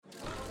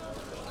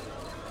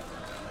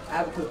I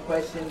have a quick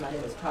question. My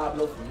name is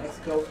Pablo from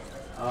Mexico.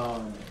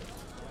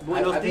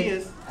 Buenos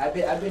dias. I've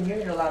been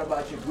hearing a lot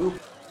about your group.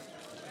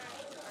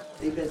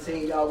 They've been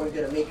saying y'all weren't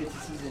gonna make it to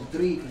season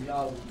 3. Can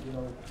y'all,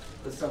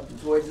 put something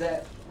towards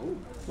that?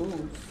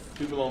 Ooh.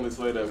 People only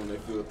say that when they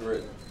feel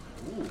threatened.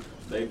 Ooh.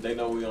 They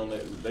know we on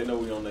that. They know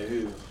we on their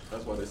heels.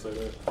 That's why they say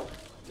that.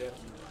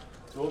 Definitely.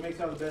 So what makes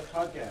y'all the best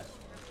podcast?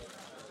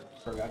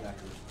 I got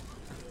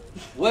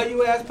you. Well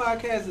You Ask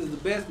Podcast is the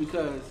best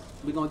because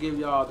we're going to give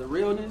y'all the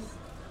realness,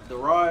 the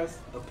rawest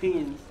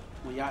opinions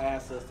when y'all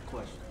ask us the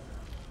questions.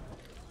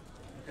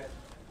 Okay.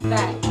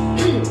 Facts.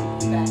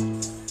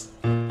 Facts.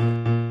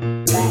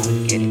 Facts.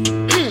 Get it.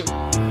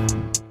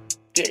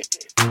 Get it.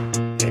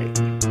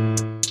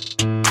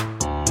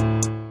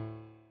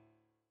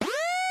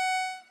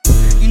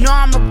 You know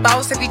I'm a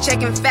boss if you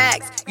checking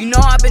facts. You know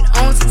I've been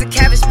on since the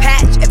Cabbage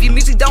Patch. If your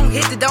music don't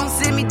hit, then don't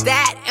send me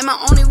that. And my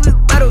only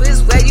rebuttal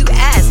is where you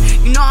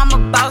ask. You know I'm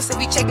a boss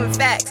if you checking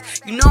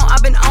facts. You know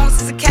I've been on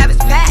since the Cabbage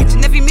Patch.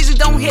 And if your music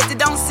don't hit, then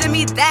don't send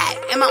me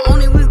that. And my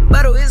only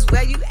rebuttal is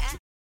where you ask.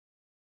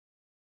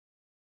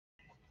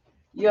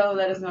 Yo,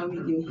 let us know if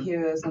you can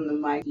hear us on the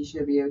mic. You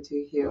should be able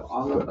to hear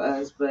all of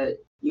us.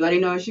 But you already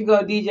know it should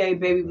go DJ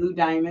Baby Blue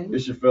Diamond.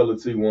 It's your fella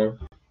T1.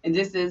 And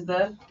this is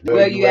the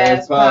Where You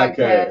Ask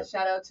podcast.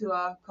 Shout out to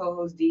our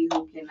co-host D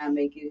who cannot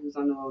make it, who's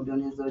on the road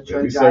doing his little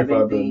truck be driving safe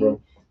out there, thing.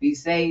 bro. Be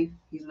safe.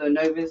 He's a little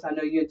nervous. I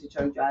know you're into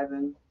truck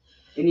driving.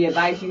 Any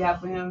advice you have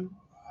for him?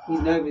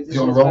 He's nervous.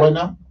 You on the road right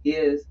now? He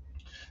is.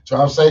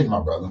 Drive safe, my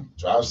brother.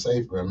 Drive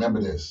safe.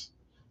 Remember this.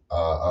 A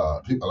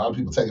lot of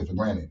people take it for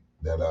granted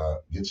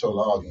that get your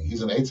login.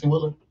 He's an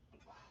 18-wheeler.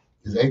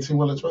 He's an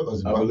 18-wheeler truck. Or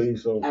is he I believe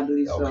so. I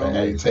believe so.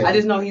 Okay, hey, I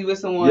just know he's with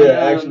someone.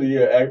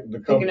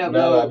 The company. up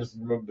Now load. I just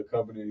remember the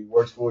company he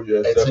works for.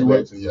 Yeah,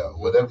 18-wheeler. Yeah,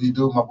 whatever you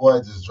do, my boy,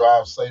 just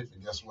drive safe.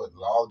 And guess what?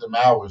 Log them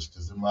hours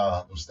because them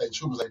state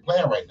troopers ain't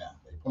playing right now.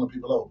 They pulling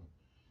people over.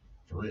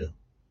 For real.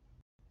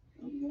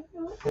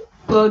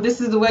 Well,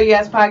 this is the Where You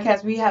Ask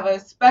podcast. We have a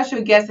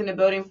special guest in the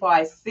building for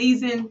our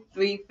season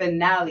 3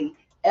 finale.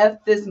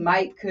 If this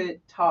mic could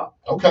talk.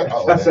 Okay.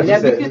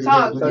 If we could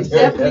talk, it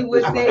definitely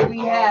would say we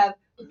have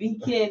B.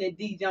 Ken and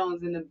D.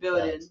 Jones in the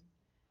building. Yes.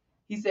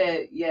 He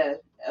said, yeah,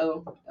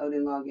 L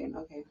didn't log in.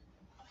 Okay.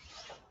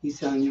 He's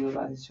telling you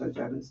about his truck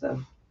driving stuff.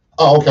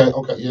 Oh, okay.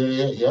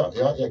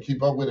 Yeah.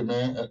 Keep up with it,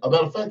 man. A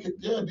matter of fact,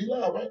 yeah,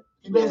 D-Live, right?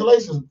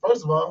 Congratulations.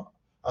 First of all,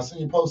 I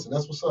seen you posting.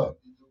 That's what's up.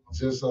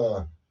 Just,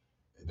 the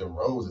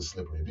roads are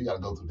slippery. If you got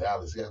to go through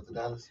Dallas, you got to go through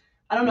Dallas?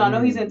 I don't know. I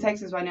know he's in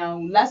Texas right now.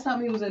 Last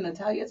time he was in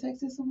Natalia,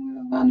 Texas,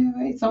 somewhere around there,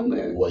 right?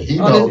 Somewhere. Well, he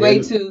on knows. his way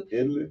to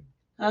Italy.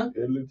 Huh?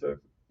 Italy,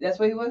 Texas. That's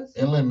where he was?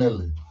 Inland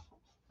Midland.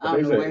 I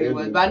don't know where he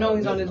was, but I know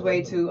he's on his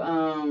way to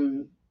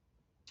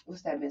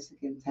what's that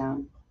Mexican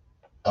town?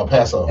 El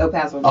Paso.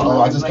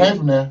 I just came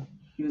from there.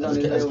 He was I on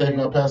his just way came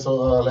from El Paso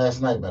last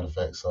night, matter of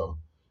fact. So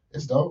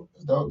it's dope.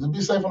 Just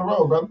be safe on the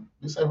road, brother.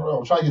 Be safe on the road.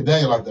 I'm trying to get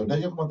Daniel out there.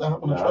 Daniel, come on down,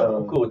 hop on the truck.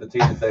 I'm cool with the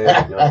teacher thing. You know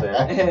what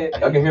I'm saying?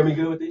 Y'all can hear me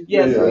good with these?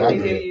 Yes, Yeah, we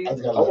can hear you. I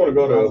want to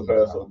go to El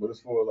Paso, but it's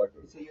for like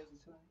a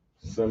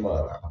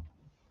semi.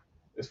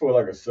 It's for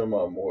like a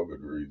semi-morbid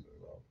reason.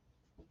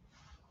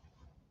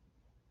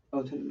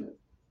 Oh, turn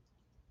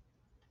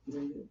it up.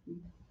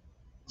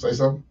 Say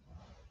something?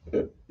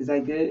 Is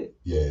that good?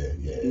 Yeah.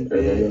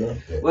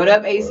 Good. What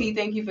up, AC?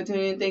 Thank you for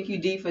tuning in. Thank you,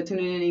 D, for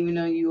tuning in, even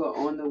though you are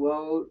on the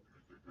road.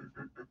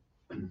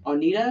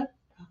 Onita?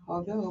 I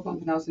hope I'm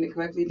pronouncing it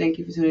correctly. Thank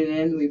you for tuning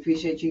in. We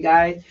appreciate you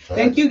guys.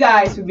 Thank you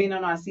guys for being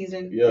on our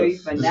season 3 This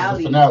is finale.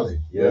 the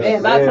finale. Yes,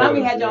 Man, by the time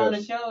we had yes. y'all on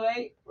the show,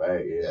 right?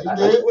 Right, yeah.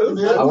 Yeah, you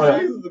did.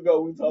 Seasons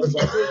ago we talked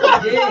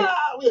about this. Yeah.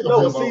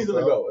 No, a season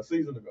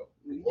ago.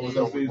 What was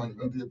that when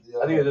we did the?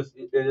 I think it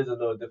is a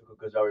little difficult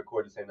because y'all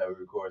record the same night we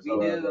record. So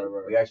We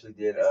do. we actually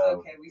did. It's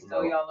okay. We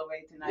stole y'all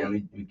away tonight.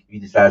 Yeah, we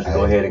decided to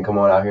go ahead and come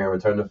on out here and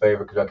return the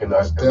favor because y'all can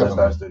Most bless our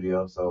definitely.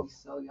 studio. So We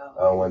stole y'all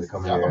I wanted to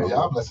come here.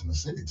 Y'all blessing the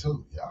city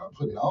too. Y'all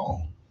putting it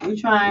on. We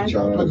trying.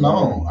 Y'all putting it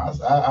on.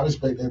 I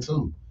respect that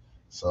too.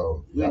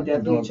 So We're y'all keep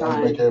definitely doing things to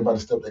trying. make everybody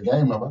step their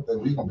game up. I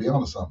think we gonna be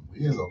on to something.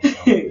 We is on to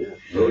something.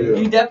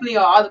 You definitely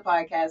are. All the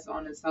podcasts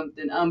on to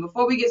something.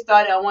 Before we get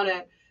started, I want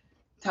to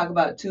talk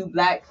about 2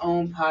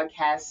 Black-owned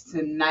podcasts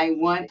tonight.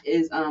 One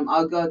is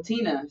our girl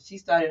Tina. She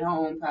started her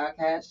own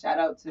podcast. Shout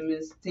out to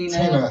Miss Tina.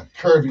 Tina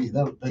Kirby.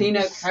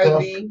 Tina Steph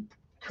Kirby,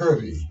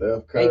 Kirby.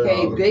 Steph Curry.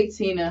 aka Big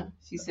Tina.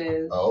 She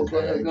says. Oh,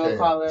 okay, Her girl okay.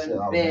 call her in Shout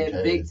the out bed,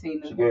 BK. Big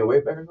Tina. She getting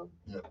weight back or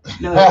something?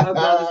 No, her girl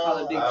just call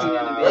her Big Tina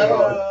in the bed.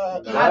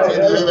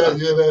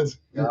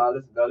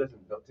 No, listen.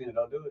 Tina,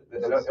 don't do it.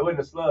 It wasn't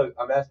a slug.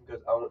 I'm asking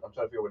because I'm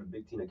trying to figure out where the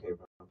big Tina came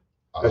from.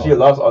 Because she had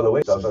lost all the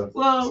weight. So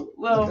Well,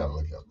 Look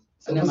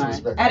at never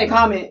mind. I had a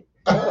comment.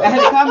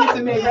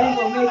 To make. I ain't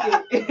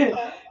gonna make it.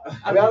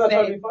 I'm not just trying to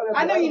saying. be funny.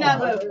 I know you're not,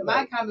 but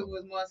my comment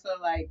was more so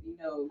like,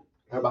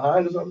 her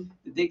behind or something?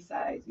 the dick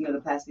size. The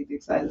plastic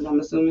dick sizes,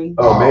 I'm assuming.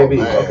 Oh, maybe.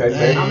 man. Okay,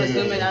 maybe. I'm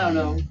assuming, I don't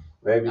know.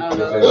 Maybe. I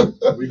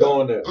don't know. We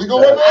going there. We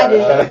going I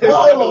did. there?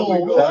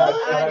 Oh, We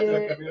what? I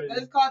did. But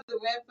it's called the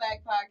Red Flag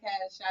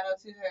Podcast. Shout out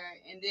to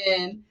her. And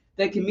then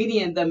the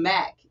comedian, The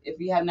Mac. If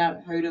you have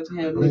not heard of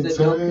him, he's a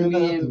dope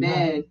comedian,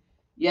 man.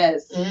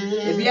 Yes.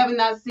 If you haven't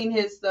not seen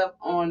his stuff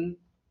on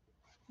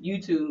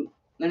YouTube,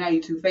 no, not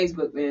YouTube,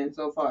 Facebook, man,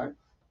 so far,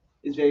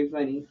 it's very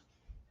funny.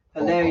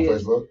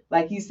 Hilarious. On Facebook?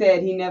 Like he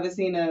said, he never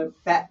seen a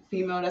fat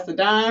female that's a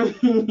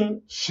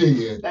dime.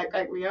 Shit. That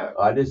cracked me up.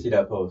 Oh, I did see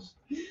that post.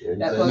 Yeah,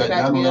 That said- post Y'all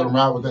cracked gonna me let up. him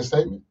ride with that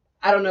statement?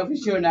 I don't know if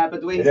it's true or not,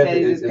 but the way he It said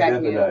definitely- it just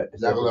cracked me up.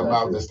 it's Y'all gonna let him definitely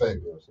ride with not that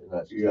statement? true. It's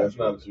not true. Yeah, it's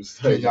not what you Can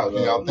say. y'all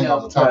think No.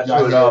 off the top of Not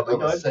true y'all at all, head but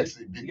of a no,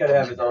 sexy big You gotta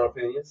have his own girl?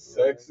 opinion.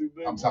 Sexy,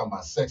 baby. I'm talking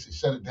about sexy.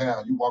 Shut it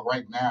down. You walk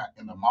right now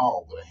in the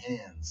mall with her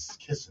hands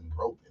kissing,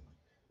 groping.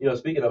 You know,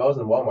 speaking of, I was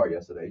in Walmart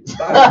yesterday.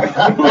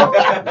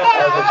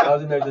 I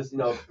was in there just, You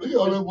know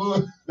that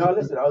wood? No,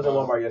 listen, I was in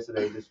Walmart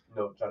yesterday just,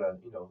 trying to,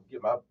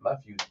 get my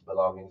few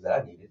belongings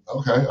that I needed.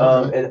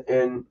 Okay.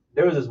 And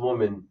there was this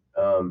woman,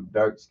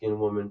 dark-skinned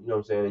woman, you know what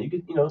I'm saying? And you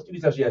could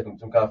tell she had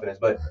some confidence.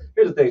 But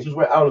here's the thing, she was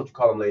wearing, I don't know what you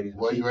call them ladies.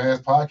 Well, you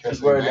asked podcast.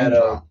 She's wearing name that,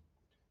 drop.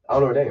 I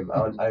don't know her name.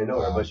 I didn't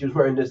know her, but she was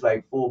wearing this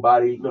like full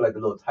body, like the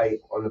little tight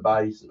on the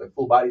body, like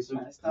full body suit.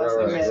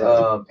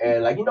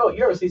 And like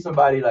you ever see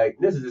somebody like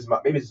this is just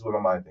maybe this is where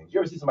my mind thinks. You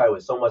ever see somebody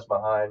with so much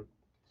behind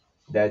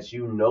that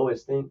it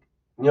stink?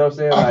 You know what I'm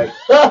saying? Like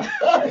you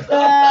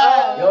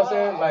know what I'm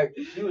saying? Like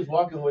she was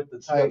walking with the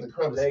tight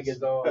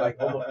leggings on, like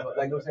almost like you know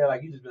what I'm saying?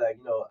 Like you just be like,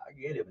 I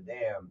get it, but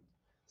damn,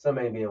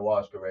 something ain't being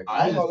washed correctly.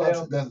 I ain't gonna lie to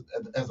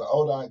you. As the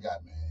older I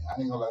got, man, I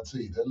ain't gonna lie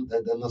to you.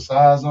 That little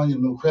size on you,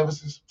 little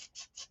crevices,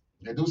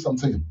 they do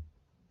something to you.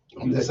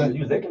 I'm just saying.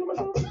 You thinking about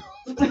something?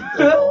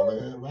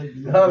 Oh,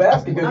 man, I'm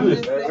asking I'm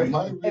because just saying,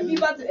 Might be.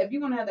 if you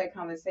want to have that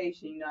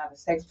conversation, have a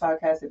sex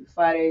podcast every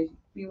Friday,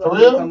 you For want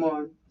real? to come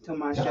on to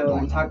my show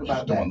and talk about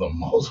Y'all that. doing the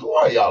most. Who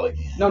are y'all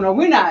again? No,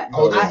 we're not.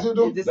 Oh, that's you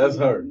do? That's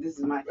her. This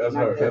is my. That's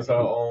not her. them. That's her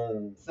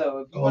own. So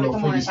if you Oh, want to no,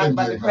 come on and freaky talk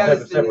about the shit,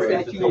 crevices separate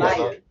that you entities.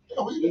 like,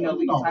 Yeah, we can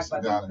know talk sit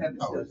about down the and-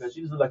 crevices.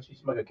 She seemed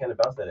like a can to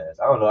bounce that ass.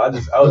 I don't know. I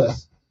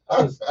was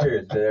just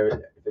curious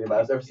if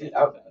anybody's ever seen.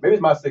 Maybe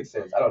it's my sixth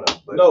sense. I don't know.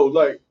 But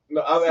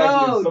No, I've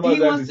actually So somebody's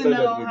D wants actually to said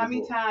that know to me how many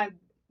before. times.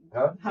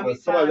 Huh? How many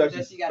Somebody's times actually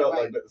does she got to felt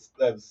wipe? like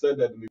that said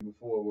that to me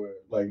before. Where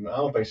I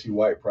don't think she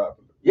wiped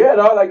properly. Yeah,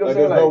 no, like I'm Like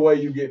saying, there's no way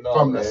you getting all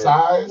From the that.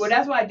 size? Well,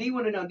 that's why D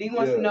want to know. D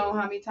wants Yeah. to know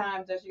how many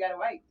times does she got to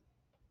wipe.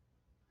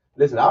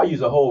 Listen, I'll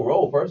use a whole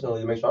roll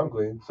personally to make sure I'm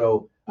clean.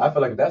 So I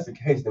feel like if that's the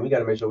case, then we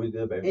gotta make sure we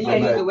good, baby. And you gotta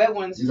use the wet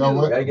ones You too. know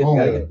what? Gotta get Boom.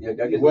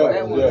 the Well,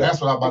 wet ones. yeah.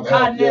 That's what I'm about to The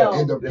ask. Connell.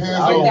 It depends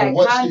Listen, on that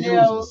what she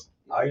Connell- uses.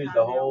 I'll use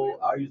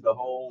the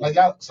whole Like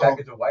y'all, so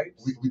package of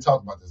wipes. we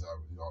talked about this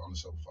already on the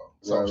show before.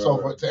 So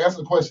Right. to answer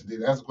the question, to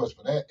answer the question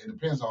for that, it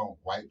depends on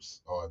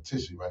wipes or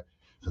tissue, right?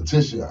 The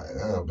tissue,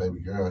 baby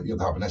girl, you have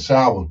to hop in that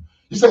shower.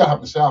 You still gotta hop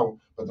in the shower,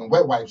 but the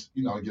wet wipes,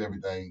 get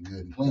everything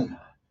good and clean.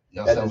 You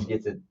know That what I'm just saying?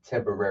 gets it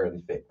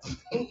temporarily fixed.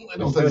 It You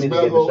don't still take need to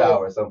smell get in the go away.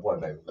 shower at some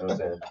point, baby. You know what I'm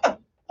saying?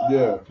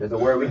 Yeah. There's a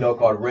word we know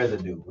called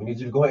residue. We need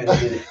you to go ahead and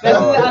get it. That's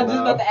what I gone. was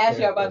just about to ask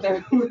you about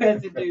that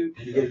residue.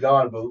 You get it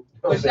gone, boo.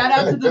 But shout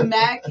out to the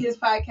Mac. His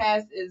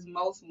podcast is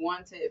Most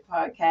Wanted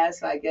Podcast.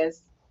 So I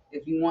guess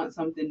if you want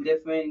something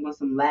different, you want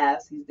some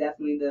laughs, he's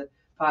definitely the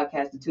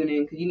podcast to tune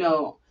in.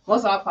 Because,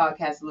 most of our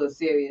podcasts are a little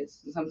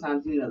serious.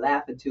 Sometimes you need a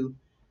laugh or two.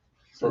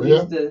 So For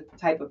real? he's the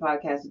type of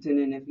podcast to tune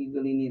in if you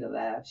really need a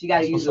laugh. She got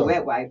to That's use the what's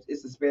wet up. wipes.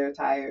 It's a spare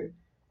tire.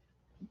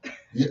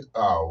 Yeah.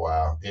 Oh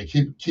wow. Yeah.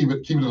 Keep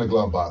it in the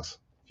glove box.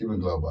 Keep it in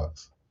the glove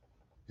box.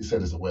 He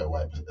said it's a wet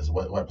wipe. It's a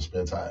wet wipe, a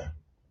spare tire.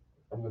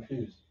 I'm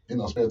confused.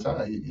 Spare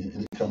tire.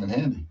 It come in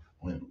handy.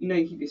 When, You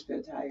keep your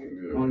spare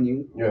tire on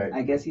you. You're right.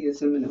 I guess he's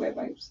assuming the wet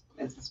wipes.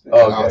 That's the spare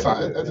Oh, all okay. the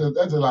time. That's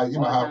just like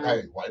All how the time.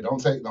 hey, why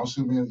don't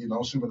shoot me in,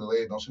 don't shoot me in the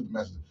leg, don't shoot the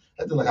messenger.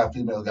 That's just like how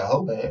females got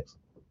hoe bags.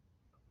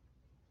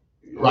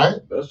 Right?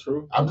 That's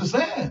true. I'm just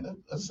saying.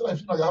 That's just like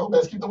females got hoe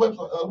bags. Keep the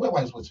wet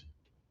wipes with you.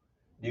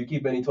 Do you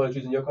keep any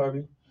toiletries in your car,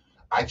 B?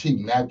 I keep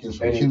napkins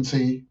from Any-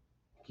 QT.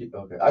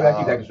 Okay. I gotta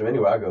keep that from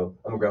anywhere I go.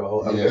 I'm gonna grab a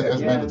whole. I'm Yeah, gonna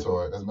that's get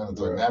mandatory. That's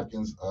mandatory. Yeah.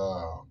 Napkins.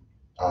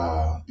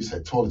 You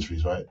said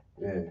toiletries, right?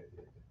 Yeah.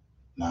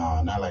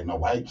 No, not like no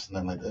wipes,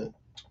 nothing like that.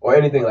 Or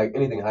anything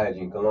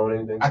hygiene, cologne,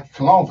 anything. I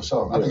cologne for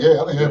sure. I think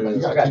everybody. You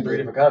I gotta got keep 3 it.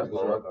 different kinds of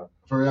cologne in my car.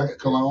 For real, I got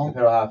cologne.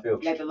 Depending on how I feel.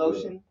 Like the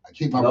lotion. I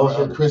keep my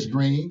Lotion. Chris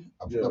Green,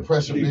 a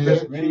pressure You keep beard.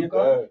 Chris Green in your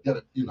car? Yeah,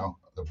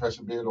 the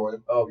pressure beard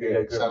oil. Oh,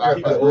 okay. Yeah, Shout out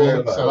clarify, Chris Green.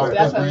 clarify. Shout out So Chris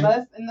that's a Green.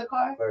 must in the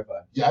car? Clarify.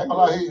 Yeah, I ain't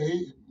gonna lie.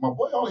 He my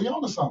boy, he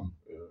on to something.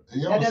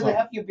 He on That to doesn't something.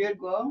 help your beard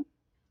glow?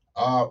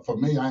 For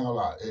me, I ain't gonna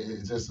lie.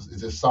 It's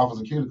just soft as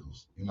the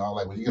cuticles.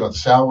 Like when you get out the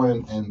shower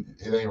and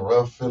it ain't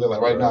rough feeling. Like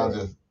right now,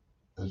 just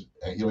you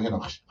don't hear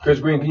no. Chris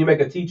Green, can you make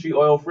a tea tree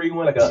oil free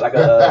one, like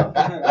a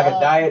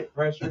diet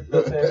pressure? You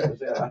know what I'm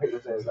saying?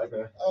 It's like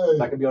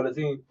I can be on the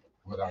team.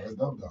 But that's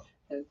dope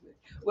though.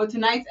 Well,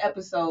 tonight's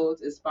episode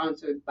is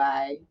sponsored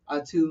by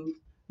our 2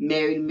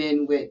 married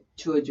men with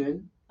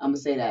children. I'm going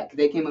to say that because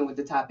they came up with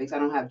the topics. I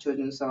don't have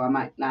children, so I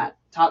might not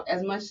talk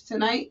as much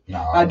tonight.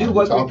 No, I do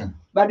work talking.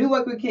 But I do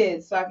work with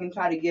kids, so I can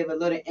try to give a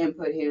little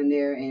input here and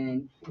there.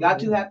 And y'all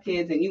 2 have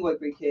kids, and you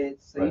work with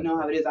kids, so you know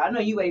how it is. I know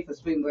you ready for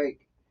spring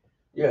break.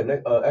 Yeah,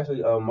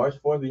 actually, March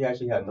 4th, we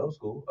actually had no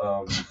school.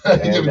 Give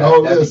And me the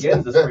whole that list.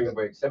 begins the spring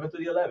break, 7th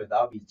through the 11th.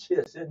 I'll be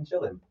sitting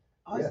chilling.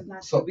 Ours is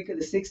not So- the week of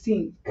the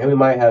 16th. And we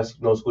might have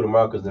no school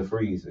tomorrow because of the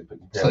freeze.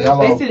 So y'all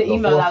They on sent an the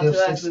email 4th, out to 5th,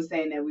 us 6th? and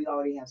saying that we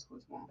already have school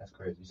tomorrow. That's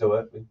crazy. So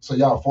what? So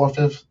y'all 4th,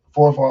 5th,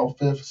 4th,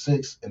 5th,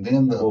 6th, and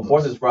then the. Well,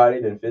 4th is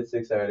Friday, then 5th,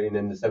 6th, Saturday, and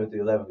then the 7th to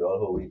 11th, the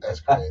whole week. That's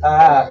crazy.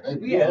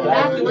 We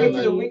have to wait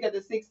till the week of the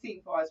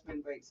 16th for our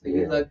spring break. So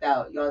you lucked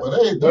out. Y'all. Well,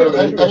 they Wait a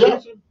minute, you a y'all-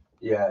 teacher?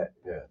 Yeah,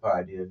 our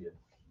idea. Yeah.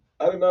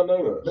 I did not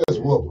know that. let's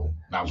whoop them.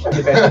 Nah, I'm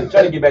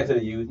Trying to get back to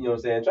the youth. You know what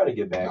I'm saying? Trying to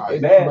get back. Nah, They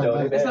you bad come though.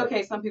 back. They It's bad.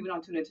 okay. Some people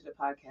don't tune into the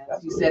podcast.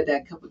 That's You cool. said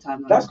that a couple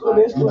times on That's the cool,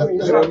 man. It's podcast. cool. Yeah,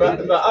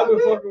 Yeah, I've been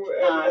fucking with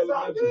Nah, Evan it's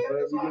all Elementary, good. so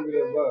It's you all give me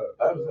that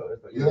vibe.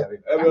 Yeah.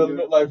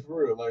 Evan, like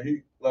for real,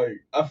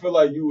 like I feel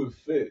like you would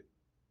fit.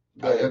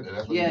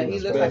 That's what Yeah, do. he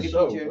That's looks what like he a do.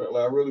 show. teacher.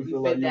 Like I really You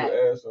feel fit like you that.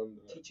 would add something.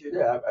 Teacher.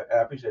 Yeah, I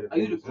appreciate it. Are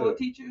you the cool Yeah.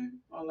 teacher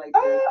or like?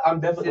 I'm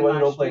definitely the one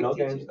who don't play no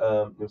Semi-strict games. teacher. You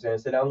know what I'm saying?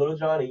 Sit down, little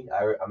Johnny.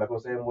 I'm not gonna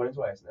say it more than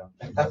twice now.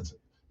 That's it.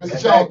 Mr.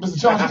 Jones,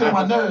 you get on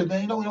my nerves,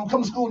 man. You know we don't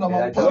come to school no And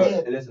more. I We tell play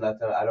you, dead. listen, I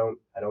don't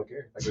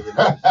care. I give it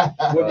What Sounds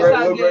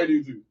grade good. do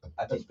you do?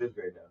 I teach 5th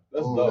grade now.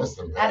 That's Ooh, dope. that's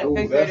the I had a Ooh,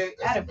 fifth that's- grader.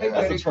 I had a fifth that's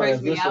grader That's a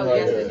curse me transition out right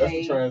there. That's the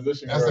yesterday.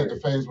 transition That's like the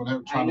grade. phase when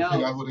they're trying to I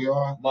figure know. out who they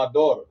are. My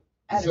daughter.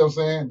 You see what I'm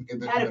saying?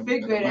 I had a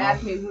fifth grader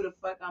ask me who the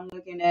fuck I'm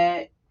looking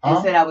at Huh?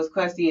 and said I was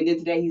crusty, and then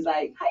today he's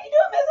like, "How you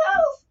doing, Miss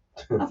House?"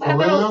 I was like, "I For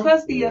thought I was real?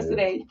 crusty Yeah.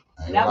 yesterday."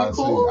 I ain't Now we gonna lie to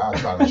cool? you. I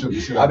try to trip the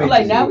shit I out be of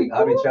like, you. now we I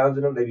be cool?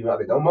 challenging them. They be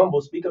like, don't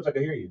mumble, speak up so I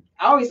can hear you.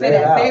 I always say Say it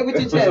that. Say out. it with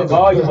your Put some chest.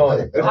 volume on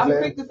it. You know what I'm I'm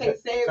quick to say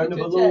it Turn with the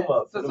your volume chest.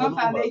 up. So Turn the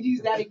sometimes volume they up.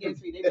 use that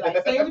against me. They be like,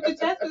 "Say it with your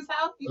chest, Miss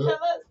House." You tell us,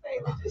 say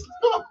it with your chest.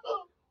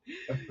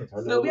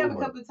 Turn the So we have a volume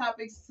up. couple of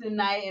topics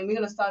tonight, and we're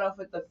gonna start off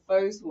with the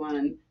first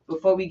one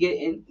before we get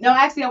in. No,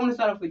 actually, I want to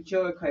start off with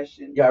your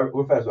question. Yeah,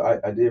 real fast.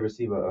 I did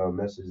receive a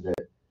message that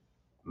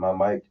my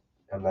mic,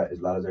 I'm not as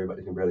loud as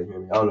everybody can barely hear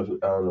me. I don't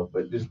know,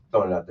 but just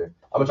throwing it out there.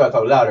 I'm gonna try to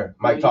talk louder. No,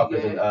 Mike you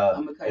talkers good. and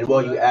I'ma cut and you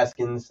all you up.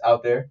 askins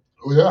out there.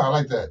 Oh, yeah, I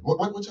like that. What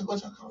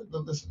y'all call it? The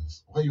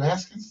listeners. What you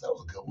asking? That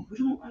was a good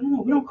one. I don't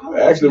know. We don't call it.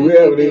 Actually, we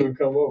haven't even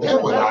come over. Yeah,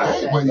 well, I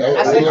ain't. Well, yeah,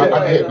 I said I'm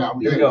that. here now.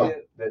 I'm Here we here go.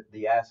 now.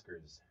 The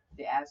askers.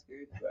 The asker.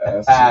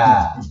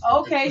 Ah.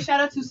 Okay, shout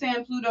out to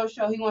Sam Pluto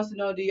Show. He wants to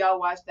know, do y'all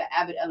watch the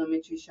Abbott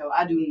Elementary Show?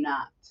 I do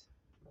not.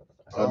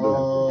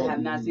 I have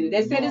not seen it.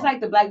 They said it's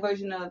like the black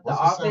version of The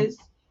What's the Office.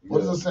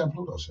 What is the Sam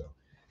Pluto show?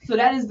 So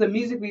that is the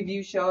music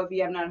review show. If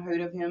you have not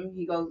heard of him,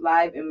 he goes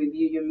live and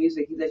review your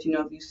music. He lets you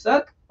know if you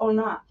suck or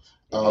not.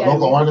 If you got Local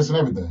music- artists and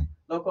everything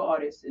local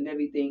artists and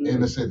everything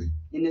in the city.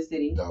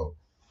 Dope.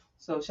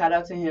 So shout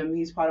out to him.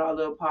 He's part of our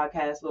little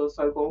podcast, little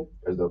circle.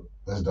 That's dope.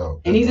 That's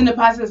dope. And he's in the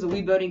process of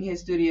rebuilding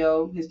his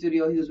studio. His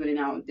studio he was renting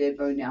out did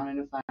burn down in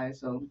a fire.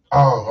 So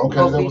Oh, okay.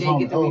 That hopefully was they on.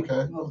 get to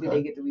Okay.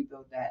 they get to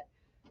rebuild that.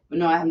 But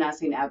no, I have not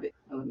seen Abbott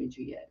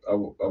Elementary yet. I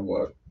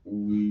watched.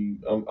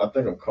 I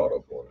think I'm caught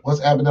up on it.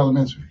 What's Abbott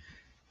Elementary?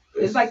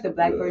 It's like the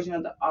black yeah. version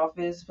of The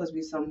Office, supposed to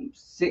be some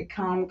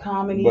sitcom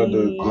comedy But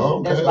the- Oh,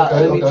 okay. that's about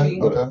Okay.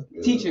 elementary Okay.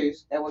 Yeah.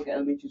 teachers that work at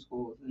elementary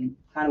schools and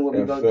kind of what we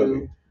And go Philly.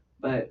 through.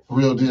 But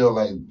Real deal,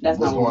 like That's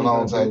what's not what going we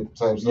on go type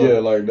stuff. Yeah,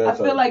 like that. I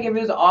feel like if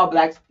it was all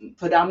black,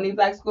 predominantly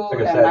black school, Like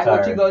a that might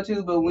what satire. you go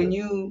to. But when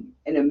you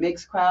in a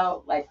mixed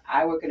crowd, like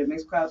I work at a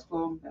mixed crowd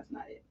school, that's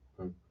not it.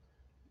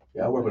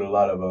 Yeah, I work with a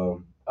lot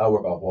of I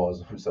work off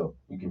walls, so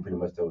you can pretty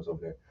much tell what's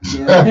over there.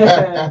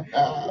 Yeah.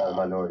 A lot of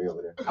minority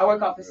over there. I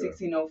work off of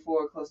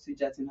 1604, close to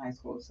Judson High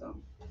School. So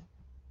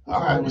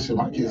All right, well, shit,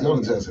 my kids go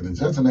to Judson, and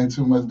Judson ain't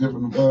too much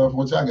different from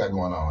what y'all got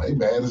going on. They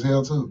bad as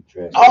hell too.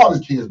 Trash. All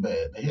these kids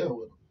bad. The hell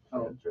with them.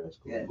 Oh, Trash.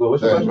 yeah. Well,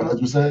 what's your What question?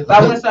 you say? But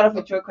I want to start off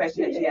with your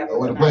question that you have. Oh, for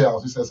with the tonight.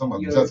 playoffs, you said something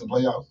about the Yeah. Judson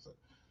playoffs.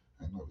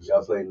 I know this.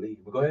 Y'all played league.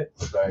 But go ahead.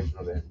 I'm sorry.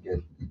 My bad.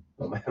 Again.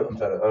 I'm trying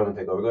to. I don't want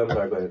to take over. Go ahead. I'm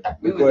sorry. Go ahead.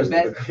 We was the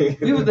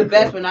best. We was the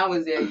best when I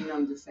was there. You know,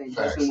 I'm just saying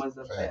Facts, Judson was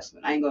the facts. best.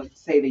 But I ain't gonna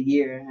say the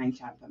year. I ain't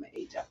trying to put my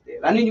age out there.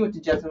 I knew you went to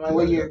Judson. Like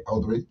what year?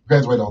 03.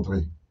 Graduated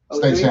 03.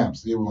 State 03?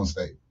 champs. Yeah, we won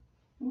state.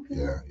 Okay.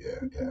 Yeah.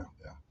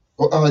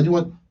 Well, you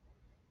went.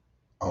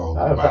 Oh,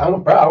 I'm wow.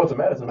 proud. I went to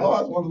Madison. Oh, I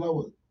just want to know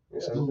what. Yeah.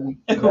 School.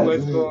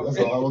 What school? That's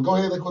all. Well, go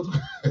ahead.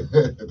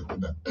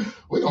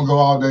 We're going to go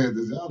all day at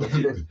this. Y'all.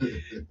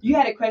 You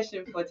had a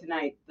question for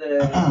tonight.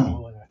 The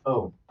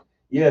Oh,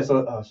 yeah.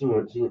 So let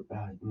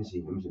me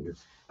see.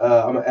 I'm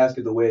gonna ask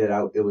it the way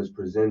that it was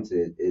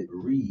presented. It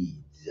reads.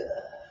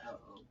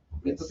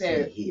 Be Let's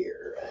prepared. see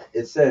here.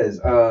 It says.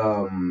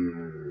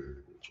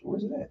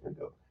 Where's it at? There we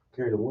go.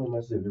 Carry the one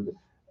myself. Here we go.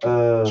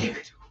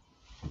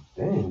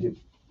 Dang.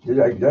 Did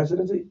I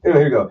send it to you? Anyway,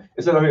 here we go.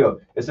 It says. Oh, here we go.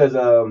 It says.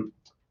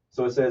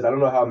 So it says. I don't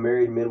know how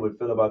married men would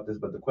feel about this,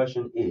 but the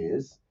question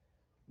is.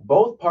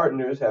 Both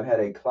partners have had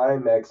a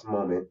climax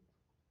moment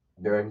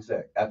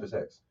after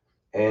sex,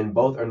 and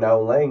both are now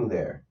laying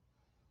there.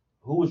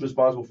 Who was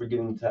responsible for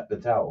getting the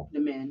towel? the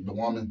man. The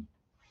woman.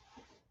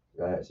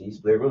 See, you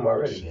split room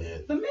already.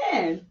 Shit. The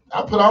man.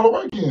 I put all the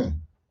work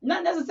in.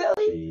 Not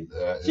necessarily.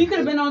 Jeez. She could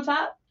have been on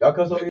top. Y'all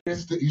cuss over here?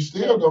 You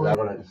still don't. I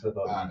want to slip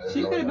up.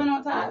 She could have been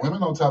on top.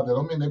 Women on top, that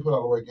don't mean they put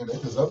all the work in. They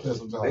just up there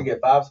sometimes. They get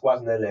 5 squats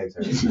and their legs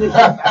hurt.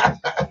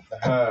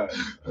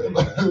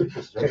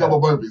 A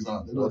couple burpees,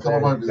 huh? They do a couple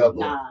burpees. Up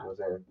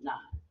there. Nah.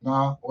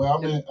 Nah. Well,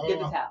 I mean, Get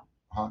the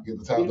towel. Get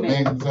the towel. Be The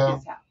man get the towel. Get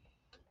the towel.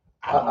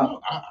 I don't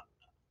know.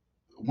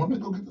 Women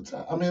go get the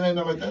towel. I mean, it ain't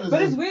nothing like that.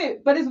 But it's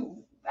weird. But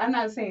I'm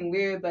not saying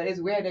weird, but it's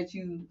rare that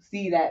you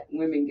see that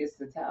women gets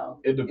the towel.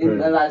 It depends.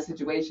 In a lot of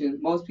situations.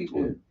 Most people.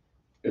 Yeah.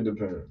 It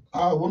depends.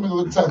 Women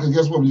go get the towel because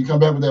guess what? When you come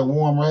back with that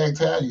warm rag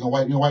towel, you gonna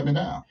wipe me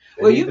down.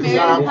 Well, you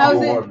married.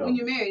 How's it warm, when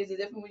you're married? Is it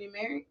different when you're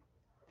married?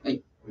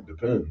 It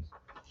depends.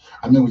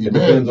 I mean, when you're It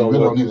married, depends you on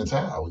really what- don't need a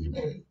towel when you're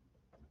married.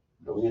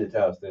 No, we need a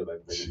towel still,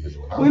 like. Shit,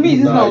 What do you mean? You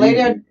just Nah, gonna lay you-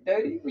 there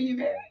dirty when you're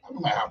married? I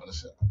might hop in the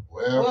shower.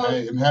 Well, Well-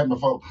 hey, it happened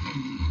before.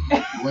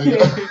 Wake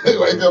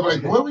up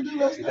like, what we do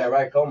last Get night? that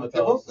right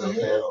comatose. What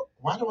the hell?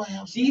 Why do I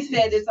have? She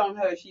stains? said it's on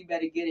her. She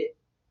better get it.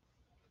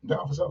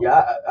 No, for sure.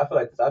 Yeah, I feel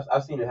like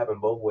I've seen it happen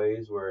both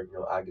ways, where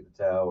I get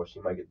the towel or she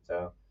might get the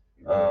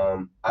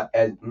towel.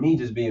 As me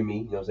just being me,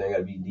 you know what I'm saying, I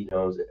gotta be D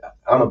Jones.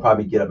 I'm gonna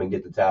probably get up and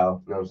get the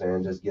towel, you know what I'm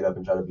saying, just get up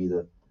and try to be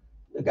the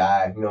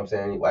guy, you know what I'm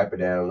saying, wipe her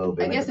down a little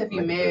bit. I guess if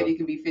you're married, it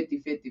can be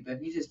 50-50. But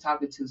if you're just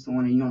talking to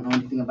someone and you don't know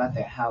anything about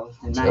their house,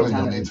 then Tell 9 you don't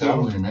times need out of towel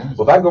 10. when you're married.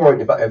 Well, if I go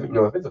in,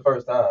 if it's the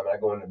first time and I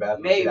go in the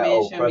bathroom, Maybe see that men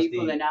old shouldn't be crusty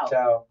pulling out.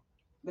 towel.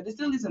 But it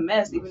still is a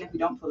mess, even if you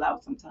don't pull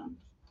out sometimes.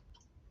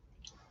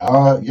 Yeah.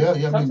 I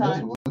mean,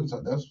 Sometimes.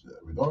 that's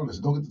regardless.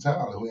 Go get the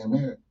towel if we ain't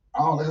married.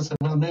 Like I said,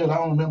 when I'm married, I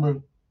don't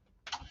remember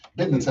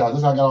getting the towel.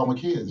 That's how I got all my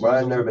kids.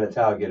 Brian's never been a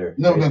towel getter.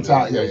 Never been a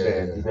towel.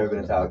 Yeah. He's never been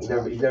a towel. He's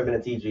never been a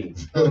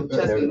TG.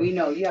 Trust me, we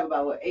know. You have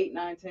about, 8,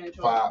 9, 10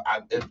 children?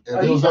 5. If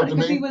Are it you was trying up to to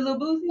me, compete with Lil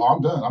Boosie? oh,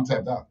 I'm done. I'm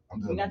tapped out. I'm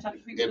You're done. not trying to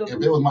compete If with Lil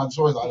it Boosie? was my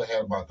choice, I'd have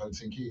had about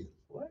 13 kids.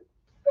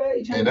 Hey,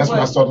 you trying And to that's when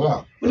I what? started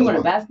out. What, you want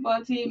a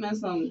basketball team and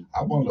some?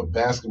 I wanted a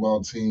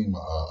basketball team,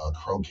 a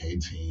croquet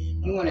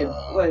team. You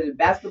wanted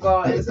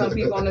basketball and some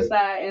people on the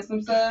side and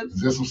some subs?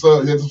 Just some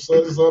subs, and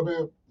sub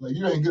in. Like,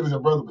 you ain't good as your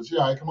brother, but you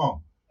all right, come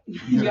on.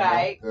 You all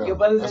right? Yeah. Your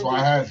brother's That's in why I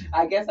the- had you.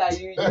 I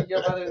guess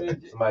your brother's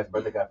in Somebody's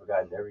birthday got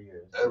forgotten every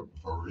year.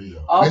 For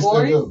real. all They still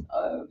boys? do.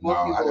 Mostly No,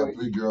 I got boys.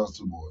 3 girls,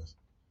 2 boys.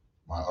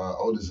 My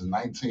oldest is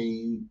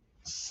 19,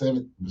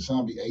 7,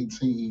 Bashan be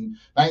 18,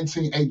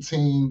 19,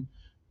 18,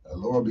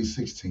 Laura be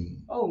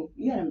 16. Oh,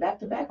 you had them back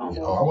to back on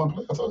Yeah, boys. I want to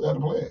play. I told you I had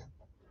to play.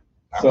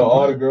 So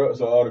all the girls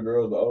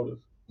the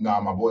oldest.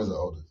 Nah, my boys are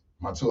oldest.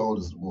 My 2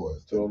 oldest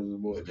boys. 2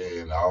 oldest boys. And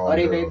then all Are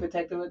they girls. very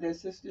protective of their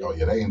sisters? Oh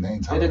yeah, they ain't They're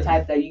the tolerating.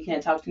 type that you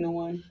can't talk to no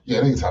one.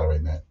 Yeah, they ain't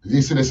tolerating that.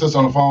 You see their sister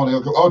on the phone,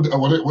 they'll go, "Oh,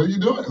 what are you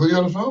doing? Who you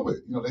on the phone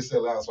with?" You know, they say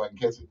it loud so I can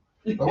catch it.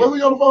 Like, who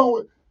you on the phone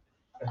with?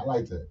 I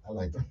like that.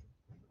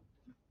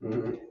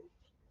 Mm-hmm.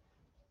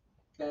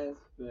 That's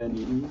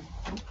funny.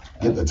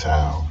 Get the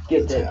towel.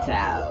 Get the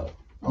towel.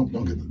 Don't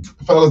get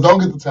the fellas. Don't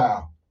get the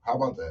towel. How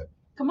about that?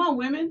 Come on,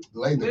 women.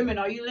 Lay there. Women,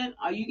 are you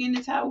getting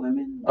the towel,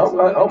 women? I don't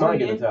mind Tune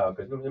getting in. a towel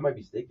because it might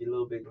be sticky a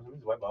little bit.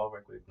 Just wipe it off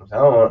right quick. I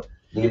don't want.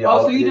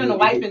 Oh, so you're doing the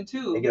wiping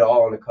too. They get it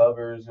all on the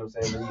covers. You know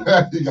what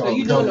I'm saying? So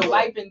you're doing the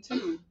wiping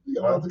too.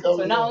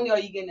 So not only are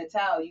you getting the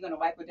towel, you're gonna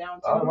wipe it down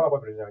too. I'm not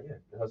wiping it down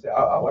yet. You know what I'm saying?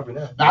 I'll wipe it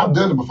down. Now, I've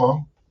done it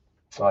before.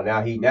 Oh,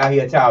 now he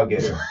a towel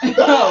getter.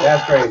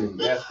 That's crazy.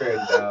 That's crazy,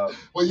 dog.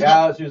 Well, you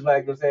Now she was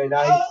like, you know what I'm saying?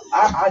 Now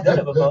I done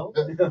it before.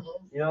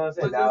 You know what I'm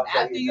saying? Was Now this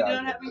after you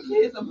done having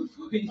kids or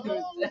before you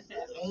done that?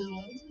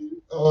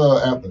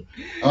 After.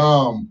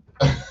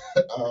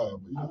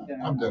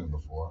 I've done it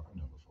before.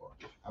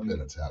 I've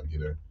been a towel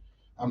getter.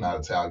 I'm not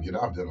a towel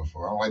getter. I've done it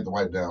before. I don't like the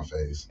wipe down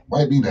phase.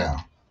 Wipe me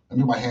down. Let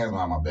me put my hands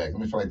behind my back. Let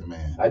me feel like the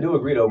man. I do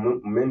agree though.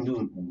 Men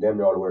do damn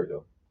near all the work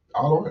though.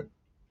 All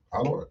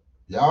the work.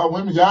 Y'all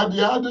women, y'all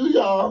do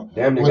y'all.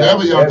 Damn near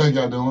Whatever y'all think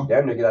y'all doing.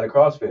 Damn near get out of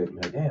CrossFit. I'm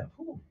like, damn.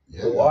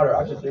 Yeah. The water.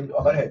 I just did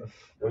all that. You know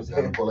what I'm You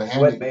saying? gotta pull a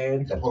hammy.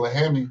 Sweatband. You pull a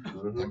hammy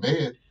Mhm. in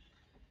bed.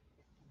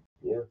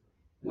 Yeah.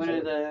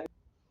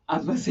 I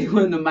was about to say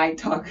one of the mic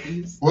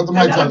talkers. What the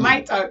I'm mic not a talker?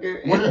 mic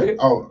talker. Where?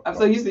 Oh. I'm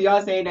so used to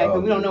y'all saying that because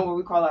Oh, we don't yeah. know what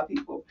we call our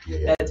people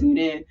Yeah. that tune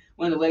in.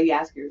 One of the lady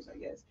askers, I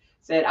guess,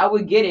 said, I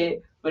would get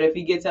it, but if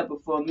he gets up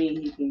before me,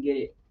 he can get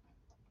it.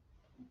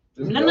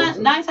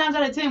 Nine times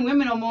out of 10,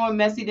 women are more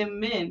messy than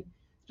men,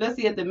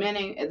 especially if the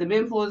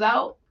men pulls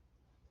out.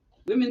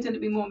 Women tend to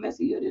be more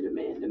messier than the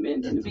men. The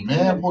men tend to If the be.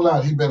 man pull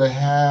out, he better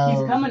have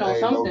He's coming on a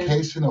something.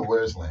 location of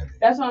where it's landing.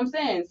 That's what I'm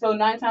saying. So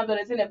 9 times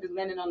out of 10, if it's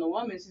landing on the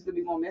woman, she's gonna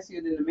be more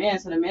messier than the man.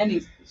 So the man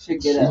should She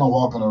get gonna up.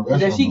 walk in a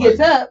Because restaurant. if she gets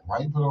up, why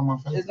you put it on my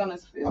face? it's gonna I'm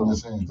spill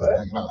just saying. Just Right.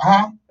 thinking out.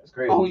 Huh? That's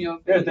crazy. on your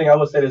The other face. thing I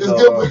would say this It's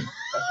though. good.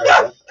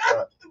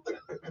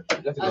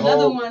 That's the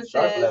Another whole one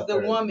sharp says left the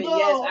turn. woman, No.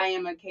 yes, I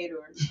am a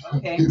caterer.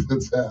 Okay.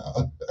 The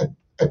towel.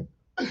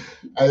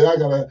 Hey, I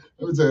gotta.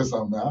 Let me tell you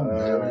something, man.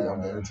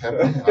 I'm very tapped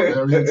in. I'm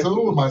very in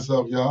tune with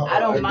myself, y'all. I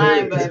don't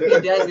mind, but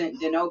if he doesn't,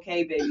 then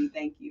okay, baby,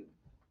 thank you.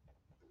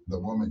 The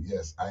woman,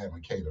 yes, I am a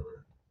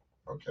caterer.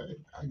 Okay,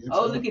 I get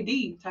Oh, you. look at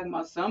D talking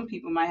about some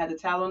people might have the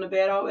towel on the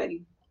bed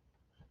already.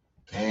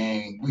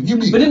 Dang, you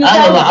be. But then the I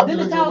ain't gonna lie, I towel, be then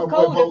the looking at towel's my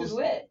boy cold if post. it's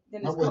wet.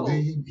 Then My it's boy cold.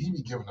 D, he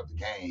be giving up the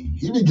game.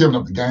 He be giving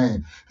up the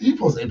game. You ain't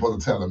supposed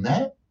to tell him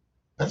that.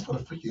 That's for the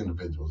freaky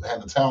individuals. They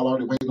had the towel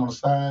already waiting on the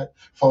side,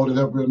 folded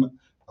up real.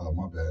 Oh,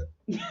 my bad.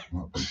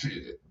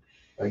 Shit.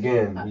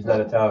 Again, he's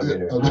not a towel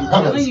getter. I'm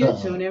telling you,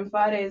 tune in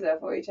Fridays at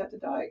 4H After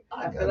Dark.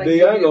 I feel like D,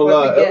 you'll I ain't be gonna the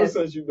lie. perfect Ever guest.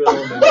 since you been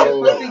on the You're a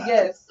road, perfect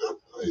guest.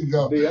 There you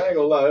go. D, I ain't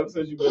gonna lie. Ever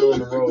since you've been on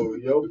the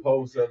road, your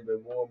posts have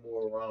been more and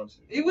more around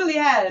you. He really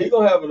has. He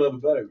gonna have another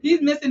baby.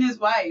 He's missing his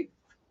wife.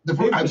 I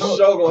for told-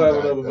 sure gonna have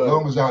okay, another As baby.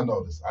 long as y'all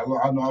know this, I know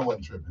I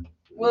wasn't tripping.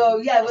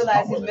 Well, yeah, I realize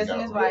My he's brother missing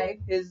got his real. wife.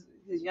 His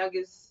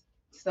youngest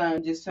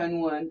son just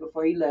turned 1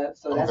 before he left,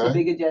 so that's a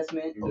Okay. big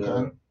adjustment. Okay.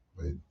 Yeah.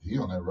 But he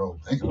on that road.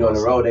 Thinking You on the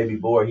about road, they be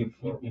bored. He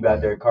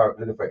out there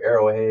looking for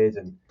arrowheads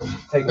and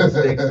taking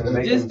sticks and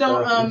making Just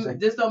stuff.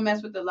 don't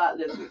mess with the lot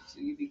lizard, so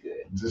you be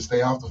good. Just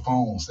stay off the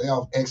phone. Stay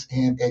off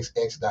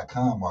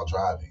xnxx.com while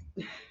driving.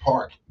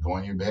 Park. Go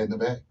in your bed in the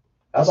back.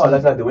 I thought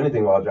let's not do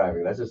anything while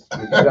driving. Let's just you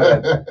on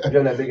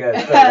that big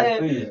ass truck.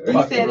 Please. He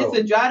said it's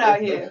a drought out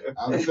here.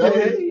 I'm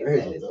telling He you.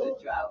 said it's a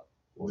drought.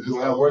 You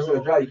have worse than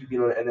a drought. You keep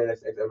being on the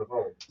NXX on the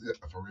phone. Yeah,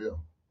 for real.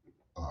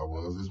 I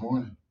was this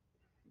morning.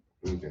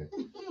 Okay.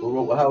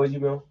 Well, how was you,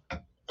 Bill?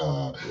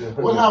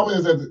 What highway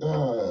is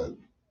that?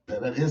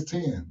 That is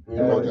 10. You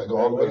know, that go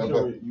all the way Make up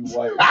sure there. you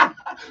wipe.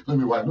 Let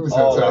me see Oh,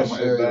 how that my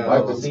shit area. down.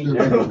 Wipe the seat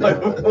down.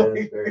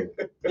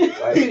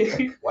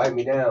 Wipe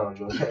me down.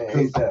 You know what I'm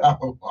saying? ASAP.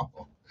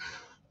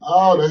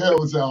 Oh, the hell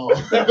with y'all.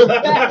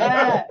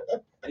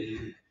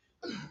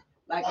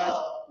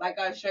 Like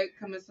our shirt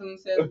coming soon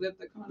says whip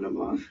the condom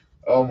off.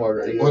 Oh my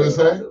god. What it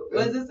say?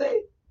 What does it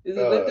say? Is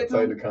it whip the Take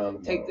condom? the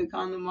condom. Take the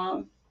condom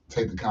off.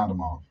 Take the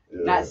condom off.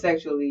 Yeah. Not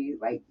sexually,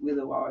 like with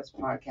the Walrus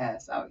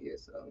podcast out here.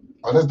 So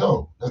Oh, that's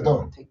dope. That's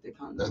dope. take the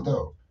condom That's off.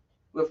 dope.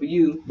 But for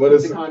you, But put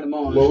it's- the condom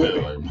on.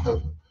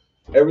 well,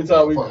 Every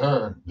time we for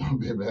her, don't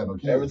be able to have no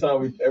kids.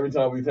 every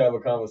time we have a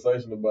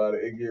conversation about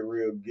it, it get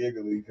real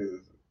giggly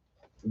because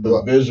the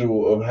What?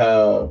 visual of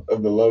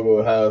the logo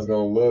of how it's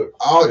gonna look.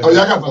 Oh, y'all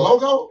got the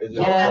logo? It's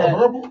Y'all just- got Yeah. the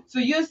purple? So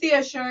you'll see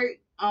a shirt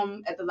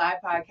at the live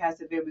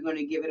podcast event. We're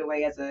gonna give it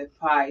away as a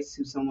prize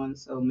to someone.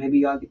 So maybe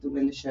y'all get to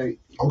win the shirt.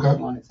 Okay.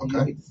 On it, so you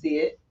Okay. get to see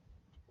it.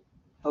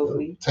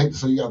 Hopefully,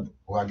 So you got.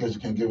 Well, I guess you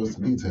can't give us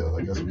the details.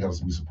 I guess we got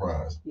to be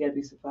surprised. you gotta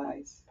be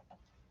surprised.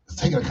 Is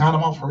taking a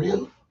condom off for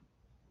real?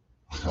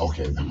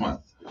 Okay, come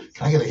on.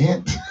 Can I get a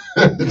hint?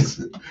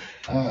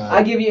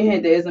 I'll give you a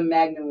hint. There is a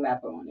Magnum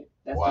wrapper on it.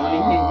 That's the only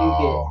hint you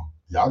wow.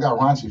 Y'all got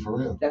raunchy for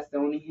real. get. That's the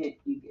only hint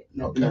you get.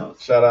 Nothing Okay.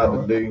 else. Shout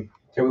out to D.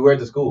 Can we wear it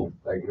to school?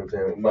 Like, you know what I'm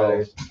saying? No.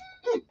 Fridays?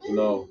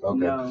 No. Okay.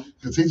 No.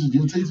 The teachers,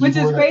 you teachers. Which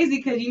you is wear that? crazy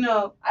because, you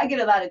know, I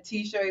get a lot of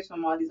T-shirts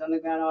from all these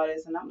underground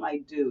artists, and I'm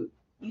like, dude,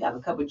 you have a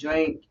cup of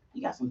drink,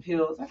 you got some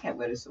pills. I can't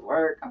wear this to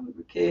work. I'm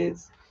with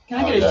kids. Can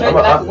I get a Yeah. shirt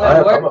that I can wear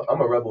to work?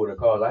 I'm a rebel with a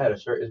cause. I had a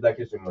shirt. It's Black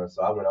History Month,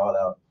 so I went all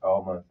out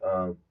all month.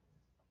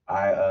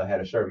 I had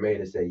a shirt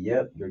made that said,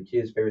 "Yep, your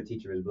kid's favorite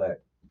teacher is black."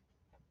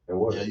 And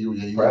what? Yeah, you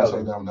Proud got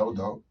of that. That was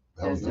dope.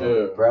 That was Yes,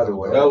 dope. Yeah. Proud of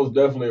it. That was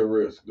definitely a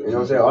risk. You know what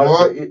I'm saying? What?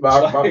 Honestly,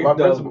 my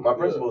That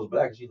principal was- is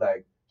black. And she's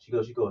like, she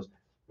goes,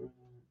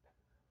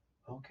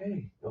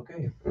 okay.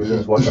 And she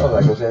just walked out,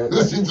 like, you know what I'm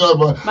saying? She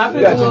talking about. My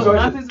You got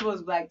two principal, choices.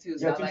 is black too,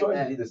 so You I got two like choices.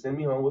 that. Either send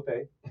me home with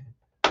pay,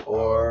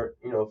 or,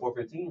 you know,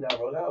 415, I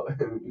roll out.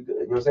 You good. You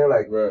know what I'm saying?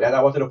 Like, Right. and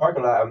I walk to the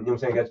parking lot, you know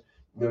what I'm saying?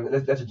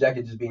 That's your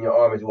jacket just be in your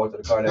arm as you walk to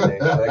the car that day.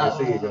 So I can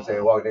see it, you know what I'm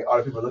saying? Walk, all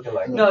the people looking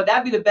like, No,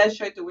 that'd be the best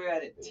shirt to wear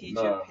at a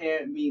teacher Nah.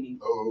 parent meeting.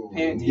 Oh,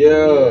 Parent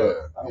Yeah.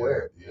 I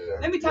wear it. Yeah.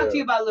 Let me talk to Yeah.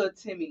 you about little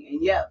Timmy,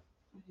 and yep,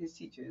 his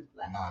teacher is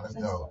black. Nah, that's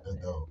dope. That's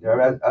dope. you know,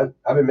 I mean,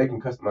 I've been making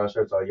customized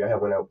shirts all year. I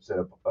had one that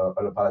said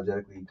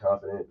unapologetically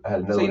confident. I had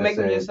another So you one make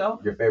that them said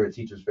yourself? your favorite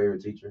teacher's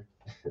favorite teacher.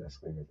 That's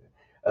clear.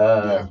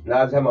 Yeah.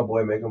 Now I just have my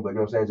boy make them, but you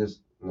know what I'm saying?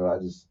 Just, you know,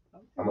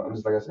 I'm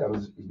just like I said, I'm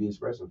just be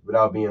expressive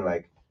without being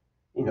like,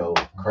 you know,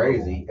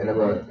 crazy and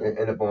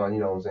end up on, you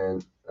know what I'm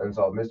saying,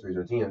 Unsolved Mysteries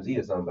or TMZ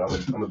or something. But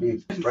I'm gonna be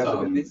expressive.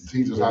 Unsolved And, Mysteries.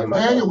 Teachers Yeah, like, my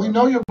Daniel, thoughts we are-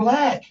 know you're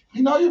black.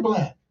 We know you're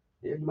black.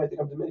 yeah, you might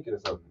think I'm Dominican or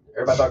something.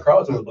 Everybody thought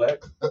Carlton was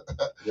black. You know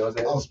what I'm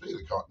saying? Oh,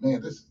 speaking of car,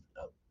 man, this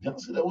y'all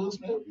see that Will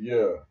Smith?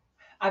 Yeah.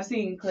 I've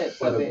seen clips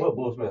of it. What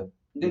Will Smith?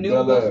 The new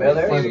Bel Air. Bel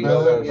Air? series.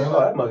 Bel Air. Yeah. Oh,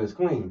 that mug is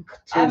clean.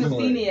 I haven't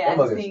seen it yet. I That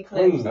mug haven't is seen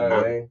clean, clips.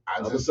 boy. I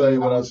I'ma just tell you seen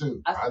what that I- one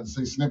too. I just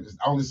see snippets.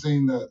 I only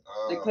seen the.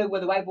 The clip where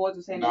the white boys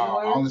were saying No, the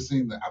I N-word? only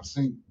seen the. I've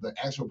seen the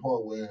actual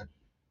part where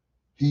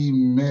he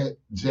met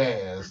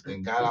Jazz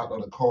and got out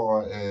of the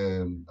car,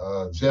 and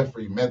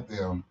Jeffrey met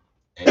them.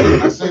 And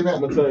I seen that.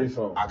 I'm gonna tell you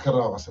something. I cut it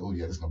off. I said, "Oh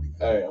yeah, this gonna be good."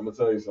 Hey, I'm gonna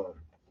tell you something.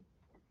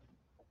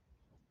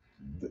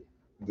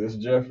 This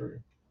Jeffrey.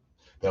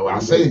 That's what I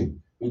see.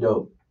 You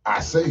know, I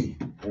see.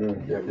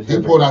 yeah, this He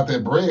is- pulled out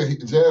that bread.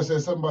 Jazz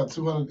said something about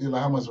 200.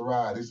 Like how much a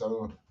ride? He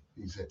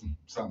said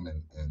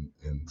something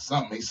and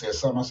something. He said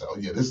something. I said, "Oh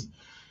yeah, this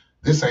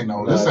ain't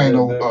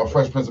no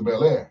Fresh Prince of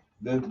Bel Air,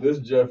 This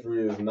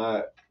Jeffrey is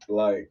not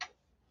like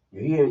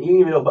He ain't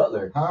even no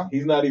butler. huh?"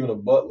 he's not even a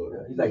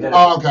butler. He's like,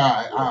 Oh, okay.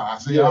 I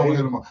see. Yeah, I don't he-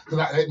 hit him up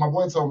because my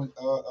boy told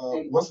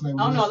me. What's the name?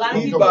 I don't know, a lot of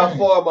He's people- by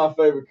far my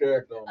favorite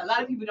character. A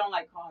lot of people don't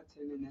like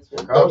Carlton in this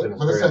one. Carlton is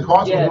But they said crazy.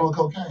 Carlton Yeah. was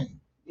doing cocaine.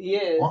 He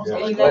is. Why was And I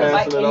he like let, that? and he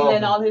Passing it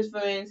let off. all his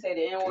friends say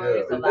the N-word.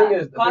 Yeah. It's a The lot. thing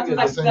is- Carlton's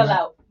like the sell thing is-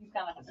 out. He's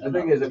kind of like a The sell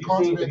thing out. is,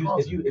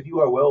 Carlton. if you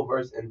are well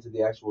versed into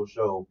the actual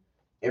show,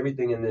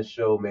 everything in this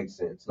show makes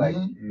sense. Like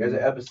Mhm. there's an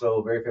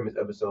episode, very famous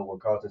episode, where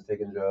Carlton's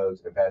taking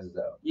drugs and passes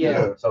out.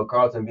 Yeah. So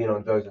Carlton being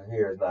on drugs in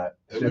here is not.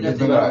 It should was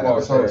be in not that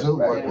episode fair, too.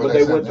 right? where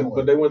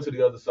But they went to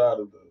the other side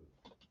of the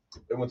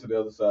they went to the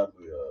other side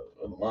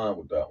of the line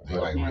with that They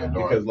one. like Yeah. real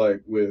dark. Because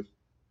like with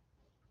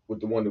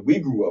the one that we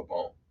grew up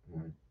on,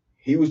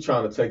 he was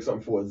trying to take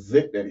something for a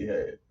zick that he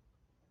had.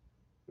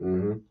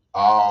 Mm-hmm.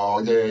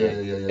 Oh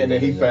yeah. And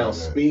then he found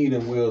yeah. Speed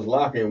in Will's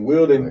locker, and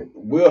Will didn't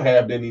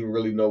even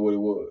really know what it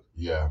was.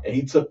 Yeah. And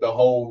he took the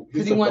whole.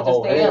 Because he took wanted the to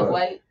whole stay hand. up,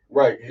 right?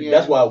 Right. Yeah.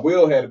 That's why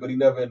Will had it, but he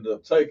never ended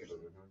up taking it.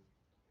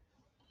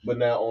 But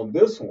now on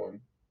this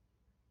one,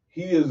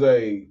 he is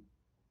a.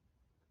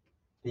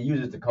 He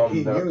uses it to calm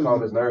his He uses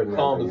calm his nerves. and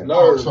calm his everything,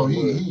 Oh, nerves. so but-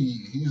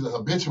 he's a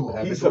habitual.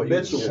 Yeah. He's habitual.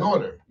 habitual.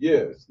 Snorter.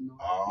 Yeah.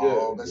 Oh,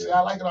 Yeah. but see, I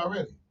like it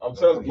already. I'm The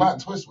telling you. plot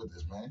twist with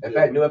this, man. In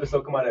fact, new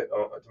episode come out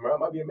tomorrow. I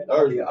might be a minute.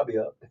 I'll be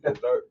up.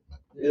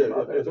 Yeah,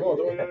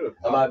 tomorrow.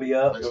 I might be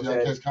up. Make You sure know y'all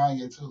what I'm catch saying?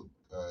 Kanye too.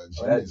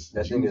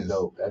 That thing is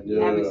dope. I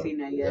Yeah. haven't seen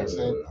that You yet.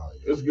 understand? Yeah. Oh,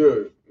 yeah. It's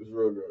good. It's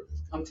real good.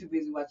 I'm too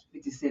busy watching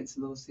 50 Cent's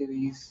little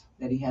series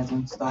that he has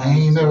on Star. I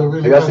ain't never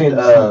really. Have y'all seen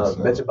watched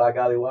this, Betcha by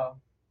Golly Wow?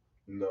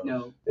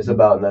 No. It's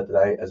about nothing.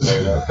 I just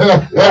made it up. You know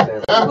what I'm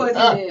saying? Of course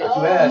he did. You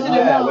asked, Should've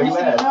yeah. known. Where you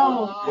Should've asked?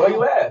 known. Well,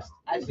 you asked.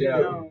 I should Yeah.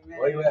 have known, man.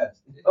 Well, you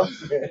asked.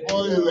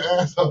 Boy, he's an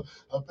asshole.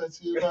 I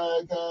bet you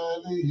like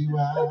Golly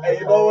Wow. Hey,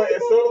 you know what?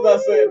 As soon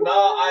as I said nah,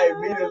 I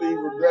immediately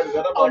regretted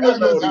that. I'm Oh, like, no, I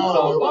know what he's no,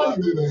 talking why about.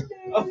 you do that?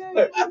 I'm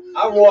like,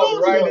 I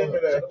walked right into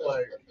that. I'm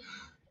like,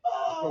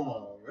 come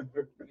on, man.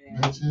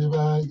 Man. Bet you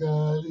like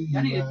Golly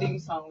Y'all need a Wow. theme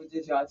song with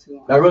just y'all two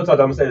on. Now, real talk. I'm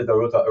gonna say this though.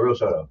 Real talk. A real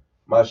show though.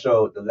 My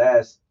show, the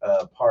last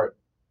part,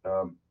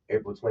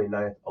 April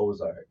 29th,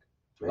 Ozark.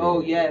 Man.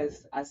 Oh,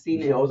 yes. I You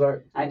seen seen it.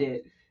 Ozark? I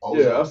did.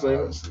 Yeah, I've seen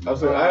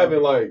it. I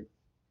haven't like.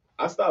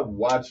 I stopped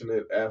watching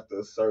it after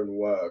a certain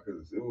while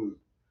because it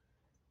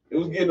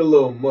was getting a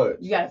little much.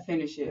 You gotta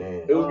finish it.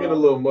 Man. It was getting a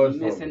little much for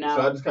me, Missing so out.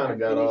 I just kind I of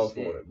got finished off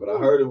it. on it. But I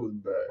heard it was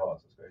bad. Oh,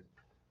 that's crazy.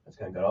 That's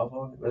kind of got off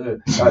on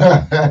it.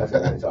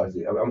 That's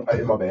obviously.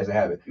 It's my bad. It's a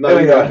habit. No,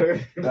 you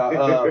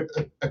Anyway,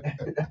 got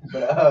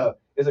but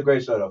it's a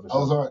great show though. For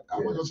sure. Ozark. I'm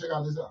Yeah. gonna go check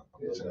out this out.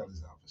 I'm gonna check out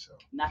this out for sure.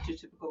 Not your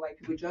typical white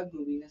people drug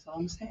movie. That's all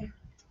I'm saying.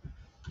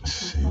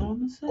 Shit. All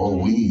I'm saying. Or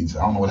Weeds.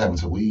 I don't know what happened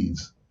to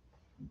Weeds.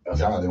 Y'all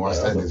didn't watch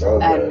that this I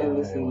time.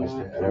 never seen watched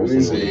that. it. I never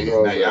seen See,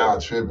 it. now y'all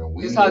tripping.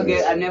 Weeds. It's all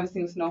good. I've never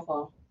seen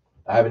Snowfall.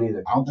 I haven't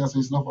either. I don't think I've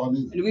seen Snowfall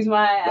either. And the reason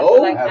why I No,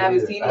 feel like I I haven't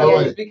haven't seen either. it Oh, yet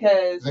wait. is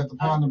because Is that the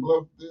Pond and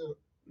Bluff deal?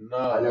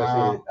 I never No,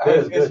 seen it. I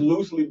heard it's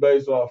loosely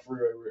based off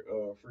Freeway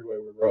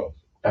with Ross.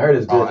 I heard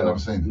it's Oh, good I though. never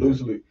seen it.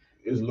 Loosely,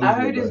 it's loosely. I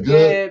heard it's based.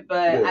 good,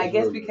 but Yeah, I it's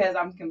guess really because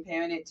I'm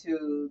comparing it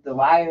to The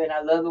Wire and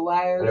I love The I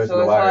Wire, never so seen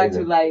The it's Wire hard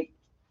either. to like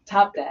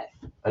top that.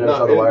 I never saw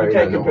No, The Wire. you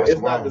can't either. compare. watch It's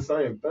The Wire. not the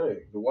same thing.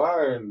 The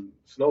Wire and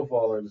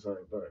Snowfall ain't the same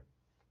thing.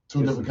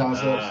 Two different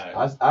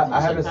concepts.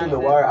 I haven't seen The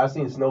Wire. I've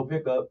seen Snow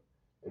Pickup,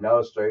 and that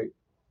was straight.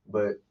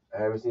 But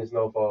I haven't seen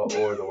Snowfall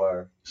or The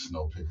Wire.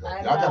 Snow pickup. I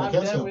Y'all know, gotta I'm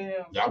catch done him. with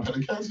him. Y'all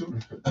better catch him.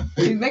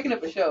 He's making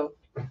up a show.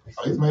 Oh,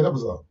 he's made up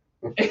his own.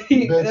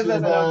 That's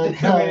what I'm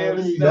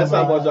Golly. That's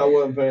how much I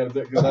wasn't paying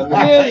attention. 'Cause I knew-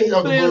 Clearly,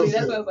 Y'all clearly. bullshit.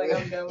 That's what I was like,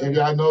 I'm done with If it.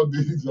 y'all know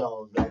these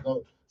y'all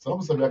know some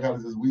of y'all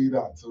gotta just weed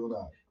out, tune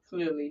out.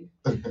 Clearly.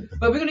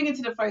 But we're going to get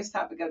to the first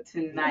topic of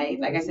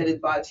tonight. Like I said, it's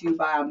brought to you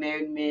by our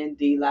married men,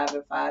 D Live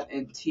at 5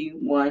 and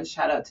T1.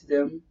 Shout out to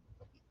them.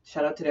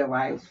 Shout out to their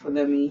wives for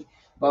letting me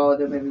borrow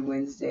them every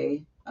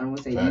Wednesday. I don't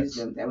want to say Facts. use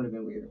them. That would have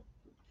been weird.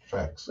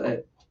 Facts.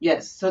 But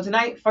yes. So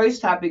tonight,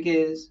 first topic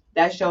is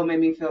that show made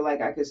me feel like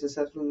I could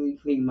successfully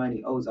clean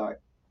money, Ozark.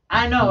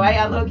 I know, right?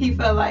 I low-key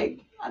felt like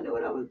I knew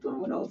what I was doing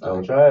with Don't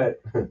Ozark. try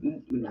it.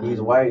 Nah.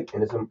 He's white,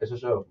 and it's a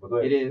show. But go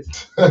It ahead. is.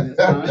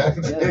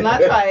 It's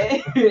not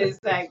try it.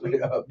 Exactly.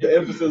 The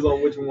emphasis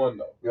on which one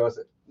though. You know what I'm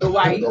saying? The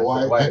white. The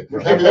white. White.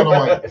 Can't be on the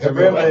white. It's a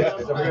privilege.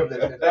 It's a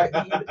privilege. In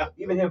fact,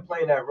 even him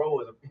playing that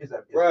role is a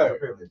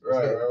privilege.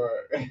 Right.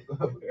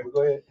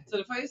 Go ahead. So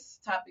the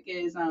first topic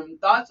is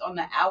thoughts on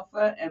the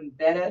alpha and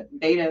beta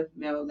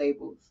male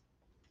labels.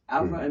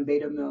 Alpha and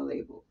beta male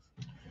labels.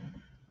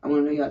 I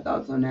want to know your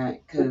thoughts on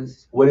that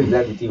because What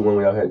exactly, T1,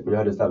 when y'all had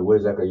this topic, what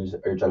exactly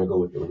are you trying to go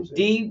with it? What you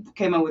saying? D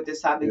came up with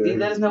this topic. Yeah, D,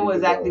 let us he know did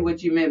exactly that.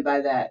 what you meant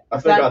by that.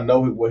 I think I know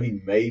what he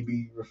may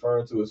be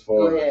referring to as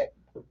Go far ahead.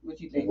 What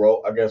you as think?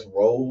 I guess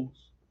roles.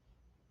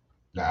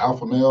 The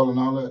alpha male and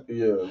all that.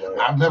 Yeah.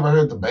 Like, I've never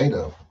heard the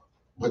beta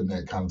putting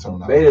that kind of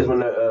terminology. Beta is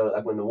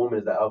when the woman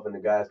is the alpha and the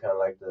guy's kind of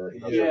like the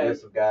Yeah.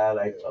 submissive guy,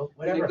 like When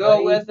whatever. the girl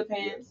honey. wears the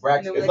pants.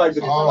 Braxton. in the it's like the,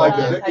 relationship, Oh, like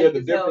okay. the, sometimes yeah, how the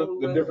you can tell difference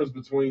who the will. difference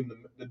between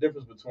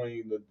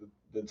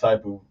the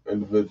type of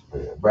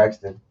individual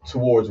Braxton.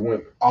 towards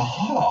women.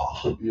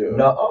 Aha. Yeah.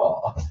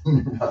 No.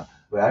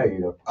 But I hear you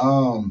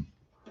know.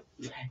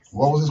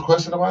 What was his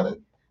question about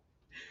it?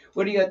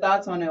 What are your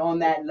thoughts on it, on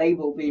that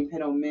label being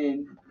put on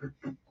men?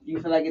 Do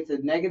you feel like it's a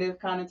negative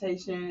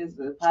connotation? Is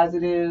it a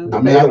positive? The I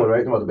mean, beta I- one, right?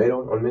 Talking about the beta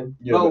on men.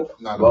 Yeah. Both.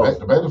 No, Both.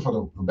 the beta for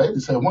the beta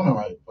said woman,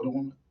 right? For the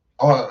woman.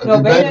 Oh, No,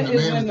 the beta the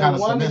is man when the kinda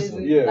woman submissive.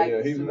 is Yeah, like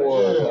yeah, he's submissive.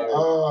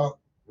 more-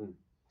 Yeah,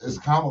 it's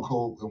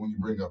comical when you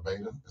bring up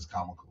beta. It's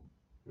comical.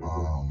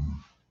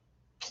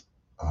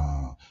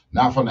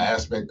 Not from the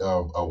aspect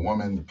of a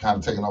woman kind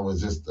of taking over as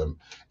just the,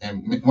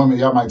 and women,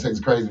 y'all might take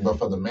it crazy, but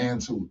for the man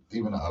to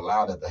even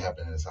allow that to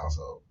happen in his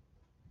household,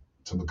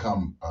 to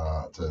become,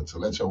 to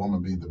let your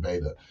woman be the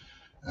beta,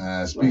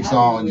 speaks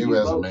on you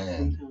as a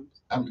man.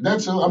 I mean,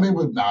 that's I mean,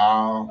 but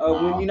no.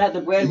 When you're not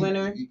the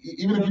breadwinner.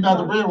 Even if you're not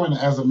the breadwinner,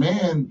 as a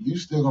man, you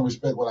still gonna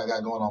respect what I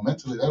got going on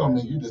mentally. That don't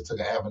mean you just took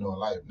an avenue in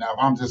life. Now, if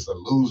I'm just a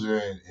loser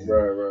and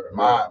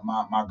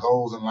my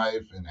goals in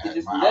life and you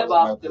just my live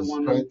off the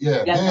woman.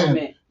 Yeah, that's then what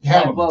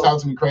I meant.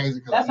 talk to me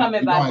crazy. That's what I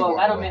meant by goals.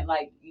 I don't mean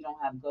like you don't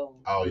have goals.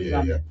 Oh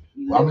yeah.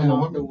 Well, I mean,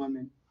 a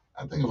woman.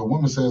 I think if a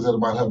woman says that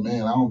about her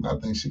man, I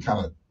think she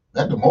kind of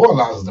that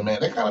demoralizes the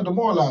man. That kind of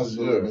demoralizes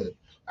you a little bit.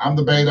 I'm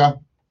the beta.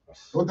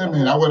 What that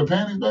mean? I wear the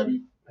panties,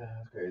 baby.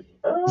 That's crazy.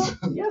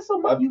 Yeah,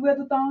 so you wear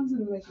the thongs in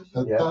the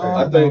relationship. Yeah,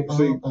 I think.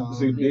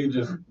 See, D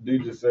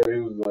just said he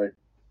was like,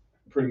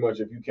 pretty much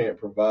if you can't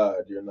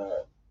provide, you're not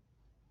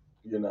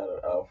an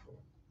alpha.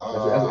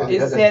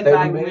 It's said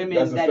by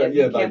women that if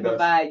you can't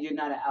provide, you're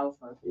not an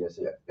alpha. Yes,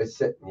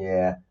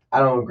 yeah. I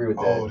don't agree with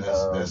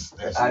that.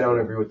 That's I don't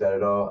agree with that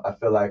at all. I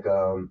feel like,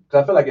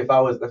 if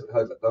I was,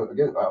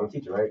 again, I'm a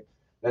teacher, right?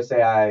 Let's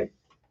say I,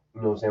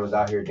 was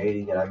out here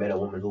dating and I met a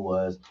woman who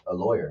was a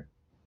lawyer.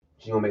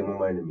 She's gonna make more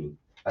money than me.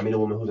 I meet a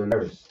woman who's a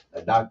nurse,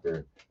 a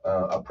doctor,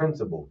 a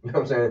principal. You know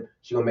what I'm saying?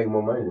 She's gonna make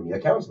more money than me. A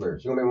counselor.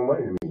 She's gonna make more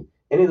money than me.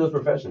 Any of those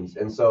professions.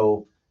 And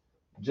so,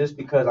 just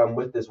because I'm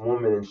with this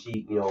woman and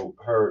she,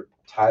 her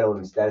title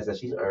and status that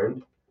she's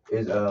earned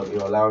is,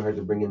 allowing her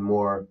to bring in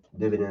more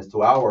dividends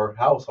to our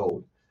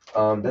household,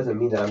 doesn't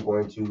mean that I'm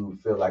going to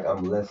feel like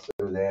I'm lesser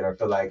than or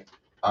feel like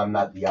I'm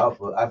not the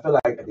alpha. I feel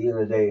like at the end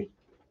of the day,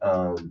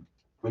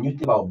 when you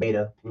think about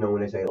beta, when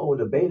they say, oh,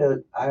 the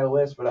beta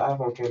iOS for the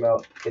iPhone came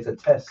out, it's a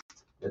test.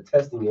 They're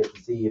testing it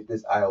to see if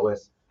this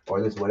iOS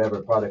or this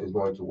whatever product is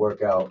going to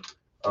work out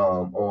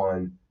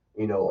on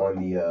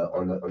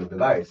the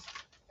device.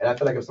 And I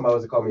feel like if somebody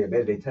was to call me a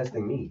beta, they're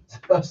testing me.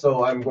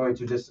 So I'm going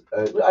to just,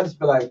 I just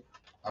feel like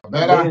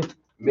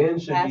men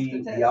should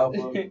be the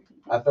alpha.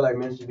 I feel like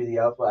men should be the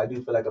alpha. I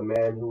do feel like a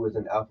man who is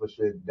an alpha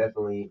should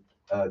definitely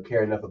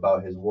care enough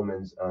about his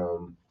woman's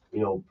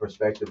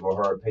perspective or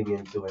her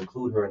opinion to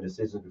include her in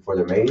decisions before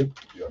they're made.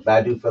 Yeah. But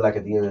I do feel like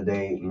at the end of the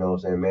day,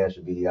 a man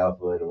should be the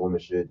alpha and a woman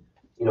should,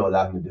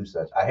 allow him to do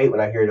such. I hate when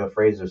I hear those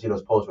phrases or see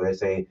those posts where they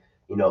say,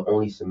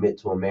 only submit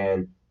to a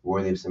man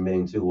worthy of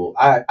submitting to. Well,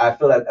 I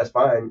feel like that's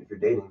fine if you're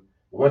dating.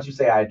 But once you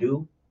say I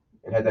do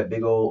and have that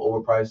big old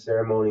overpriced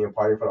ceremony and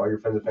party in front of all your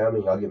friends and family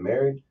and y'all get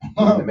married,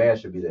 the man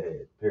should be the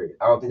head, period.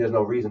 I don't think there's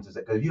no reason to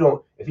say, because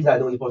if he's not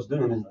doing what he's supposed to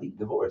do, then just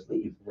divorce,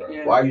 leave. Right.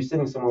 Yeah. Why are you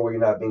sitting somewhere where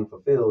you're not being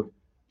fulfilled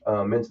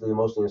mentally,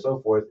 emotionally, and so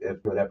forth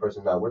if that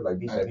person's not worth like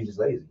B said, he's just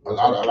lazy. A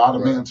lot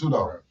of men too,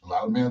 though. A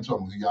lot of men too.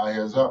 I'm gonna give y'all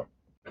heads up.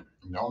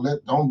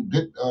 Don't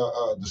get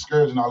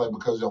discouraged and all that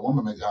because your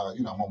woman makes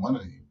more money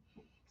than you.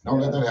 Don't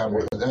let that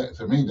happen. Because that,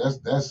 to me,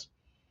 that's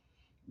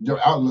your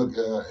outlook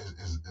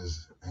is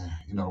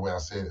the way I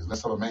say it is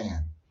less of a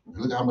man.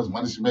 Look at how much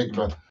money she's making.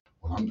 But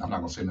I'm not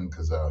gonna say nothing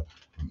because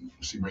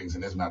she brings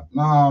in this.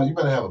 No, you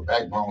better have a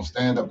backbone,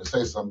 stand up and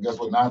say something. Guess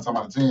what? 9 times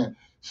out of 10,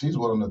 she's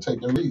willing to take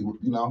your lead.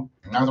 And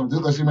just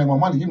because she make more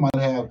money, you might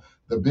have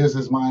the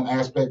business mind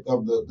aspect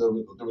of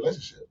the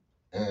relationship.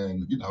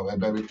 And hey,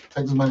 baby,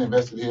 take this money,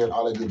 invest it here, and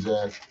all that good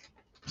jazz.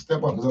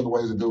 Step up. There's other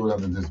ways to do it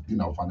other than just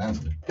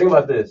financially. Think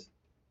about this.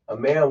 A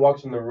man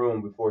walks in the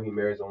room before he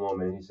marries a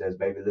woman and he says,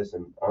 baby,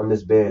 listen, on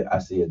this bed, I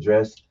see a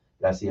dress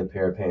and I see a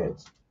pair of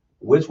pants.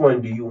 Which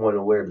one do you want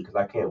to wear? Because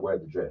I can't wear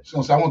the dress. She's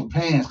going to say, I want the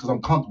pants because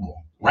I'm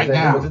comfortable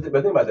now. But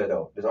think about that,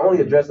 though. There's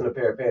only a dress and a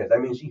pair of pants. That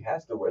means she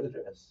has to wear the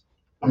dress.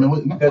 I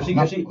mean, if she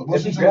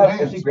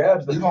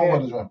grabs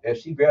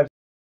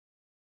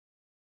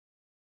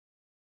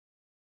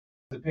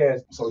the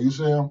pants. So you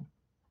saying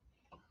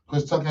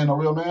Chris Tucker ain't no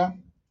real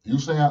man? You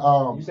saying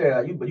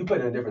but you put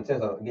it in a different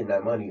sense of getting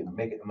that money and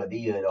making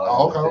Medea and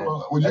all that.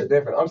 Okay. That's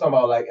different. I'm talking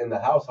about like in the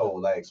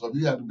household, like. So if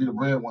you have to be the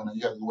breadwinner,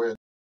 you have to wear a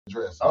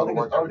dress.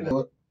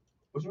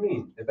 What you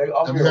mean? If they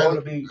offer you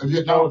to be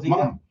you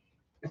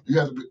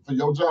have to be, for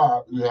your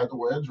job, you have to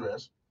wear a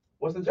dress.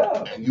 What's the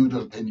job? And you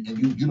the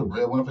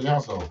breadwinner for your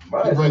household.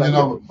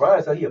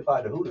 Brian said he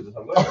applied to Hooters or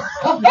something.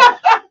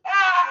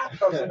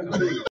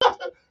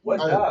 What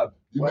job?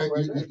 You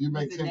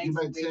make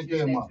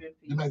 10K a month.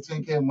 You make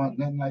 10K a month,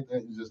 nothing like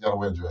that. You just gotta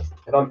wear a dress.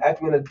 If I'm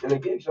acting in a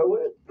gig show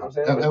with it, I'm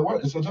saying that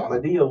works. It's a job.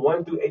 Medea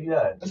 1 through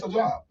 89. It's a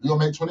job. You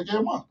gonna make 20K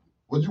a month.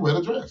 Would you wear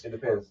the dress? It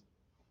depends.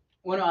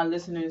 One of our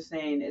listeners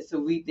saying it's a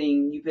we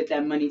thing. You put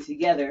that money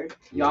together.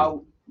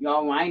 Y'all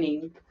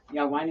whining.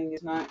 Y'all whining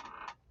is not.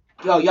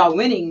 Y'all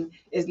winning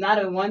is not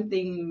a one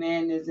thing.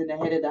 Man is in the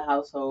head of the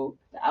household,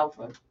 the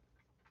alpha.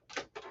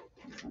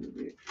 It's kind of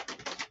weird.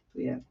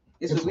 But yeah.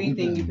 It's a we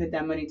thing. You put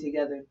that money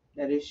together.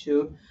 That is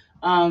true.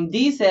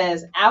 D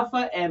says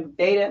alpha and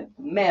beta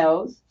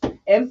males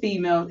and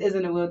females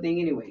isn't a real thing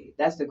anyway.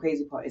 That's the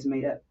crazy part. It's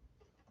made up.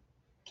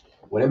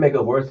 Well, they make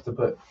up words to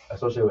put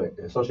associated with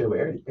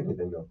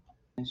anything though.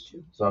 That's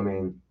true. So I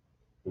mean,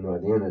 at the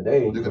end of the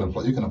day, you can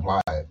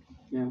apply it.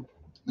 Yeah.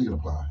 You can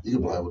apply. You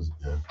can apply it.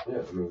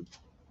 Yeah. I mean.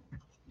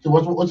 So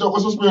what's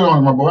your spirit on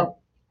it, my boy?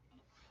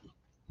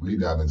 We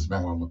down there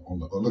smacking on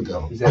the look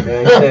at him. He said,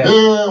 man, he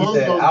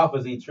said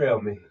alphas eat trail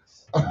mix.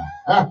 You know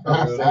what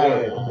I'm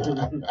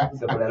saying?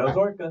 Except for that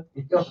Ozorka.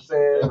 You know what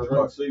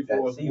I'm saying?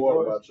 C4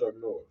 Water by Chuck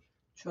Norris.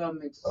 Trail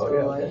mix, Oh, so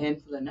yeah, a okay.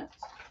 handful of nuts.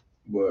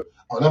 But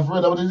Oh, that's for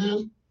real? That what this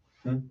is?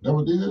 That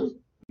what this is?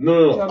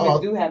 no. Trail mix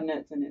do have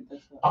nuts in it.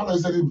 That's what. I thought they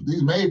said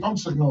these made from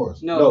Chuck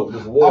Norris. No.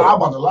 This Oh, water. I'm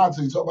about to lie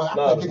to you. Talk about I'm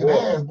Nah, kicking the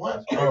ass, boy.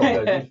 Oh,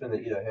 because you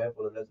finna eat a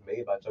handful of nuts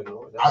made by Chuck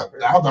Norris? I was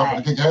about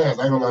to kick ass.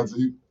 I ain't gonna lie to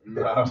you.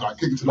 Nah. So I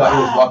kick it to the Somebody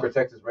was Walker,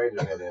 Texas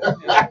Ranger. Had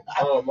that.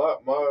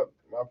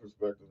 My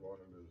perspective on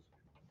it is.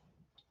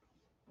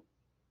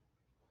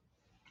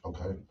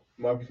 Okay.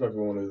 My perspective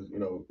on it is, you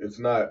know, it's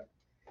not.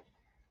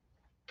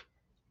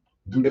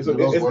 Do It's those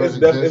words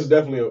exist?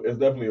 definitely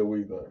a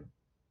we thing.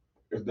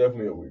 It's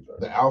definitely a we thing.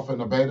 The alpha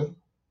and the beta?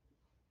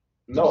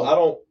 No, I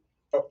don't.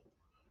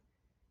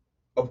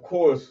 Of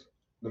course,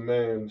 the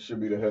man should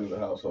be the head of the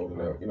household in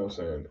that, you know what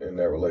I'm saying, in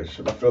that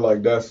relationship. I feel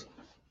like that's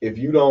if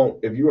you're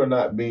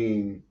not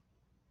viewed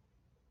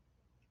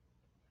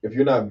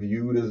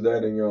as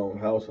that in your own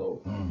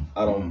household,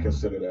 I don't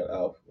consider that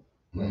alpha.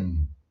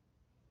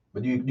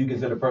 But do you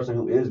consider a person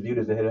who is viewed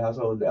as the head of the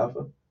household the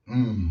alpha?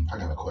 I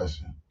got a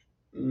question.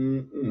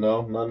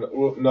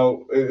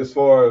 No. As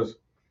far as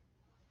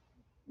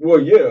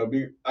yeah,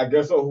 I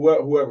guess so.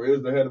 Whoever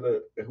is the head of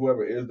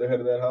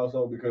that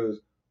household, because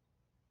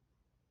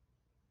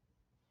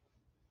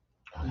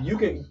you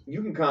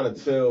can kind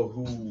of tell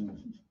who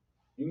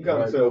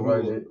runs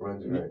it.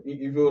 Right.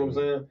 You feel what I'm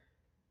saying?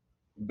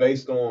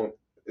 Based on,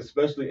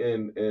 especially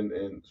in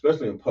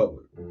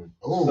public,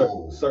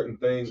 certain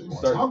things,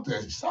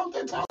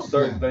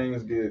 certain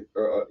things get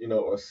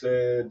are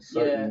said,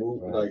 certain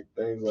moves, like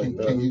things like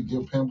that. Can you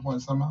give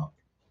pinpoint somehow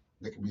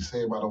that can be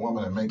said by the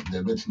woman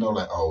that let you know,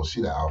 like, oh,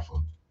 she the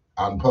alpha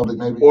out in public,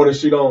 maybe, or that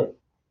she don't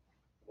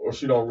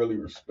really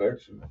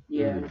respect you.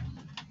 Yeah.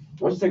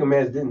 Once you take a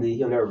man's dignity,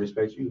 he'll never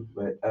respect you.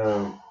 But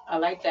I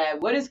like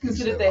that. What is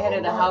considered the head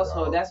of the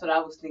household? That's what I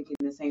was thinking.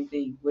 The same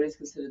thing. What is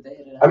considered the head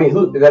of the household? I mean,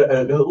 who is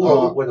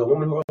that? Was the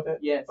woman who wrote that?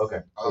 Yes.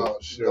 Okay.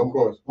 Yeah, of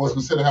course. What's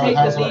considered head of Take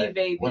the the household? lead,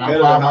 baby. When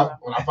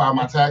I file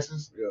my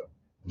taxes,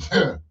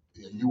 Yeah.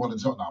 You want to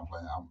jump? No, I'm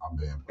playing. I'm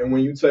being. And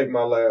when you take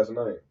my last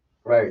name,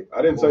 right?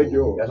 I didn't take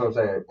yours. That's what I'm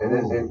saying.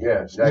 And then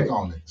yeah, speak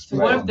on it. So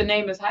what if the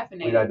name is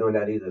hyphenated? We're not doing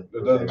that either.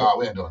 No,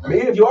 we ain't doing that. I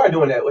mean, if you are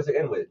doing that, what's it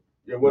end with?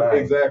 Yeah, what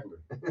exactly?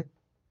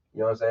 You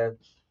know what I'm saying?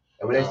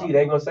 And when they see,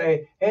 they ain't gonna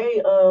say, "Hey,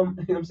 you know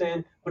what I'm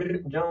saying,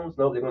 Jones."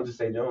 No, they're gonna just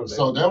say Jones.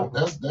 So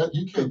that's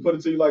you can put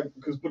it to you like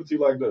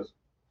this.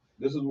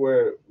 This is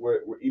where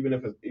even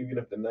if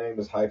the name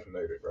is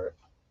hyphenated, right?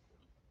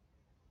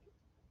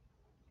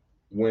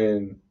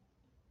 When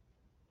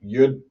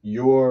your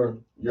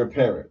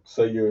parent,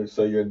 say your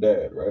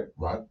dad, right?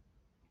 Right.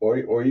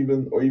 Or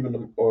even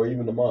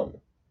the mama.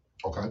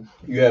 Okay.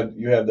 You have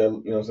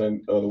that, you know what I'm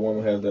saying, the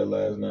woman has that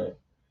last name.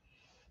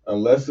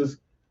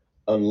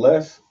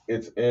 Unless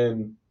it's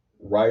in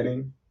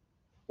writing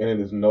and it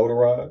is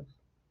notarized,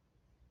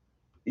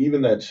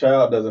 even that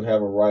child doesn't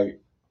have a right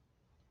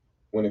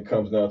when it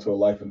comes down to a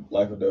life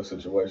or death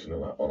situation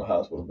on a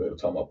hospital bed.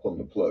 Talking about pulling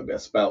the plug, that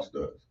spouse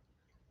does.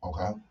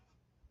 Okay.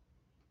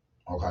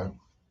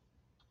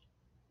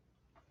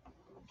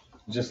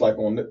 Just like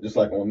on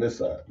this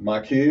side, my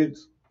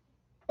kids,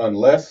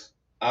 unless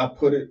I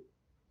put it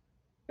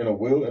in a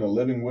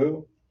living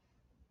will,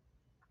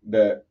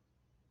 that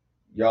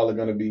y'all are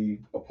gonna be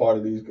a part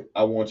of these.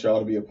 I want y'all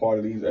to be a part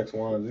of these X,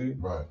 Y, and Z.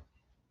 Right.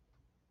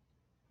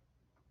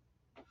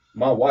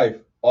 My wife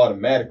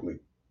automatically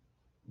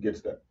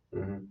gets that.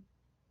 Mm-hmm.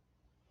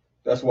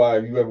 That's why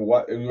if you ever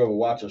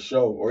watch a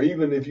show, or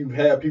even if you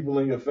have people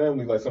in your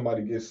family, like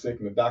somebody gets sick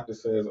and the doctor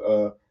says,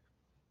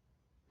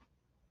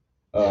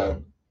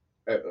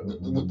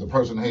 the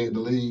person who hated the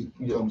lead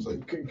comes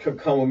like,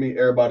 come with me,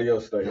 everybody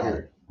else stay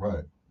here.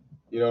 Right.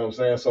 You know what I'm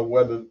saying? So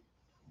whether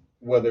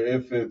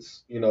if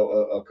it's, you know,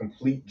 a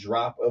complete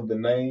drop of the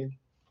name,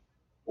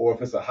 or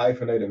if it's a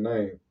hyphenated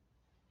name,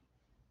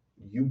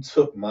 you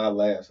took my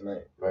last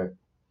name. Right.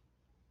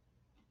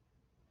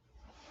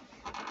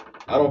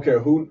 I don't care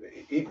who,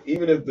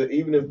 even if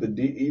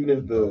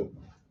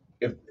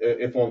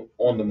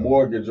on the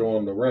mortgage or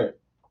on the rent,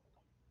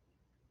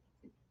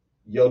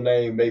 your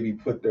name may be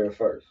put there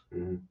first.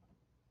 Mm-hmm.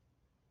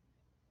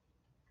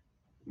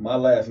 My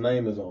last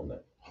name is on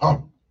that.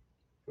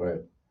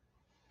 Right.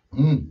 I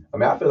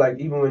mean, I feel like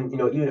even when, you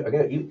know, I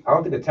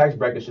don't think the tax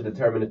bracket should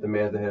determine if the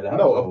man's the head of the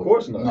household. No, of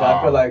course not. No,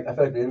 I feel like at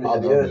the end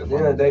of the day, you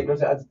know what I'm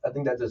saying? I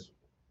think that just,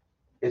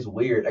 it's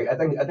weird. I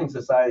think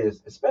society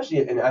is, especially,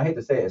 and I hate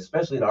to say it,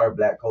 especially in our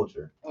black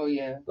culture. Oh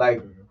yeah.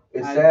 Like,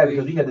 it's sad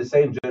because we had the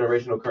same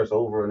generational curse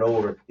over and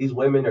over. These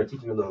women are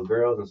teaching the little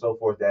girls and so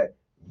forth that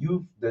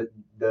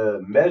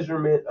the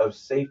measurement of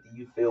safety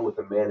you feel with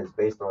a man is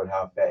based on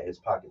how fat his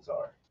pockets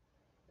are.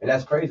 And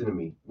that's crazy to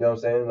me. You know what I'm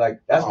saying?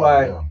 Like, that's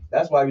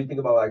why we think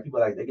about, like, people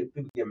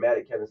get mad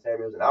at Kevin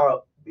Samuels, and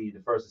I'll be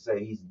the first to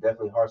say he's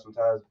definitely harsh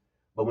sometimes.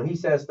 But when he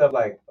says stuff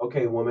like,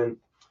 okay, woman,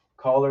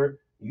 caller,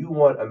 you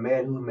want a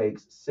man who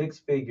makes 6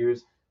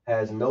 figures,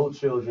 has no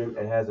children,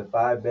 and has a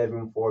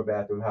 5-bedroom,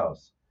 4-bathroom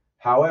house.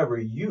 However,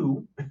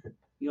 you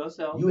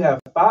Yourself. you have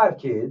 5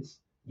 kids,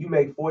 you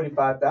make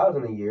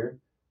 $45,000 a year,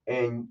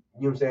 and you know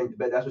what I'm saying,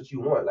 but that's what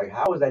you want. Like,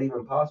 how is that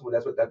even possible?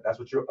 That's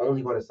what you're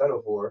only going to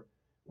settle for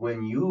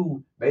when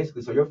you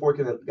basically, so your 4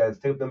 kids got to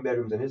take up them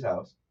bedrooms in his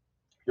house.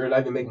 You're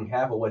not even making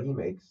half of what he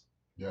makes.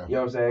 Yeah. You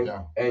know what I'm saying?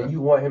 Yeah. And you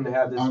want him to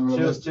have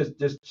this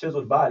just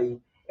chiseled body,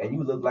 and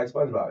you look like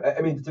SpongeBob.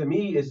 I mean, to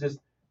me, it's just,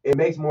 it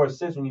makes more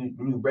sense when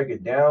you break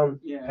it down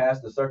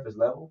past the surface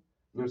level.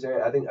 You know what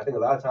I'm saying? I think a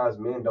lot of times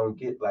men don't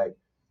get like,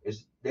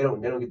 they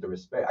don't get the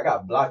respect. I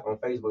got blocked on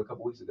Facebook a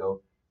couple weeks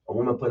ago. A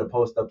woman put a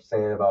post up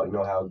saying about, you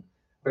know, how,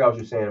 I forgot what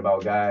you were saying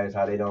about guys,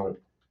 how they don't,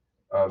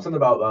 something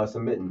about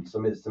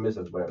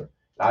submissive, whatever.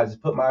 I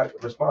just put my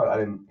response. I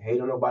didn't hate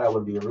on nobody. I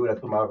wasn't being rude. I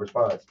put my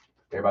response.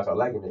 Everybody started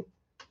liking it.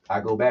 I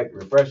go back,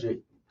 refresh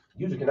it.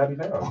 User cannot be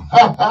found.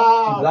 She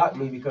blocked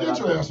me because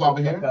I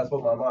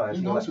spoke my mind.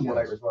 She didn't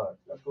like response.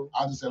 That's cool.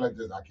 I just say like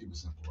this. I keep it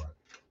simple, right?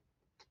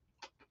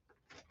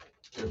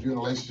 If you're in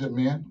a relationship,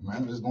 man,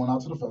 just going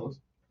out to the fellas.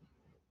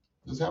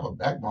 Just have a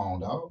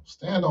backbone, dog.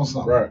 Stand on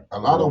something. Right. A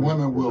lot of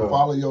women will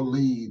follow your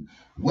lead.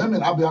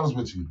 Women, I'll be honest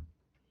with you.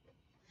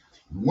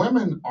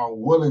 Women are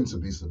willing to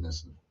be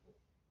submissive.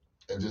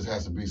 It just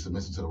has to be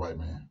submissive to the right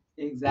man.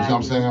 Exactly. You know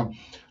what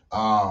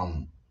I'm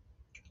saying?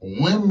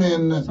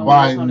 Women Someone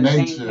by on the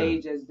nature. same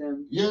page as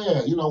them.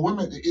 Yeah, you know,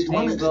 women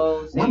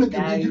Goals, can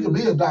be, you can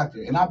be a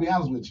doctor. And I'll be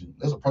honest with you.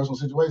 There's a personal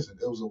situation.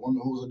 There was a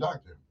woman who was a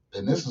doctor.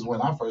 And this is when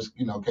I first,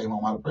 came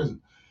home out of prison.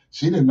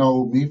 She didn't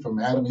know me from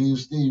Adam, Eve,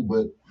 Steve,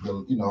 but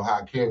how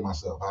I carried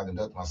myself, how I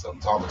conduct myself,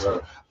 and talking to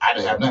her. I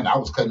didn't have nothing. I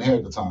was cutting hair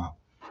at the time.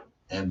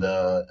 And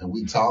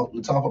we talked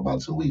for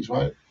about 2 weeks,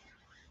 right?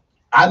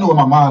 I knew in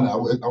my mind I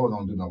wasn't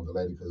going to do nothing with the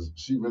lady because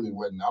she really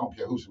wasn't, I don't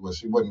care who she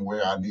wasn't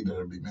where I needed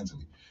her to be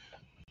mentally.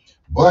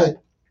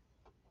 But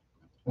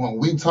when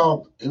we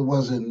talked, it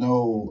wasn't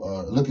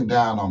no looking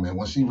down on me. And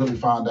when she really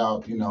found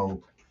out,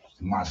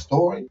 my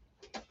story,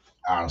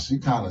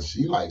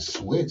 she like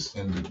switched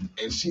and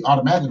she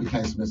automatically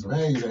became submissive.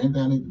 Hey, is there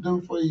anything I need to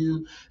do for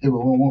you?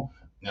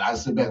 And I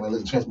sit back and look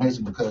at the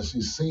transformation because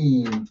she's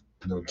seen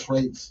the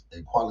traits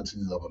and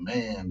qualities of a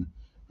man,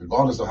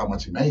 regardless of how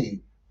much he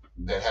made,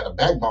 that had a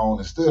backbone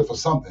and stood for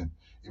something.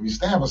 If you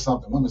stand for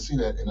something, women see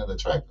that and it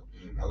attract them.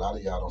 A lot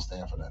of y'all don't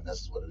stand for that. That's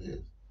just what it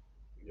is.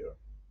 Yeah.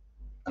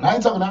 And I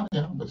ain't talking out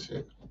here, but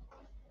shit.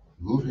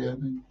 Goofy, I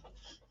think.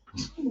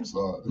 I'm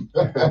sorry.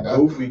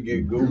 Goofy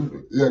get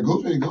goofy. Yeah,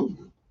 goofy.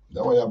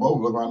 That way y'all both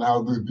look around the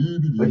house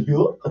doing But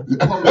you?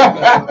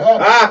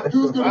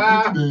 Who's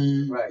gonna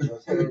today? Right, you know what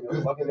I'm saying? You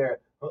walk in there,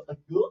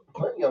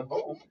 money, I'm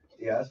home.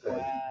 Yeah, that's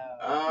crazy.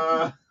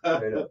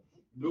 Straight up.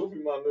 Goofy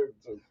my nigga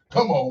too.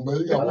 Come on,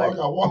 man. You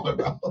got water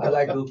now. I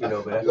like Goofy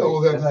though, but you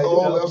almost had the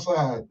whole left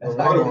side. That's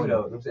like Goofy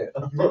though. I'm saying.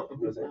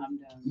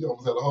 You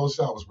almost had the whole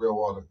shot with spray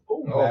water.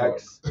 Oh,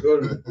 Max. That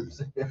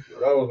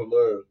was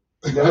hilarious.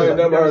 I ain't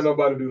never heard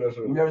nobody do that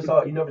shit. You never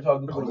saw Goofy with a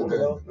woman though? You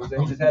know what I'm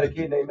saying? He just had a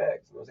kid named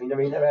Max. You know what I'm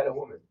saying? He never had a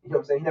woman. You know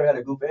what I'm saying? He never had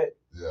a goofette.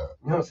 Yeah. You know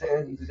what I'm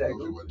saying? He just had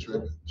Goofy wasn't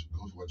tripping.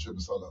 Goofy wasn't tripping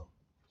solo.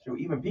 Sure,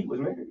 even Pete was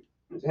married.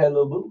 He just had a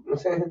little boo. You know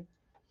what I'm saying?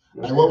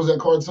 Hey, what was that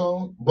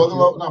cartoon?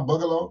 Bugalo? Not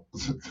Bugalo.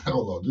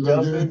 Hold on. Do that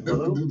again. Do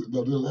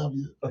the laugh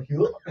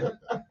again.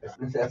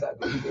 That's how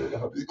Goofy did.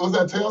 Was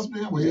that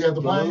Tailspin where he had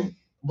the plane?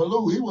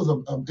 Baloo, he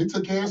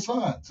took care of his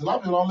son. So a lot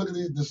of people don't look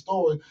at the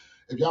story.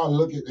 If y'all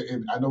look at,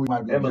 and I know we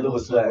might be. And Baloo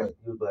was black.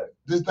 He was black.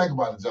 Just think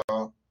about it,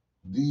 y'all.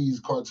 These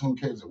cartoon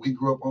characters that we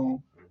grew up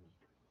on,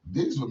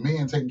 these were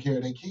men taking care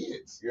of their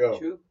kids. Yeah.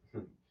 True.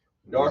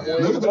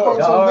 Darkwing Duck.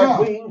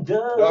 Darkwing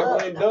Duck.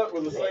 Darkwing Duck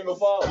was a single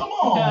father. Come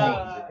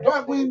on.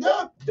 Darkwing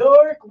Duck.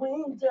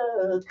 Darkwing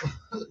Duck.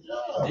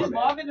 Yeah. Did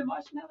Marvin the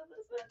Martian have a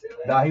listen to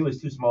it? Nah, he was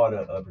too small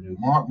to produce.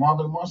 Marvin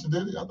the Martian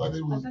did it? I thought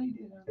he was. He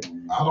did.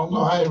 I don't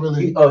know. I ain't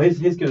really.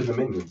 His kids are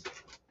Minions.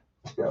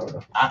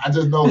 I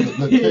just know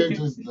the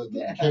characters,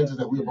 the characters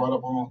that we were brought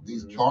up on,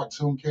 these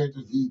cartoon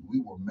characters,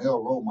 we were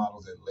male role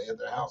models that led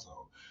their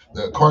household.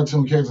 The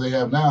cartoon characters they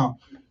have now,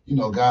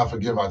 God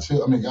forgive our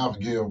children. God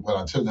forgive what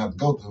our children have to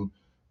go through.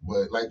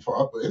 But like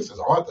for instance,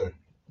 Arthur,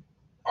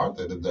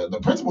 the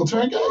principal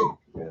turned gay.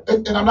 Yeah.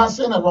 And I'm not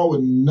saying that wrong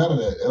with none of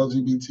that.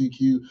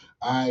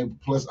 LGBTQI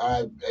plus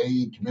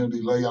IA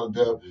community, love y'all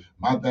to death.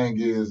 My thing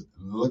is,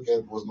 look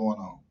at what's going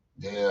on.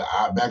 Yeah,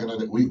 back in the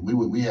day,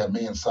 we had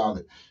men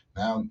solid.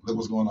 Now look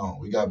what's going on.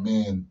 We got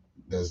men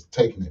that's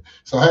taking it.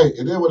 So hey,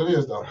 it is what it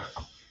is, though.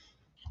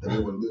 It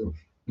is what it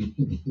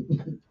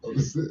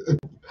is.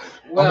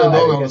 Well,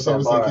 I guess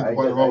that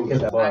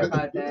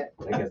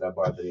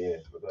bar to the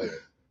end. But go ahead.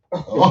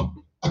 Oh.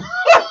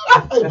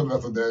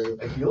 That's a Daniel.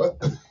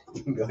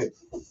 Go ahead.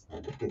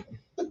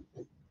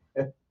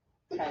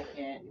 I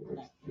can't.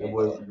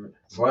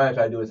 Brian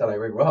tried to do it sound like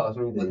Rick Ross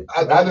when he did.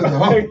 I didn't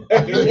know.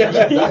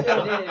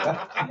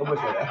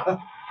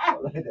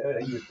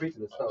 He was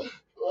preaching the song.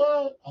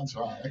 I'm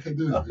trying. I can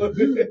do it.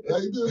 How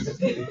you do it?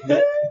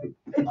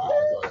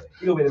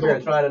 You gonna be in the mirror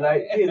trying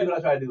tonight? Hey, look what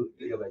I try to do.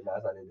 You're like, nah,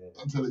 it's not in there.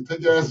 Until they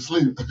take your ass to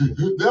sleep.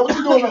 That what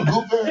you doing, that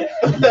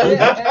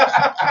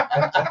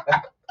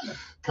goofy?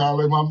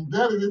 Calling my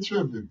daddy, they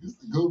tripping. It's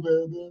the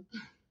goofy, man.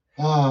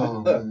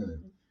 Oh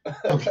man.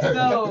 Okay.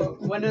 So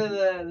one of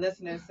the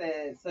listeners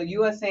said, so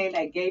you are saying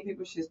that gay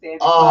people should stay in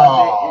the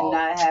closet and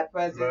not have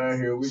presents? Man,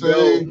 here we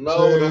go.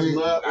 No, that's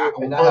not.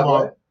 And not have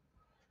what?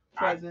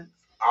 Presents.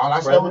 All I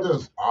said was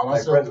this. All I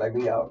Like said present, like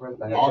me out present,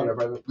 like having a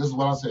present. This is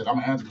what I said. I'm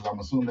gonna answer because I'm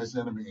assuming they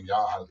said to me and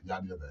y'all did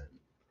that.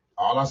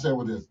 All I said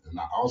was this, and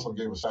I also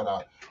gave a shout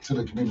out to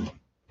the community,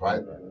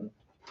 right?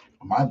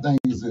 My thing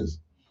is this.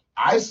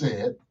 I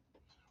said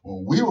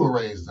when we were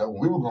raised up, when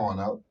we were growing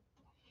up,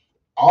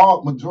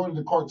 all majority of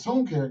the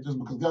cartoon characters,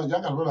 because y'all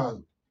gotta realize,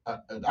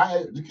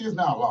 the kids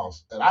now are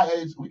lost. At our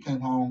age, we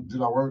came home,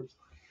 did our work,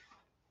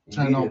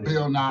 turned on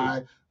Bill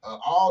Nye,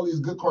 all these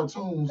good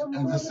cartoons,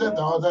 and just sat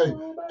there all day,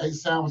 ate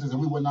sandwiches, and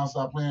we went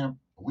outside playing.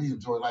 We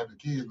enjoyed life with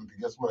kids because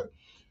guess what?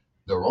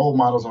 The role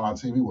models on our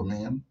TV were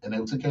men, and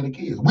they took care of the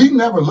kids. We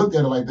never looked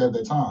at it like that at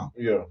that time.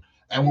 Yeah.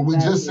 And when we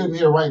just sitting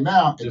here right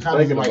now, it kind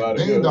of like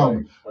ding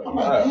dong. I'm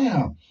like,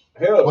 damn.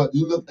 Hell. But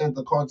you look at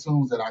the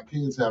cartoons that our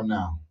kids have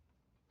now,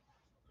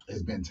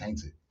 it's been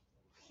tainted.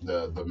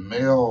 The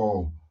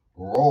male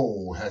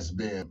role has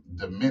been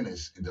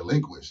diminished and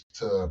delinquished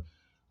to,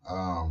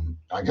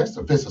 I guess,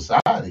 to fit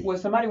society. Well,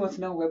 somebody wants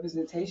to know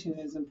representation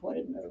is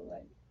important though.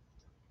 Like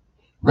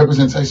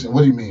representation.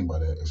 What do you mean by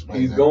that?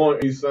 Explain that.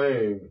 He's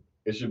saying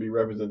it should be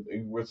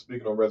We're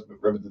speaking on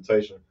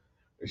representation.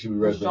 It should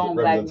be strong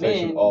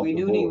representation. Black men, we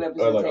do need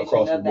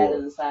representation of that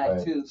other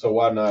side too. So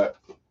why not?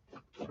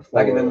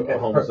 Like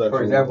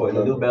for example, in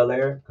the new Bel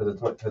Air,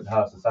 because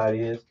how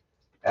society is,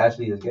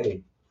 Ashley is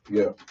gay.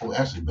 Yeah. Oh,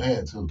 Ashley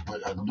bad too.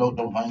 But I ain't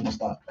gonna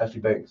stop.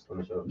 Ashley Banks on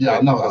the show. Yeah,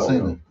 I know. I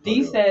seen it.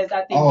 D says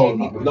I think gay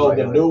people. No,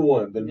 the new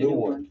one. The new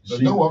one. The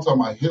new one. I'm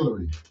talking about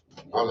Hillary.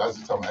 I was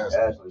just talking about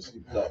Ashley.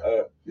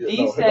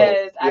 D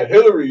says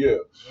Hillary. Yeah.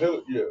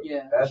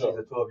 Ashley's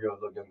a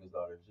 12-year-old little youngest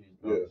daughter. She's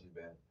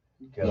bad.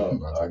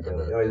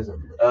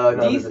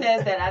 D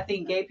says that I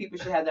think gay people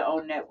should have their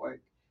own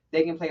network.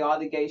 They can play all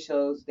the gay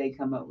shows they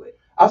come up with.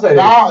 I'll say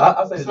this.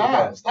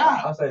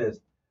 I'll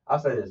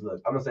say this.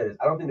 Look, I'm gonna say this.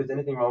 I don't think there's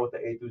anything wrong with the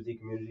A through Z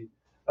community.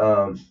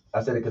 I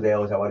said it because they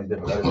always have all these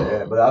different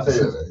letters. But I'll say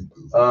this.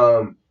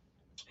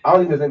 I don't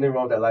think there's anything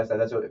wrong with that lifestyle.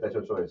 That's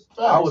your choice.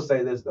 I would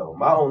say this though.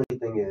 My only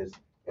thing is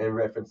in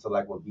reference to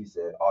like what B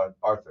said,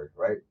 Arthur,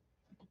 right?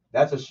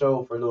 That's a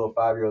show for little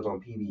 5-year-olds on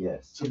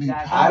PBS.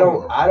 I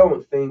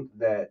don't think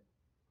that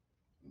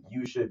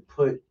you should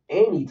put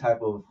any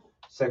type of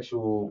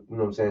sexual,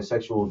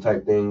 sexual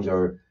type things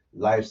or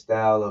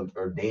lifestyle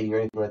or dating or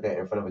anything like that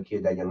in front of a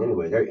kid that young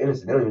anyway. They're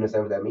innocent. They don't even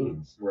understand what that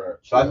means. Right.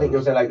 So I think,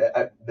 like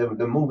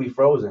the movie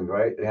Frozen,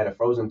 right? They had a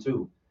Frozen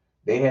 2.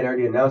 They had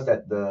already announced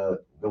that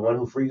the one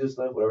who freezes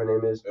stuff, whatever her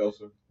name is,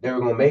 Elsa, they were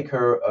going to make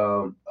her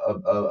a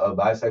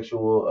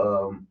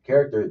bisexual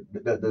character.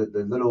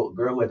 The little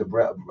girl who had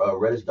the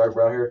reddish dark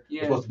brown hair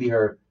was supposed to be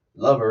her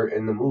lover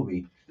in the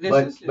movie.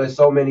 But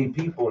so many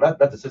people, not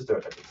the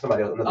sister,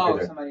 somebody else,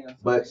 somebody else.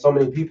 But so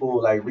many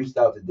people like reached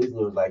out to Disney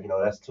and was like,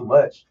 that's too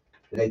much.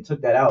 And they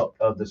took that out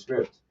of the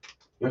script.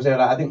 You know what I'm saying?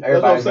 Like, I think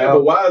everybody now.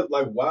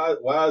 But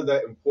why is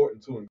that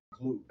important to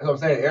include? That's what I'm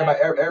saying.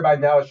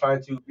 Everybody now is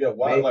trying to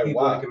make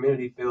people in the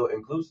community feel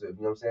inclusive.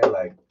 You know what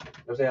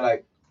I'm saying?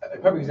 Like a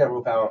perfect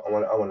example. I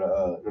want to you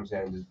know what I'm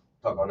saying, just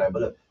talk on that.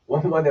 But look,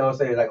 one thing I'll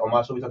say is like on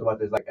my show we talk about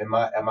this. Like at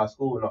my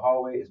school in the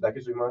hallway, it's Black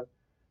History Month.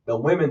 The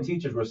women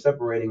teachers were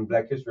separating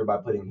Black history by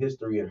putting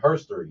history and her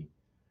story.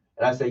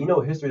 And I said,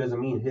 history doesn't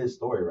mean his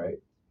story, right?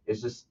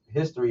 It's just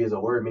history is a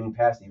word meaning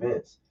past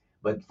events.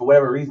 But for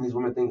whatever reason, these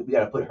women think we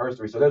got to put her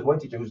story. So there's one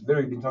teacher who's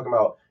literally been talking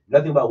about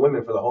nothing about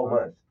women for the whole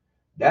month.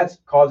 That's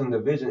causing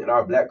division in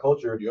our Black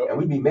culture. Yep. And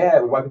we'd be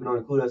mad when white people don't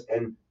include us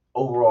in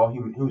overall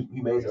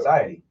humane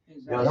society.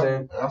 You know what I'm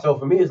saying? So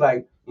for me, it's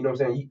like, you know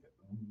what I'm saying?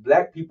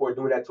 Black people are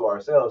doing that to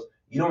ourselves.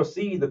 You don't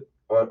see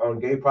on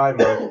Gay Pride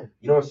Month,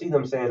 you don't see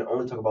them saying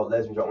only talk about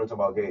lesbians or only talk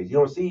about gays. You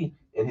don't see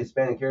in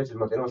Hispanic Heritage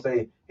Month, they don't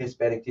say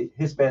Hispanic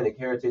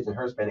heritage and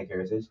Hispanic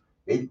heritage.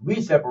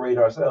 We separate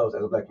ourselves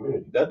as a Black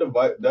community. That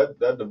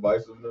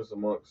divisiveness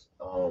amongst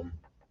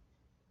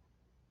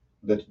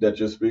that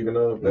you're speaking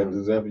of, that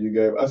example you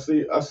gave, I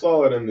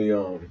saw it in the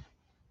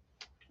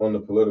on the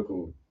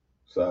political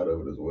side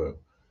of it as well.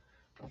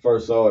 I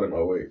first saw it in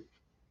 2008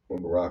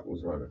 when Barack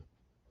was running,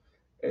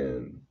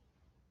 and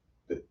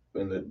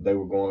they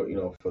were going,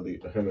 him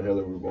and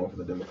Hillary were going for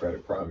the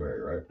Democratic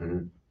primary, right?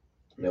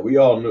 Mm-hmm. Now we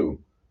all knew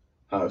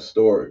how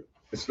historic,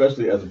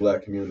 especially as a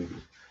Black community,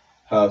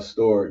 how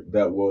historic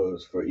that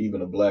was for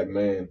even a Black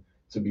man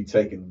to be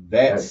taken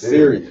that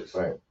serious,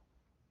 right?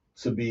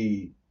 To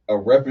be a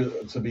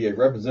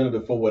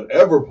representative for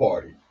whatever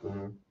party,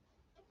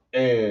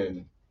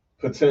 and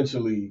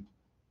potentially,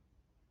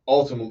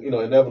 ultimately,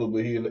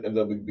 inevitably, he ended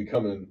up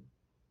becoming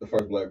the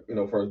first Black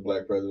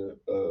president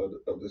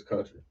of this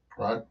country,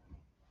 right?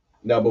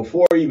 Now,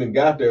 before I even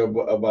got there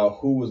about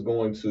who was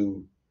going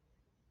to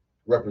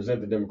represent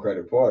the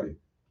Democratic Party,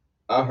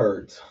 I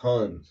heard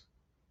tons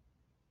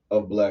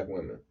of Black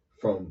women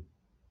from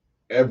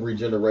every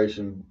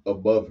generation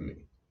above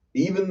me,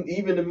 even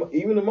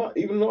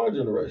in our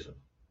generation.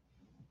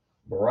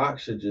 Barack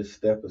should just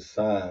step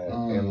aside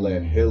and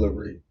let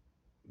Hillary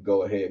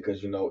go ahead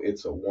because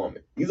it's a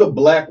woman. These are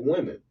black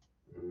women,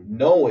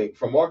 knowing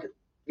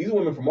these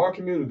women from our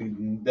community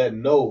that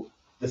know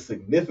the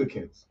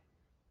significance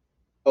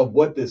of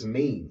what this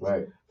means,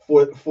 right?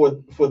 For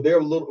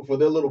their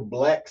little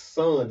black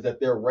sons that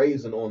they're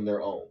raising on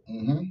their own.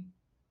 Mm-hmm.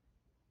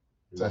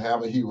 To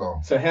have a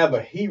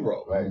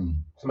hero. Right.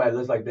 Somebody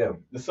looks like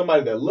them.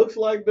 Somebody that looks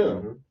like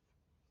them.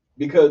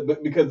 Because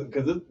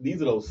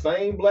these are those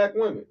same black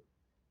women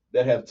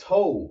that have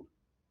told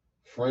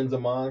friends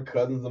of mine,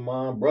 cousins of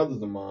mine,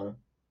 brothers of mine,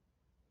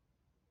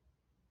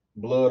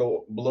 blood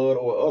or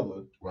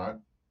other, right?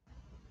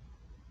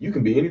 You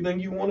can be anything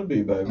you want to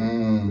be, baby.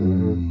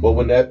 But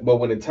when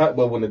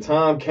the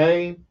time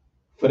came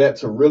for that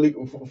to really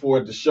for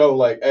it to show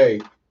like,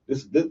 hey,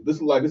 this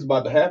is like this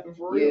about to happen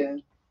for real. Yeah.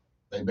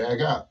 They back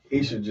out.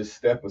 He should just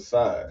step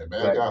aside. They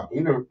back out.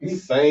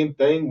 Same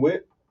thing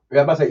with. Yeah,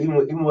 I'm about to say even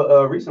with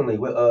recently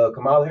with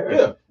Kamala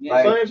Harris. Yeah,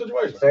 like, same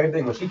situation. Same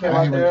thing when she came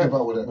out there.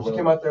 When she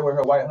came out there with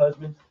her white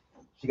husband,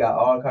 she got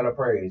all kind of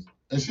praise.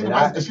 Is she the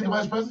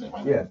vice president?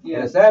 Right? Yeah.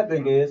 And the sad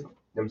thing is,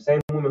 them same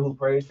women who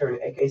praised her in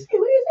the AK, what is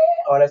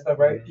that? All that stuff,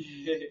 right?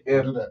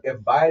 If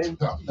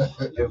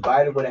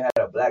Biden would have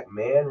had a black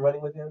man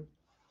running with him,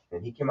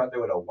 and he came out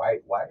there with a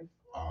white wife.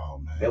 Oh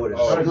man! They would have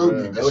shunned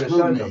him. They would have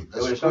shunned him.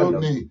 They would have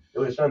shunned him. They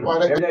would have shunned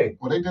him every day.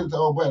 Well, they did it to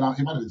old boy. He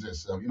might have did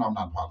himself. I'm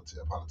not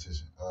a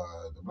politician.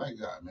 The black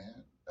guy,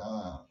 man.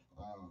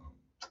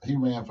 He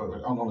ran for.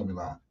 Oh no, let me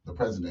lie. The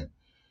president,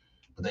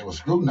 but they were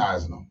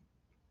scrutinizing him.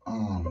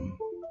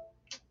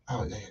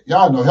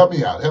 Y'all know. Help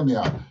me out.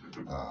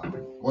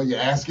 What you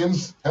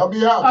askins? Help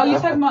me out. Oh, you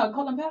talking about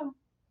Colin Powell?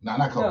 No,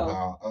 not Colin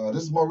Powell.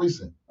 This is more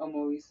recent. Oh,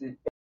 more recent.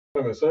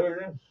 Wait a minute, say it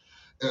again.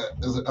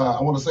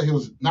 I want to say he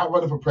was not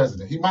running for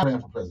president. He might have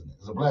ran for president.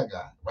 He's a black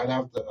guy. Right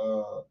after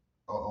Obama.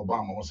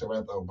 I want to say right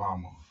after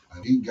Obama.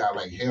 And he got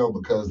like hell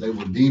because they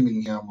were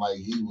deeming him like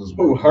he was.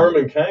 Who,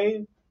 Herman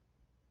Cain?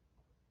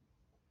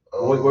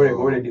 What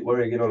did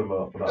they get on him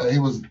about? They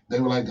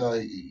were like,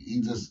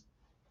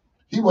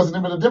 he wasn't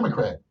even a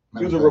Democrat.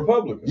 He was a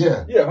Republican.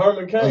 Yeah. Yeah,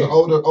 Herman Cain. An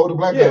older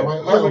black guy,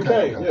 right? Herman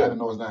Cain. Okay. Yeah. I didn't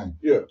know his name.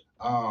 Yeah.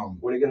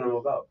 What did they get on him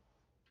about?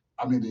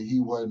 I mean, that he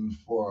wasn't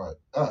for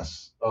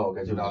us. Oh,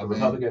 okay. You know what I mean?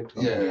 Republican?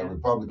 Yeah,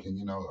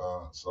 Republican,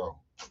 so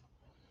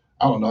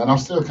I don't know. And I'm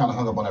still kind of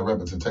hung up on that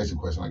representation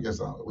question. I guess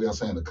we are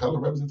saying the color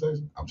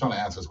representation? I'm trying to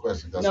answer this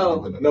question.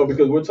 No,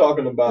 because we're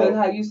talking about.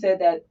 How you said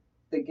that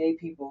the gay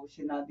people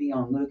should not be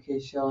on little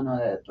kids show and all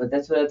that, but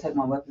that's what I take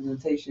my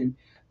representation.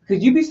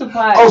 Because you'd be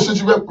surprised. Oh, since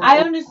you I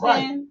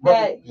understand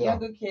that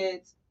younger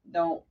kids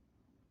don't,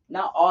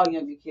 not all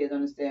younger kids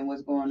understand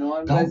what's going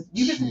on, because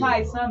you'd be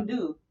surprised some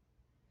do.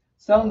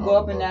 Some go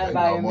up in that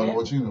environment.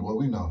 More than what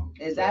we know.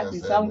 Exactly.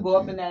 Some go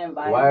up in that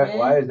environment.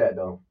 Why is that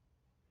though?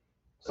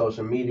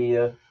 Social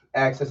media,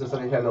 access to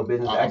something they have no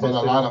business access to. A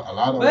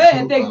lot of but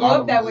if they grow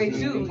up that way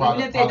too,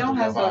 even if they don't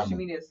have social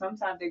media,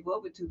 sometimes they grow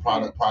up with two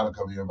parents. Product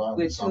of the environment.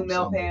 With two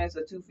male parents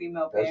or two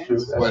female parents.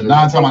 That's true. But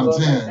 9 times out of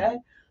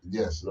 10,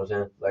 yes. You know what I'm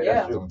saying? Like,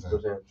 that's true. You know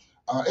what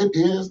I'm saying? It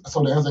is.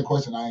 So to answer that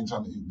question, I ain't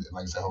trying to,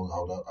 like I said,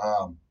 hold up.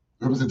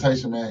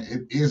 Representation, man,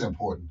 it is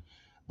important.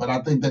 But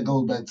I think that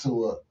goes back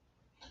to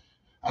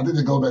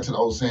the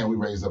old saying we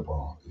raised up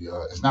on.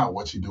 It's not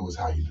what you do, it's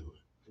how you do it.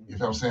 You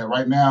know what I'm saying?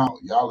 Right now,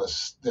 y'all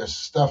they're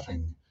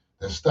stuffing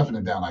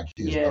it down our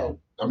kids' throat.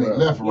 I mean,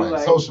 left and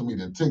right, social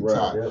media,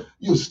 TikTok. Right,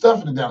 you're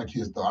stuffing it down the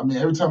kids' throat. I mean,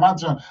 every time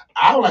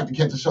I would like to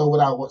catch a show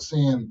without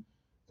seeing.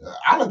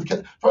 I like to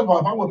catch. First of all,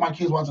 if I'm with my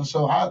kids watching a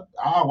show, I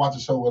watch a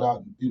show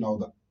without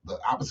the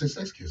opposite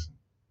sex kissing.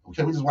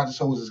 Okay, we just watch a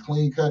show with this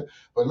clean cut,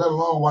 but let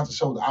alone watch a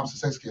show with the opposite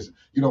sex kissing.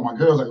 My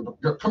girl's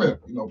like, girl, come here,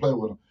 play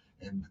with them,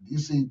 and you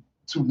see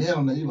 2 men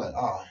on there, you're like,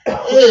 oh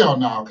hell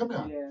no, come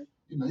here. Yeah.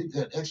 You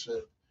get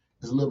extra.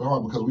 It's a little bit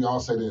hard because we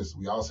all say this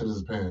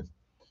as parents.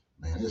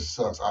 Man, it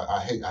sucks. I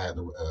hate. I had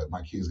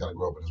my kids got to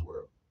grow up in this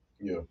world.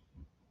 Yeah.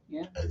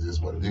 It's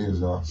just what it is,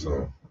 y'all.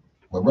 So,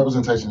 but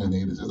representation is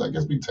needed. Just I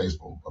guess be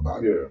tasteful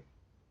about it.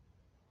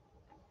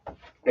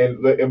 Yeah.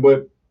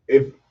 But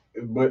it's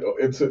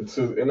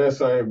in that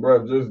same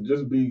breath,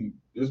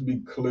 just be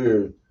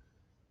clear.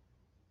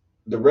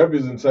 The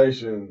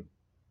representation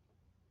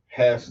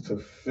has to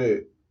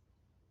fit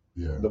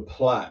the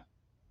plot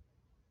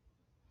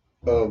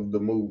of the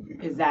movie.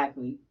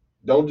 Exactly.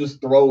 Don't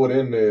just throw it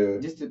in there.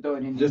 Just to throw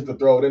it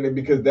in there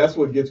because that's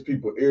what gets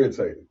people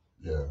irritated.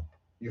 Yeah.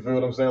 You feel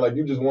what I'm saying? Like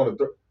you just want to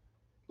throw.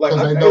 Like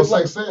they know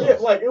sex sells. Yeah,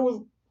 like it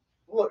was.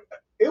 Look,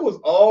 it was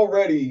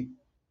already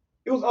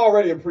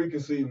a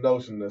preconceived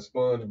notion that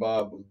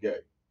SpongeBob was gay.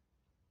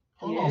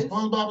 Hold on,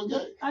 SpongeBob was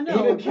gay? I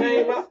know. He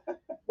came out.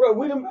 Bro,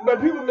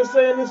 people have been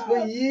saying this for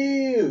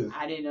years.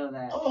 I didn't know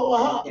that. Oh,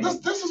 wow. Okay.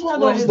 This is why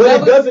it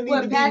doesn't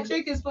need to be.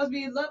 Patrick is supposed to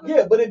be in love with.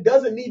 Yeah, but it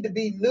doesn't need to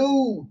be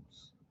news.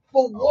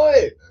 For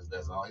what?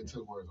 That's all. He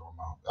took words on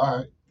my mouth. All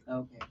right.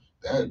 Okay.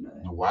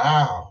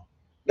 Wow.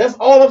 That's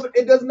all I'm saying.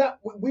 It does not.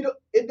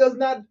 It does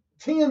not.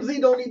 TMZ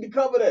don't need to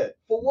cover that.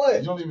 For what?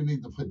 You don't even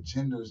need to put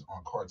genders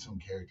on cartoon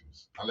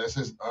characters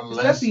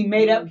especially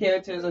made up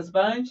characters. A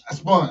Sponge.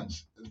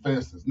 For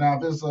instance. Now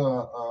if it's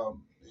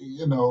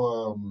you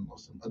know,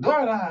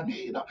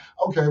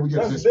 okay, we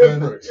get That's Hispanic,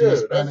 different. Yeah,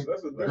 Hispanic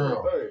that's a different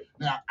girl. thing.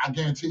 Now, I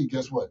guarantee you,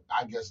 guess what?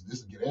 I guess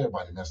this will get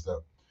everybody messed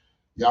up.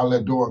 Y'all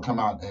let Dora come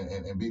out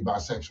and be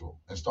bisexual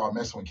and start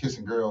messing with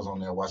kissing girls on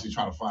there while she's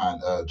trying to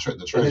find the treasure.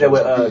 They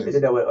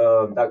did that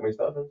with Dr.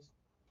 McStuffins.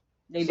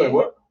 They Say did.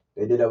 what?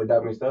 They did that with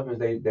Dr.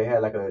 McStuffins. They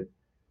had like a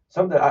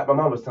something. My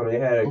mom was telling me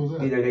they had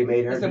either they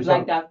made her It's a do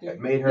black something, doctor.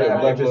 made her Yeah.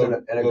 an actress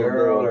and a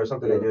girl or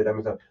something. Yeah. They did that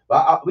stuff.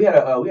 But we had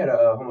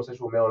a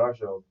homosexual male on our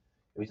show.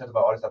 And we talked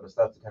about all this type of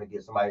stuff to kind of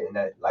get somebody in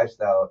that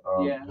lifestyle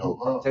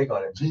take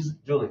on it. Jesus.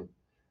 Julian.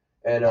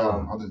 And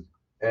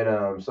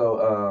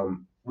so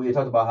we had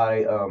talked about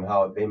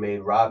how they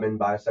made Robin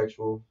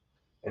bisexual,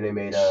 and they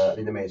made I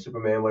think they made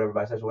Superman whatever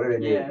bisexual, whatever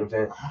they did. You know what I'm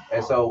saying?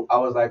 And so I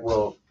was like,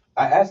 well,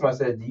 I asked him. I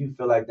said, do you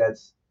feel like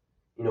that's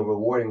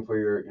rewarding for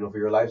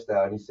your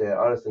lifestyle? And he said,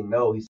 honestly,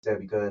 no. He said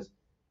because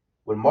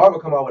when Marvel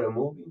come out with a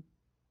movie,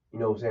 you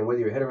know what I'm saying, whether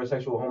you're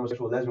heterosexual,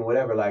 homosexual, lesbian,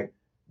 whatever, like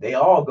they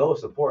all go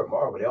support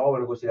Marvel. They all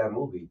want to go see that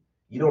movie.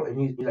 You don't, and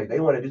he's like, they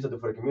want to do something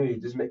for the community.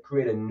 Just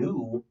create a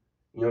new,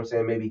 you know what I'm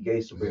saying, maybe gay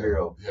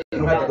superhero. Yeah. You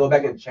don't have to go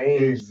back and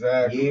change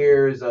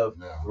years of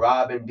Yeah.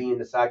 Robin being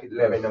the sidekick,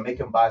 and make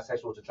him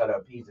bisexual to try to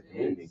appease the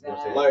community. You know what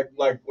I'm saying?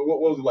 Like what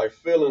was it, like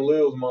Phil and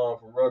Lil's mom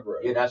from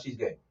Rugrats? Yeah, now she's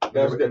gay.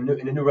 That's in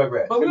the new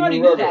Rugrats. But we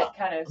already knew that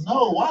kind of.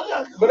 No, why did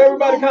I? But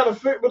everybody kind of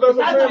fit. But that's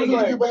what I'm saying.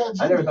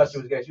 I never thought she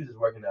was gay. She was just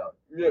working out.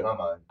 Yeah. In my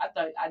mind.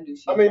 I knew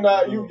she. I mean,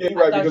 you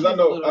right because I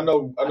know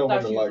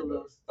women like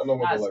that. I know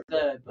women like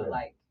that. But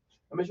like.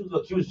 I mean, she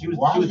was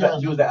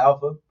the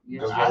alpha.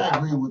 Yeah. I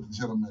agree with the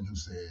gentleman who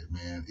said,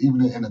 man,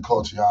 even in the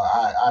culture, y'all,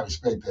 I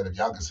respect that if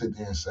y'all can sit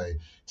there and say,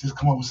 just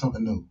come up with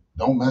something new.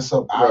 Don't mess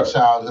up our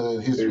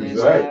childhood history.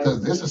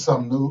 Because this is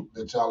something new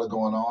that y'all are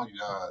going on.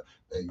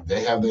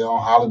 They have their own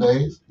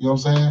holidays. You know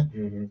what I'm saying?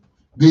 Mm-hmm.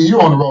 D,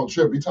 you on the road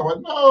trip. You talking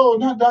about, no,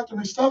 not Dr.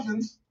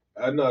 McStuffins.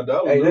 I know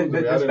that was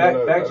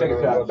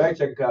fact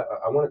check.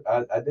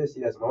 I did see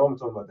that. My mom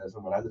told me about that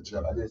somewhere. I looked it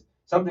up. I did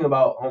something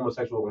about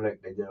homosexual when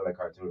they did on that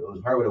cartoon. It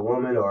was her with a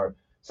woman or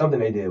something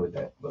they did with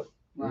that. But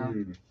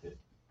we're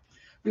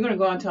gonna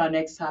go on to our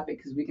next topic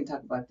because we can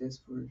talk about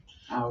this for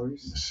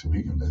hours.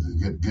 We can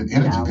good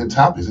energy, good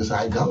topics. That's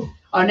how it go.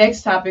 Our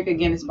next topic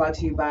again is brought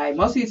to you by.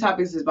 Most of these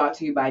topics is brought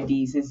to you by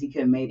D. Since he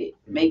couldn't make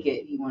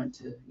it, he wanted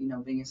to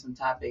bring in some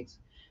topics.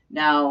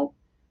 Now,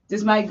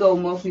 this might go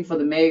mostly for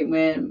the married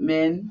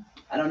men.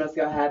 I don't know if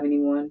y'all have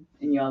anyone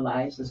in your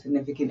lives, a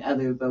significant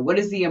other, but what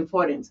is the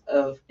importance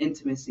of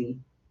intimacy?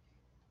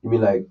 You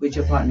mean like with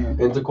your partner?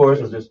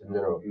 Intercourse or just in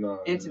general? No.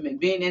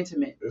 Being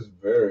intimate. It's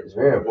very important. It's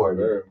very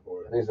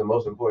important. I think it's the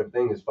most important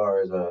thing as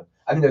far as I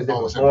think there's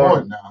different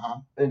forms. Now, huh?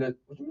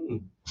 What you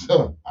mean?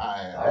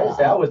 I didn't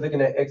say I was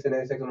looking at X and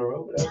X on the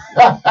road.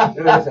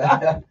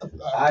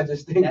 I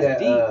just think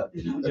that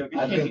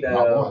I think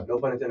that no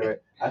pun intended. Right?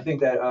 I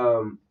think that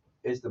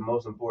it's the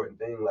most important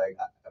thing. Like,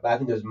 I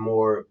think there's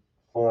more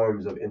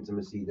forms of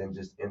intimacy than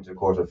just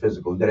intercourse or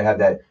physical. You gotta have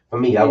that. For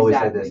me, I've always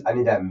said this. I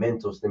need that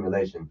mental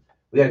stimulation.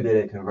 We gotta be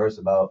able to converse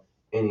about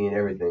any and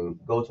everything.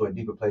 Go to a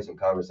deeper place in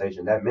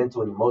conversation. That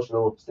mental and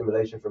emotional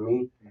stimulation for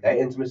me, that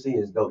intimacy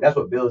is dope. That's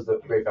what builds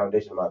the great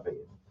foundation, in my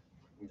opinion.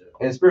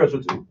 And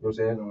spiritual too. You know what I'm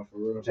saying? No, for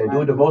real. I'm saying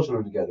do a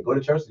devotional together. Go to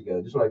church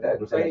together. Do something like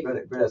that. You know what I'm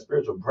saying? Pray that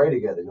spiritual. Pray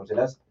together. You know what I'm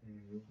saying?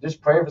 That's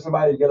just praying for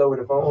somebody together over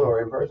the phone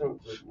or in person.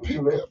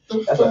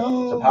 That's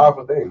a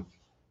powerful thing.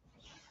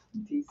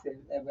 He said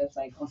that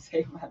website gonna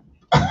save my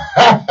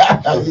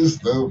life. You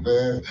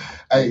stupid.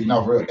 Hey,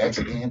 no, for real.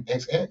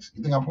 XNXX.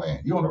 You think I'm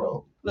playing? You on the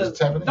road? Look,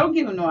 don't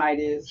give him no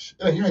ideas.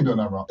 Yeah, you ain't doing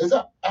nothing wrong. Is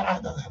that?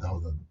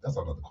 That's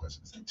another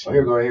question.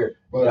 Here, go here.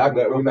 But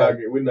we're not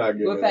getting.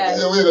 Go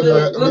fast. Go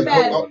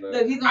fast.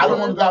 Look, he's gonna. I don't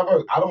want to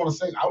divert. I don't want to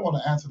say. I want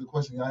to answer the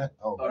question y'all had.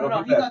 No.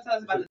 He's gonna tell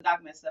us about the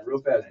Doc McStuffins. Real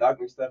fast. Doc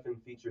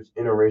McStuffins features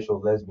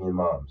interracial lesbian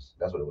moms.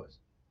 That's what it was.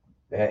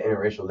 They had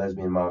interracial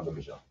lesbian moms on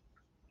the show.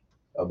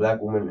 A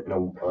black woman and a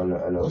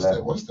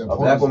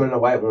black woman and a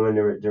white woman.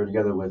 They were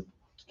together with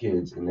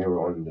kids and they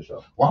were on the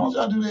show. Why don't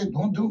y'all do that?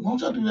 Why don't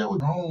y'all do that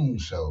with your own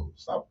show?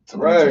 Stop.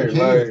 Right. Kids,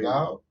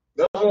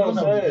 that's what I'm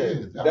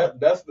saying.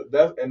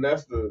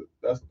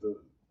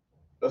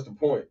 That's the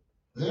point.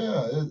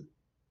 Yeah.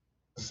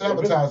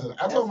 Sabotaging.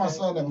 I told my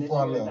son that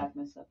before I left.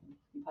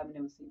 You probably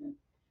never seen her.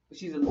 But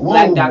she's a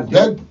black doctor.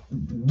 That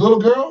little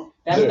girl?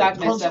 That's Doc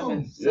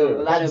McStuffins.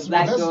 So a lot of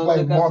black girls like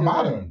look more up to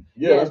modern. her.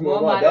 Yeah, that's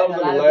more modern. That was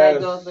a lot of black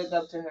girls look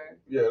up to her.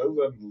 Yeah, that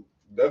was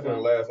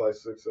definitely last like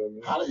 6-7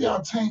 years. How do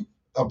y'all taint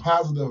a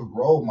positive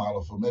role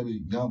model for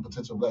maybe young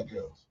potential black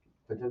girls?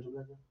 Potential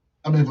black girls?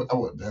 I mean,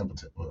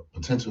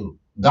 potential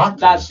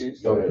doctors.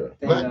 Oh,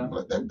 yeah. I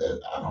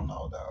don't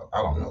know, dog.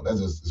 I don't know. That's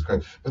just it's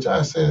crazy. But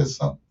y'all said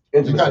something.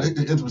 You got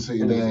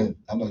intimacy, and then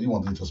I know you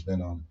want to get your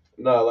spin on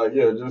it. Nah, like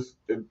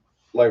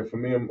for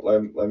me,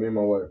 like me and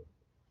my wife.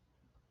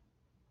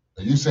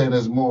 Are you saying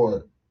there's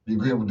more? You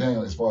agree with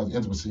Daniel as far as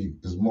intimacy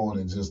is more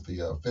than just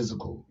the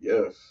physical?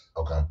 Yes.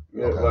 Okay.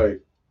 Yeah, okay.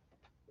 Like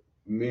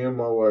me and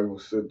my wife will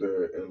sit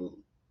there and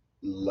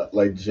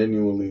like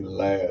genuinely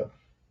laugh.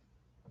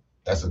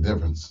 That's a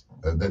difference.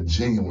 That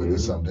genuine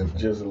is something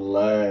different. Just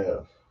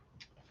laugh.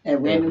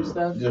 And random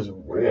stuff? Just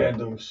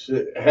random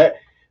shit. I'd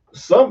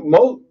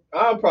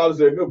probably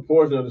say a good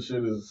portion of the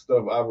shit is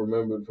stuff I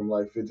remembered from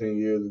like 15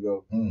 years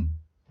ago. And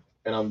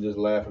I'm just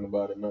laughing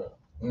about it now.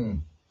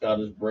 I'll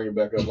just bring it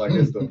back up like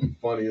it's the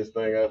funniest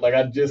thing.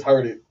 I just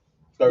heard it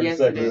 30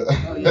 seconds.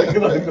 Oh, yeah.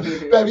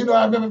 Babe, you know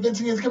I remember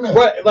 15 years. Come here.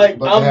 Right, like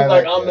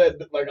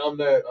I'm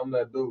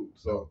that dude.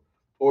 So,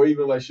 or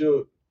even like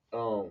she'll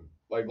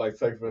like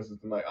take for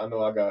instance tonight. I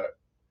know I got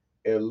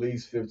at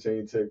least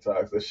 15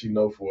 TikToks that she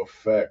know for a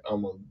fact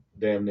I'm gonna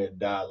damn near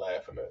die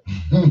laughing at.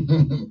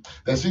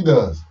 That she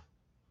does.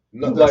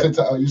 No, like,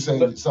 TikTok, you say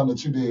something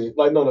that you did.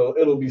 Like no,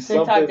 it'll be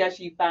TikTok something that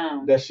she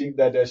found.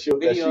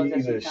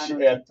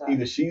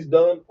 Either she's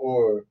done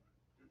or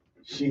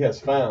she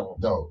has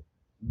found dope.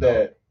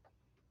 That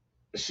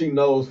she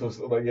knows for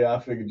like, yeah, I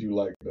figured you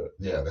like that.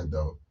 Yeah, that's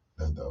dope.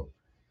 That's dope.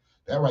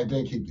 That right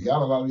there keeps a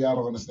lot of y'all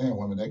don't understand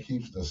women. That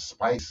keeps the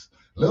spice.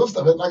 Little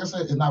stuff. Like I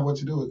said, it's not what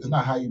you do. It's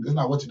not how you. It's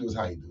not what you do. It's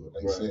how you do it.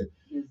 Like you said,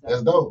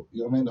 that's dope.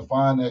 You know what I mean? To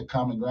find that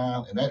common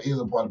ground, and that is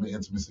a part of the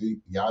intimacy.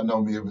 Y'all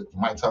know me. If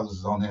Mike Tuckers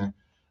is on here,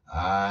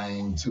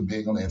 I'm too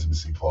big on the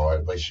intimacy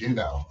part, but you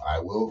know, I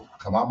will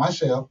come out my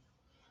shell.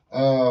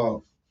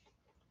 Why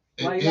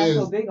you not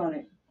so big on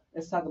it?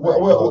 Let's talk about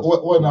it.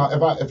 Well, now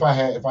if I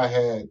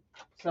had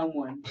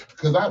someone,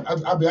 because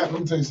let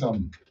me tell you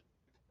something.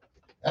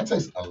 That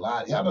takes a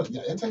lot.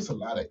 It takes a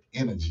lot of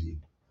energy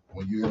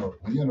when you're in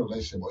a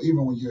relationship, or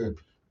even when you're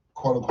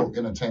quote unquote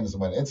entertaining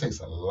somebody. It takes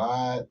a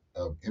lot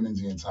of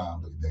energy and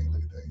time. Look at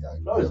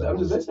that. No, I'm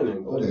just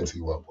listening. Go ahead,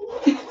 T-Wop.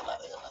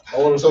 I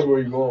want to see where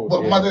you're going.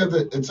 But my dad,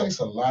 it takes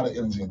a lot of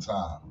energy and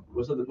time.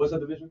 What's that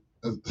division?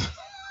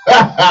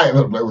 I ain't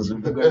gonna play with you.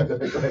 Go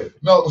ahead.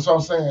 No, so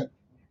I'm saying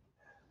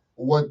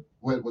what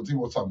T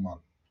was talking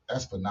about.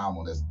 That's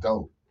phenomenal. That's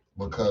dope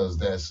because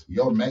that's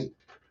your mate.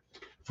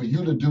 For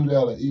you to do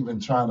that, or even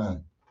trying to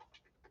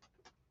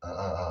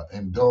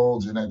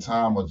indulge in that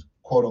time, or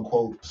quote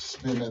unquote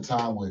spend that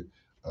time with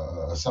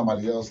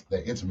somebody else,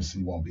 that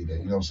intimacy won't be there.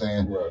 You know what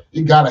I'm saying? Right.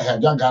 Y'all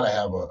gotta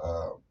have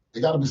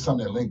it gotta be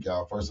something that link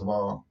y'all. First of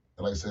all,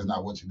 like I said, it's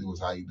not what you do, it's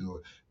how you do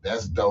it.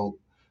 That's dope.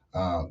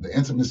 The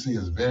intimacy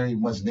is very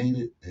much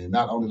needed, and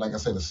not only, like I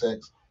said, the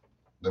sex,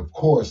 of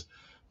course,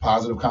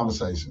 positive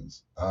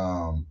conversations.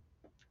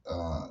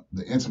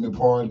 The intimate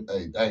part,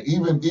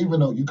 even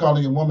though you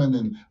calling your woman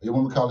and your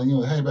woman calling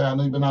you, hey man, I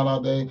know you've been out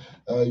all day.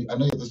 I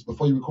know this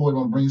before you record, you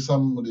want to bring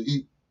something to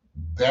eat.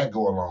 That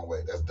go a long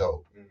way. That's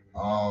dope.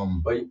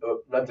 But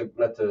not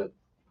to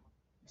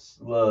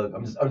slug.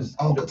 I'm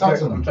talk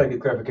to me. I'm trying to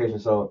get clarification.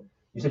 So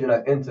you said you're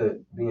not into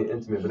being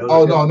intimate, but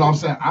no, I'm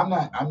saying I'm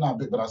not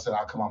big, but I said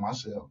I'll come on my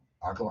shell.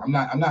 I'm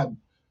not.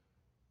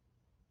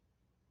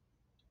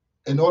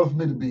 In order for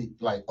me to be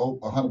like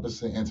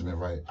 100% intimate,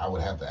 right, I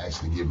would have to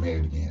actually get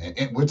married again.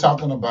 And we're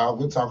talking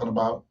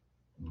about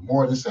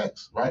more than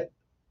sex, right?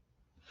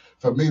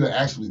 For me to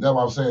actually, that's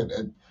what I'm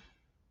saying.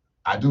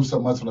 I do so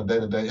much on a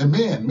day-to-day. And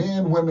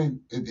men,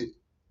 women,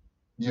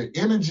 your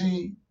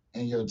energy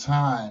and your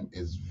time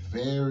is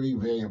very,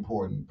 very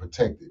important.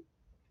 Protected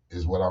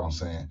is what I'm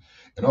saying.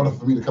 In order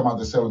for me to come out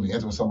there selling the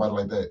intimate with somebody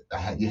like that,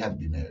 you have to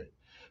be married.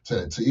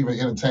 To even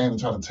entertain and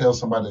try to tell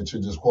somebody that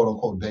you're just quote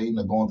unquote dating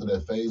or going through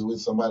that phase with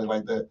somebody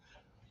like that,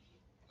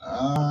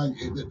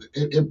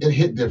 it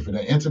hit different.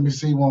 The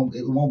intimacy won't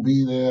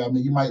be there. I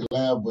mean, you might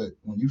laugh, but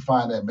when you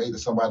find that mate or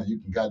somebody you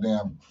can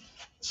goddamn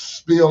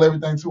spill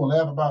everything to and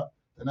laugh about,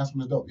 then that's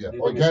when it's dope. Yeah,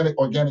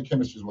 organic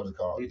chemistry is what it's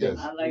called. Do you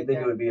think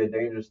it would be a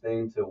dangerous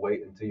thing to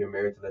wait until you're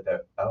married to let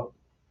that out?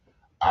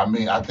 I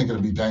mean, I think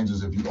it'll be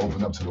dangerous if you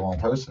open up to the wrong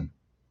person.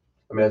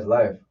 I mean, that's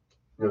life.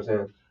 You know what I'm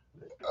saying?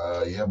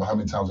 Yeah, but how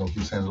many times don't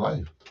keep saying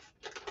life?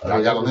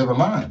 Y'all gotta live and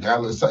learn.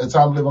 It's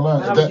time to live and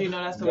learn. How would you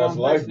know that's the wrong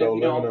person if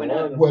you don't open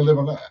up? Well, live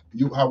and learn.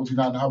 How would you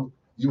not know?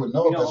 You would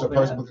know if that's your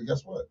person, because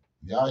guess what?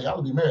 Y'all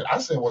will be married. I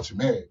said once you're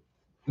married.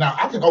 Now,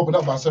 I can open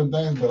up about certain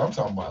things, but I'm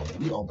talking about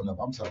when we open up,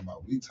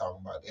 we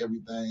talking about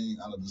everything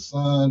under the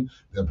sun.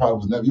 That probably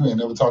was never, you ain't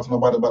never talked to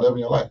nobody about ever in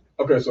your life.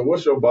 Okay, so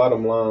what's your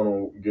bottom line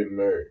on getting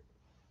married?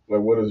 Like,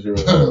 what is your...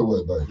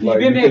 what, like, you've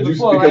been married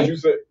before, right? You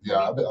said,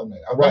 yeah, I've been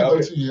married. I've been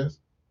 32 years.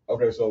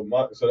 Okay, so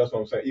that's what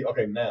I'm saying.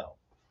 Okay, now,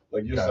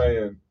 like you're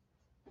saying,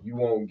 you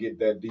won't get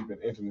that deep in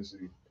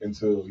intimacy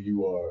until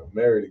you are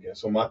married again.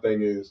 So my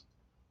thing is,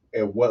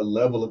 at what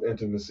level of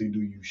intimacy do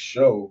you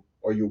show,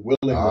 or you're willing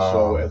to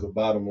show as a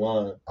bottom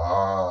line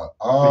for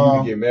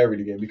you to get married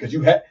again? Because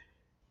you have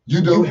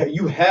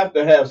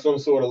to have some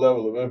sort of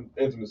level of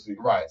intimacy,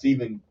 right, to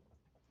even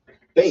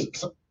think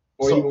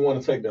or even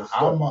want to take that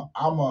step.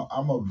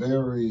 I'm a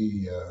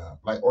very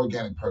like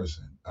organic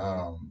person.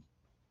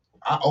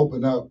 I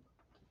open up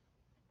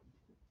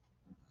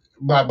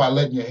by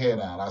letting your hair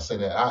down. I say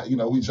that.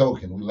 We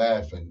joking, we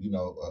laughing,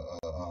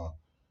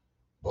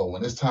 but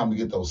when it's time to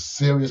get those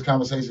serious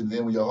conversations,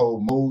 then when your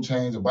whole mood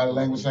change, your body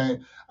language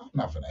change, I'm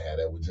not finna have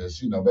that with just,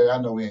 baby,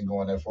 I know we ain't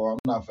going that far. I'm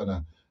not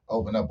finna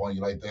open up on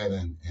you like that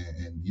and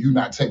you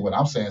not take what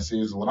I'm saying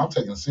serious, what I'm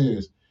taking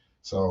serious.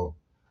 So,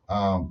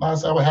 like I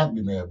said, I would have to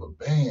be married,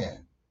 but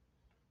man,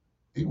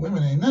 These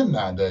women ain't nothing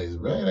nowadays,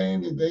 right?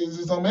 They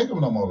just don't make them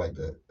no more like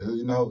that.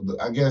 You know,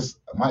 I guess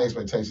my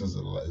expectations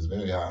is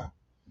very high,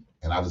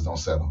 and I just don't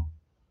settle.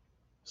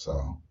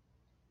 So,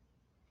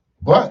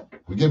 but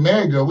we get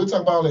married, girl. We'll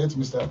talk about all the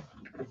intimate stuff.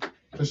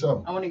 For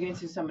sure. I want to get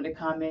into some of the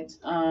comments.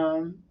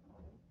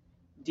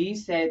 D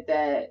said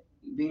that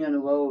being on the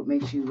road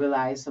makes you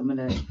realize some of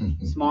the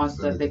small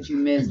stuff that you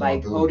miss,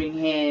 like holding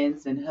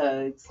hands and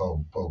hugs.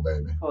 Poor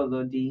baby. Poor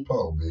little D.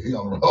 Poor baby. He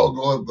on the road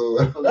going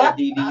through it. Poor little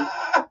D.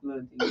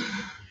 Little D.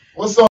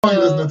 What song you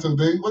listening to,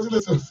 D? What you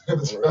listen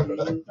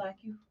to? Like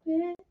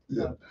you.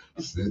 Yeah.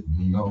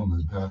 Sitting on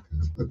the dock.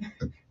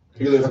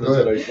 He listening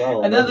to their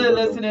song. Another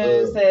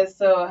listener says,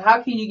 so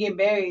how can you get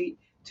married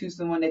to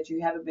someone that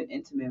you haven't been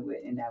intimate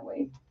with in that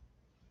way?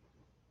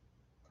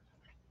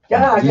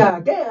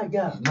 Yeah.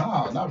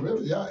 No, not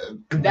really. Yeah.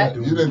 You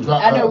didn't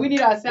drop. I know we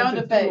need our sound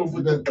effects.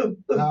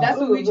 That's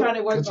what we're trying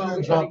to work on.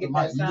 We're trying to get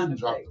that sound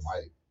effects.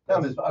 No,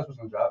 I'm supposed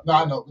to drop. No,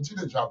 I know, but you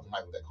didn't drop the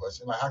mic with that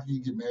question. Like, how can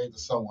you get married to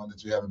someone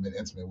that you haven't been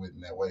intimate with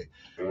in that way?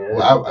 Yeah,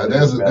 well,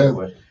 there's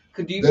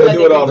Could you they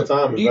do it all the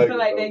time. Do you feel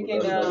like they can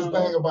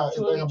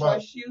truly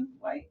trust you?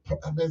 Like, do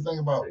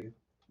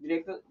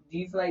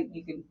you feel like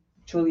you can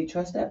truly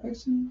trust that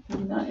person? You're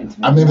not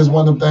intimate. I mean, it's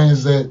one of them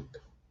things that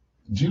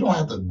you don't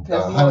have to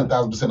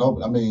 100,000%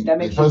 open. I mean,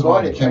 first of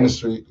all, the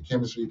chemistry.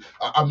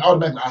 I'm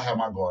automatically I have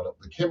my guard up.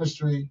 The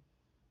chemistry.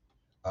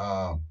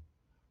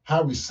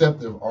 How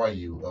receptive are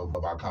you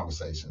of our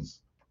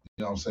conversations?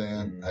 You know what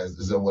I'm saying?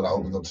 Is that what I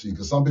opened up to you?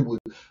 Because some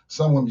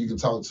women, you can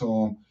talk to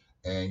them,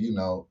 and you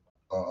know,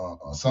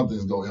 some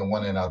things go in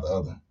one end out the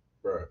other.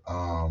 Right.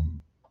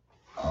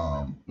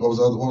 What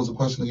was the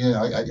question again?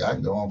 I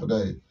can go on for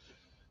days.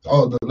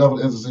 Oh, the level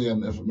of intimacy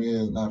and for me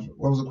is not.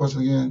 What was the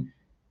question again?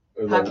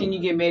 How can you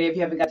get married if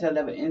you haven't got to that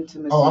level of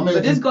intimacy? Oh, I mean,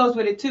 but this goes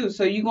with it too.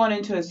 So you going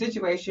into a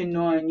situation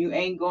knowing you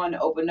ain't going to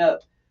open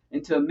up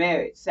into a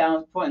marriage.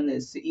 Sounds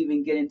pointless to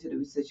even get into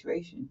the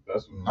situation.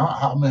 That's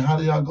I mean, how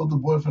do y'all go through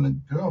boyfriend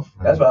and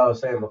girlfriend? That's what I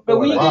was saying before. But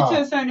when you get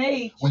to a certain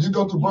age, when you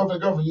go through boyfriend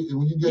and girlfriend,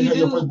 when you get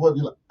your first boyfriend,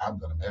 you're like, I'm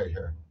gonna marry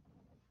her.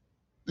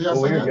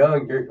 Well, when you're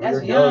young, you're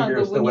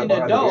still when you're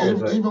an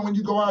adult. Even when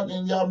you go out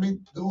and y'all meet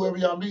whoever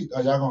y'all meet,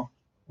 are y'all gonna?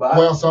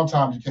 Well,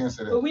 sometimes you can't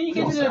say that. But when you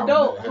get to the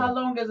adult, how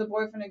long does a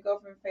boyfriend and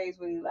girlfriend phase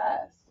really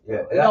last?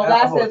 Yeah, it don't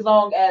last as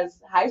long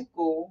as high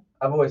school.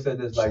 I've always said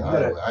this, like, you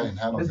gotta, I didn't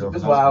have no girlfriend.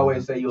 This is why I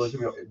always say, I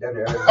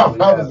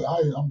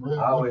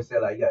always say,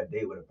 like, you gotta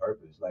date with a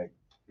purpose. Like,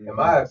 in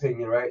my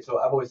opinion, right? So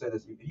I've always said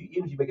this,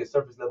 even if you make it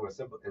surface level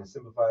and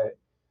simplify it,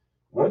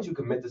 once you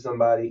commit to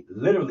somebody,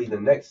 literally the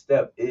next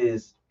step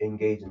is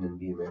engaging and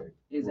being married.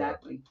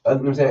 Exactly. You know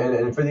what I'm saying?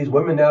 And for these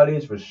women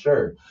nowadays, for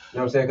sure. You know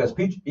what I'm saying? Because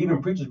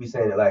even preachers be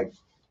saying it, like,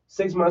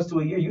 6 months to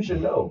a year, you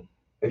should know.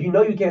 If you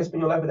know you can't spend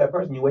your life with that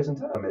person, you're wasting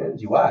time and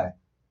energy. Why?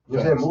 You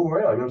know what I'm saying? Move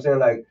around. You know what I'm saying?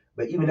 Like,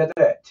 but even after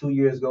that, 2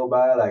 years go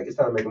by, like, it's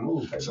time to make a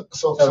move. Like, it's time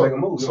to make a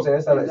move. You know what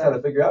I'm saying? It's time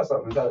to figure out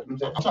something. I'm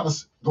trying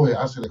to go ahead.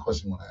 I see the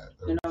question you want to ask.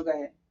 No, go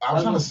ahead.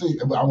 I'm trying to see,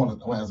 but I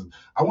want to answer.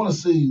 I want to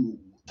see.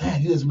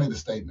 Damn, you just made a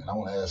statement. I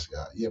want to ask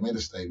y'all. Yeah, made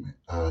a statement.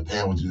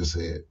 Damn, what you just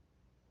said.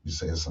 You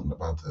said something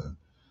about the.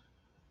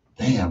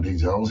 Damn, Big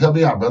Jones, help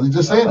me out, brother. You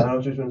just said it. I don't know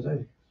what you're trying to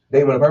say.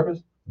 Dating with a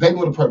purpose. Dating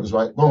with a purpose,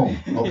 right? Boom.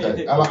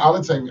 Okay.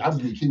 I'll take. I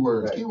just need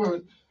keywords. Right.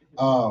 Keywords.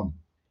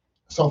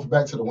 So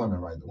back to the women,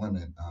 right? The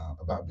women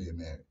about being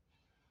married.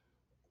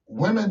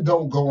 Women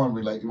don't go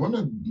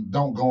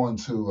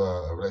into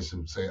a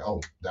relationship saying,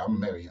 "Oh, I'm gonna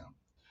marry him."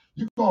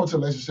 You go into a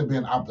relationship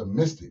being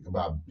optimistic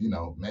about, you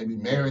know, maybe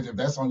marriage. If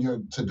that's on your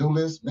to-do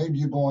list, maybe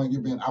you're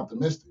being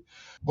optimistic.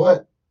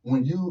 But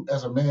when you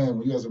as a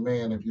man,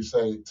 if you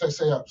say you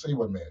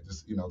wasn't married,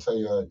 just, you know, say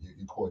you're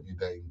courting, you're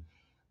dating.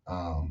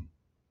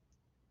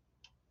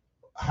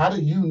 How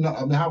do you know?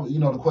 I mean, how, you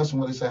know, the question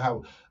when they say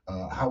how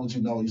would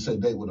you know? You say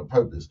date with a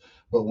purpose,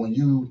 but when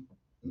you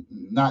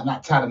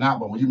not tie the knot,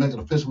 but when you make it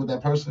official with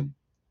that person,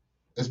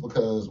 it's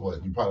because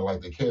you probably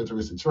like their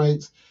characteristic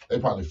traits. They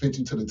probably fit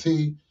you to the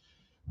T.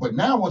 But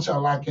now once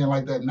y'all lock in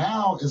like that,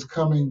 now it's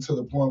coming to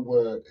the point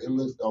where it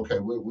looks okay.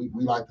 We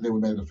liked it, we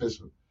made it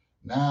official.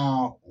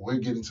 Now we're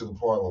getting to the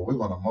point where we're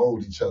gonna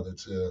mold each other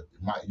to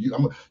you're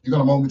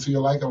gonna mold me to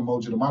your liking, I'm gonna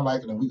mold you to my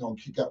liking, and we're gonna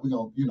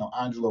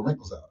iron your little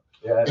wrinkles out.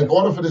 Yeah, in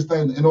order for this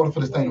thing to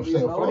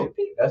stay afloat.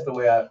 That's the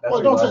way I.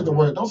 Don't take the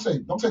word. Don't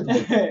take the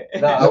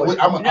word.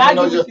 I'm gonna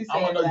know your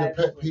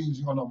pet peeves.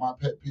 You're gonna know my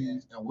pet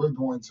peeves, and we're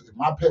going to. If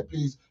my pet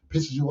peeves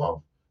pisses you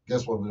off,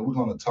 guess what? We're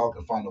gonna talk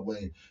and find a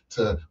way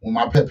to. When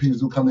my pet peeves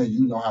do come in,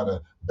 you know how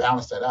to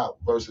balance that out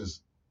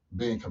versus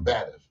being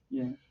combative.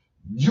 Yeah.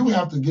 You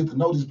have to get to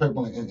know these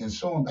people and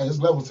show them, hey,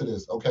 there's levels to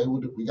this. Okay,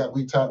 we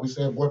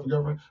said boyfriend,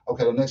 girlfriend.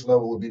 Okay, the next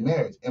level would be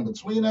marriage. In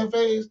between that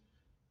phase,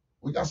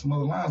 we got some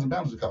other lines and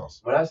boundaries to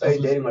cross. When I say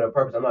dating with a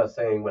purpose, I'm not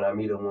saying when I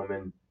meet a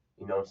woman,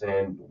 you know what I'm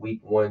saying,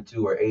 week 1,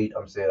 2, or 8,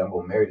 I'm saying I'm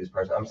going to marry this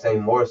person. I'm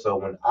saying more so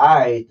when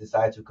I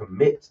decide to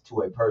commit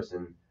to a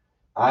person,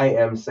 I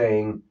am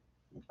saying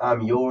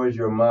I'm yours,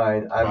 you're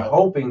mine. I'm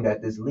hoping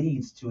that this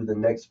leads to the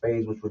next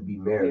phase, which would be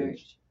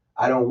marriage.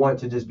 I don't want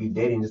to just be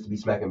dating just to be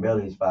smacking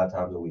bellies 5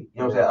 times a week.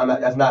 You know what I'm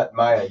saying? That's not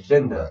my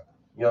agenda.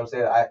 You know what I'm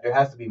saying? There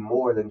has to be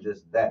more than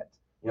just that.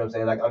 You know what I'm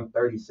saying? Like, I'm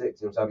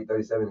 36. You know what I'm saying? I'll be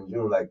 37 in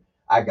June. Like,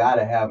 I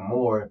gotta have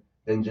more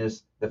than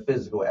just the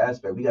physical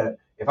aspect.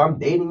 If I'm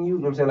dating you, you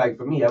know what I'm saying? Like,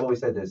 for me, I've always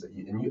said this,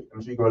 and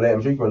I'm sure you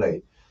can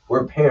relate.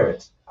 We're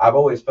parents. I've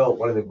always felt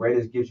one of the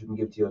greatest gifts you can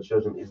give to your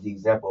children is the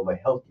example of a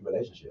healthy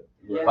relationship.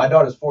 Yeah. My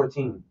daughter's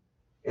 14.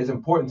 It's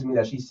important to me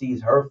that she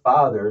sees her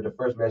father, the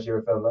first man she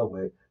ever fell in love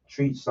with,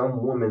 treat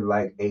some woman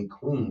like a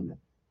queen.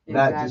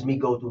 Exactly. Not just me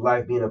go through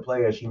life being a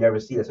player. She never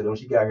see that. So when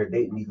she got out here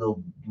dating these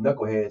little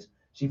knuckleheads,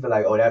 she feel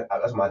like, oh, that's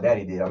what my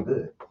daddy did. I'm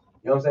good.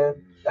 You know what I'm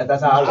saying?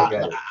 That's how I look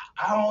at it.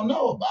 I don't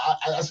know, but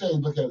I say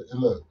look at it.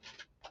 Look,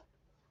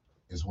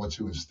 it's what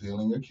you instill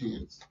in your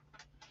kids.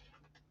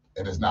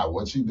 And it's not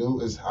what you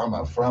do. I'm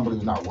a firm believer.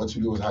 It's not what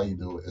you do. It's how you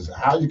do it. It's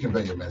how you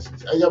convey your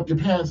message. Your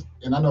parents,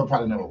 and I know we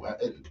probably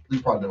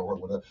never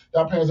worked with us.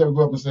 Y'all parents ever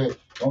grew up and said,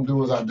 "Don't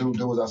do as I do,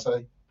 do as I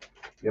say."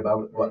 Yeah,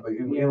 but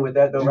even with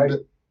that though, right?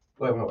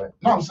 Wait.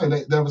 No, I'm saying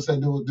they never say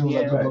do as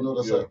I do, don't do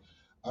as I say.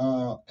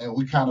 And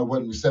we kind of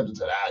wasn't receptive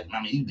to that.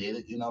 Mommy, you did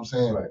it. You know what I'm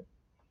saying? Right.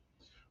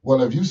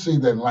 Well, if you see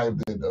that in life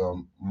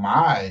that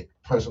my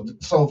personal,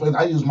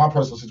 I use my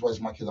personal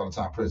situation, my kids all the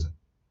time, prison.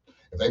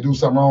 If they do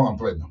something wrong, I'm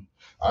threatening them.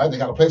 All right, they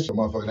got a place for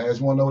motherfucker. They just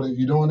want to know that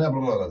you're doing that,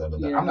 blah, blah, blah,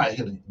 blah. Yeah. I'm not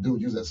here to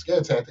use that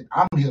scare tactic.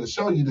 I'm here to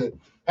show you that,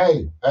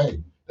 hey,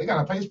 they got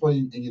a place for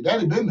you, and your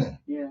daddy been there.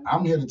 Yeah.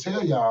 I'm here to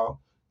tell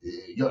y'all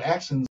your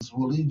actions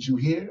will lead you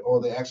here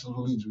or the actions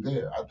will lead you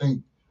there. I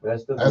think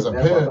as a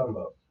parent,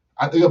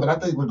 I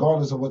think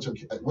regardless of what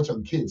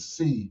your kids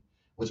see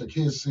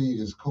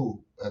is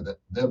cool.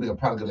 They'll be a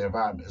product of their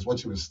environment. It's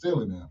what you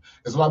instill in them.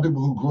 There's a lot of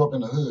people who grew up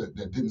in the hood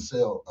that didn't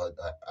sell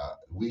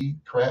weed,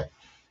 crack,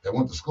 that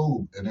went to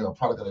school and they're a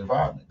product of the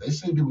environment. They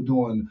see people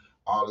doing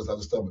all this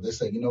other stuff, but they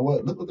say, you know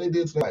what? Look what they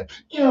did to their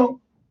life. You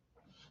know?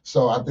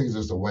 So I think it's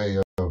just a way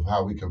of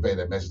how we convey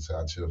that message to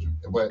our children.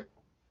 But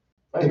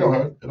it don't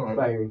hurt. It don't hurt.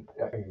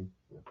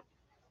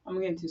 I'm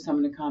going to get into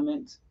some of the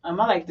comments. I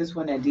like this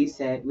one that D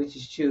said, which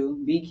is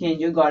true. B. Ken,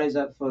 your guard is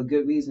up for a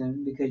good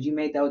reason because you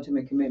made the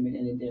ultimate commitment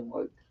and it didn't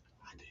work.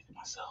 I did it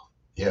myself.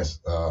 Yes.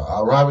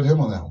 I'll ride with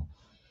him on that one.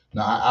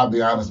 Now, I'll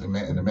be honest, and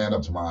the man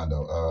up to mine,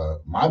 though.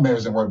 My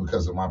marriage didn't work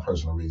because of my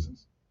personal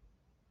reasons.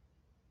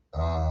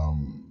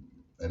 And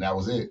that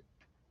was it.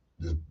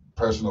 Just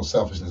personal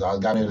selfishness. I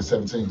got married at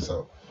 17,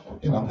 so,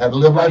 had to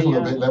live life a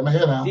little bit, let my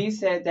hair down. D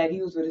said that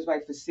he was with his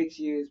wife for 6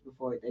 years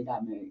before they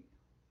got married.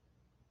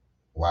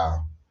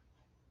 Wow.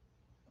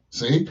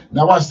 See?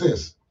 Now watch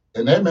this.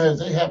 In their marriage,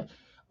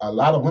 a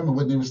lot of women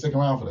wouldn't even stick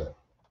around for that.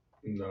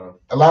 No.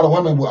 A lot of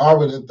women were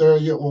already the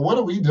third year. Well, what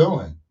are we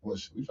doing? Well,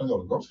 we finna go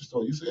to the grocery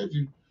store. You said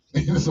you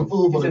needed some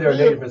food for the crib. You said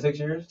they were dating for 6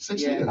 years?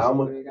 6 years. I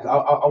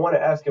want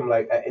to ask him,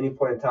 like, at any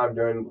point in time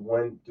during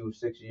 1 through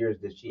 6 years,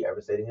 did she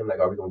ever say to him, like,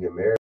 are we going to get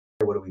married?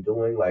 What are we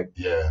doing? Like,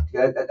 yeah.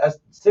 That's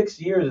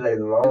 6 years is a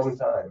long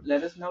time.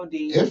 Let us know,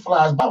 D. It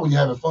flies by when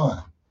you're having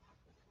fun.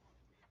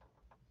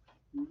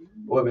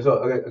 Wait,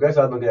 so I guess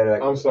I was looking at it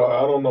like, I'm sorry,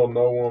 I don't know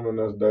no woman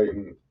that's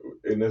dating,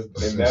 and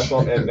that's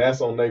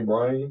on their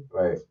brain.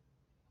 Right.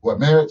 What,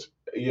 marriage?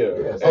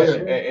 Yeah.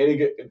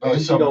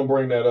 And she don't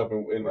bring that up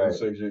in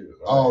 6 years.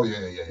 Oh,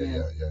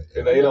 yeah.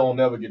 And they don't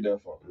never get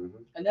that far.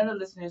 Mm-hmm. Another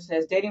listener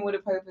says, dating with a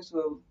purpose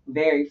will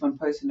vary from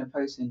person to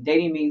person.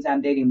 Dating means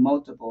I'm dating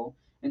multiple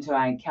until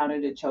I encounter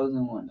the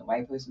chosen one. The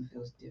white person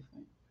feels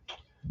different.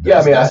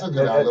 That's a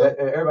good outlook.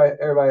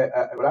 Everybody,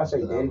 when I say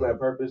dating with a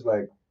purpose,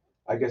 like,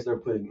 I guess they're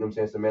putting,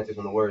 semantics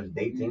on the words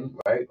dating,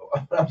 right?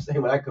 I'm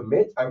saying when I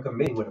commit, I'm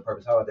committing with a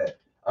purpose. How about that?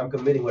 I'm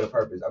committing with a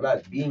purpose. I'm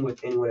not being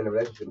with anyone in a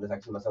relationship unless I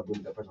see myself being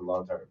with that person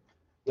long term.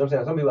 You know what I'm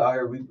saying? Some people out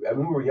here, when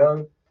we were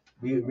young,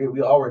 we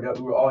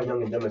were all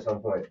young and dumb at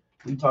some point.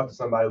 We talked to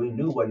somebody we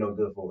knew wasn't no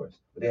good for us,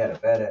 but they had a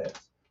fat ass,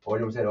 or you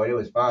know what I'm saying, or they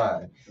was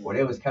fine, or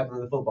they was captain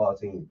of the football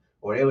team,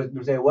 or they was, you know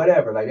what I'm saying,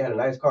 whatever, like they had a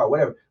nice car,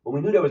 whatever. But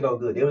we knew they was no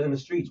good. They was in the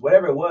streets,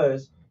 whatever it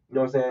was. You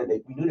know what I'm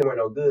saying? We knew they weren't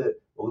no good,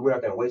 but we went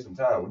out there and wasted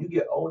some time. When you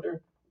get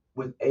older,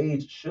 with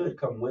age should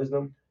come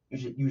wisdom.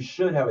 You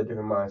should have a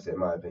different mindset, in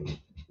my opinion.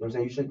 You know what I'm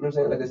saying? You should, you know what I'm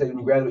saying? Like they say, when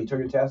you graduate, you turn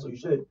your tassel, you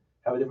should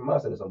have a different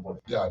mindset at some point.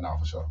 Yeah, no,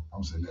 for sure.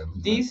 I'm sitting there.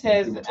 D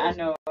says, I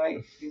know,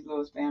 like, these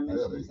little spam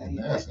messages.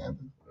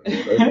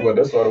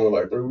 That started with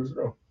like 3 weeks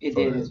ago. It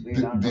did. It's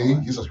weird. D,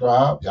 you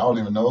subscribe. Y'all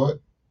don't even know it.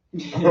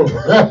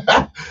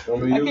 I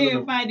can't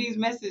even find these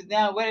messages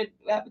now. What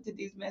happened to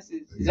these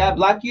messages? Did I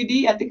block you,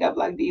 D? I think I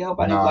blocked D. I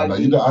hope I didn't block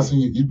D. I see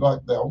you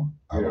blocked that one.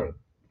 Yeah.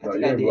 No, you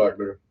didn't block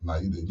her. No,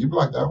 you did. You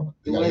blocked that one.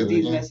 It was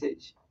D's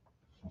message.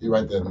 You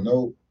write that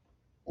note.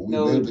 We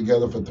lived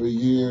together for 3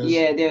 years.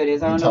 Yeah, there it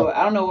is. I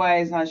don't know why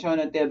it's not showing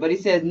up there, but he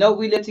says, no,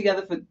 we lived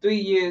together for 3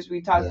 years.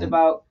 We talked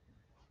about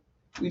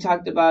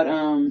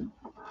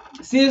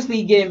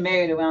seriously getting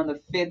married around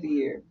the 5th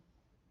year.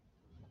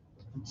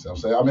 So I'm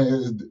saying, I mean,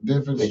 it's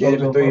different. They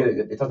dated for 3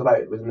 years. They talked about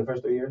it within the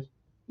first 3 years.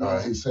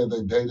 He said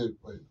they dated.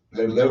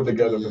 They lived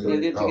together for 3 years.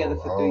 They lived together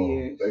for 3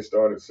 years. They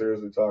started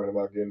seriously talking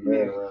about getting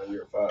married around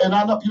year 5. And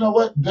I know, you know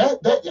what? That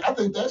I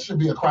think that should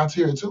be a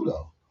criteria too,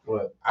 though.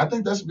 What? I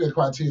think that should be a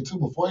criteria too.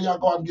 Before y'all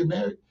go out and get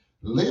married,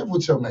 live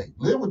with your mate.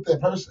 Live with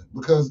that person.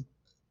 Because,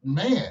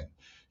 man,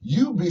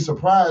 you'd be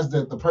surprised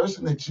that the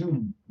person that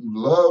you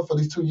love for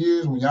these 2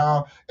 years, when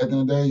y'all, at the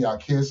end of the day, y'all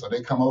kiss or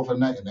they come over for the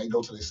night and they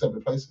go to their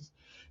separate places,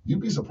 you'd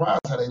be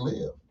surprised how they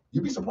live.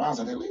 You'd be surprised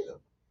how they live.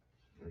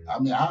 I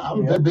mean,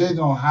 I'm very big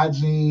on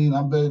hygiene.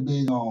 I'm very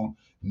big on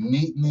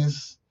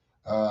neatness.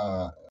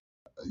 I'm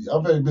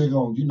very big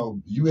on,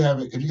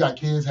 if you got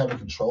kids, having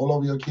control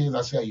over your kids.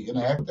 I see how you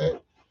interact with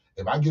that.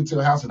 If I get to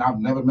your house and I've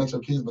never met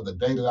your kids, but the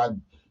day that I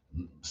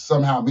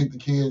somehow meet the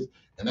kids,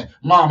 and then,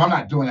 Mom, I'm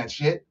not doing that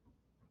shit.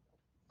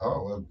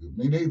 Oh, well,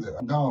 me neither.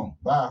 I'm gone.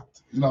 Bye.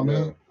 You know what I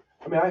mean?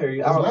 I mean, I hear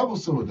you. There's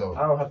levels to it, though.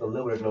 I don't have to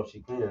live with her to know if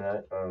she's cleaning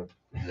that.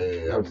 Yeah, you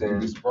know what I'm saying?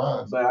 You'd be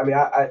surprised. But I mean,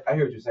 I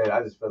hear what you're saying.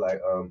 I just feel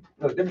like,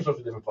 different strokes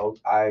for different folks.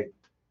 I've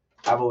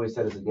always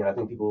said this again. I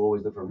think people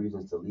always look for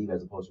reasons to leave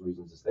as opposed to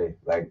reasons to stay.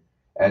 Like,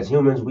 as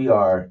humans, we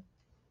are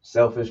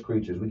selfish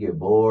creatures. We get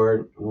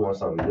bored. We want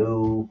something new. You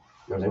know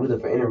what I'm saying? We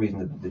look for any reason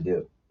to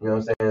dip. You know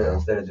what I'm saying?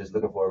 Instead of just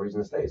looking for a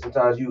reason to stay.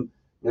 Sometimes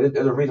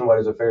there's a reason why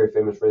there's a very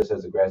famous phrase that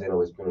says the grass ain't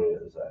always greener on the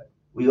other side.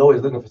 We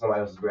always looking for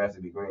somebody else's grass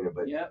to be greener,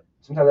 but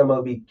sometimes that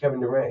must be Kevin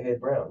Durant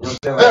head brown. You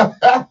know what I'm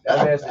saying? Like,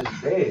 that man's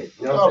just dead.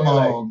 You know what I'm saying?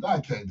 Come on,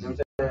 not KD. You know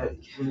what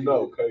I'm saying?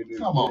 No, KD.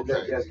 Come on,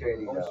 KD. Yes,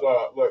 KD. I'm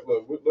sorry.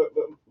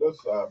 Let's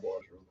sidebar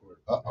real quick.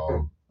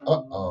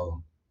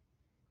 Uh-oh.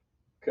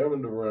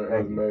 Kevin Durant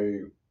has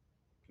made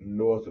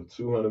north of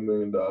 $200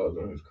 million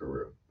in his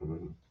career.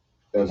 Mm-hmm.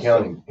 And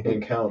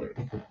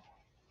counting.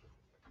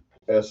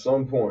 At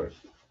some point,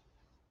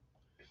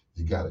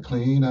 you got to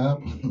clean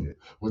up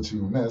what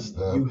you messed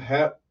up. You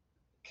have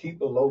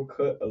keep a low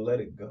cut or let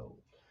it go.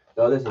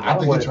 No, listen, I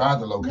think he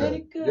tried the low cut.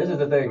 This is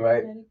the thing,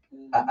 right?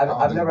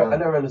 I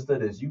never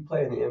understood this. You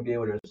play in the NBA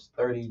where there's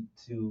 30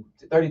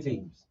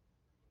 teams.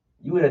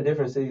 You in a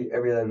different city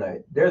every other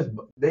night.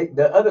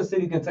 The other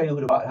city can tell you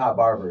who the hot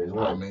barber is.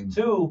 One. I mean,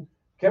 two,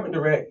 Kevin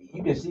Durant,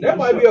 you can see that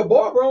might be a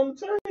barber on the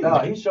team. No,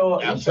 he show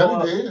up. He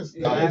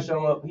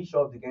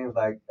show up to games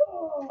like,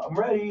 I'm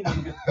ready.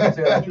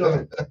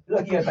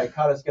 Like he has like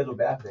college scheduled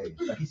bath days.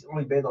 Like he's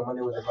only bathed on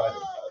Monday, Wednesday, Friday.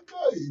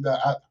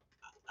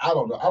 I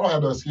don't know. I don't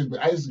have no excuse, but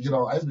I used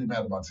to be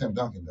mad about Tim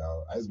Duncan,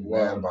 dog. I used to be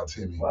mad about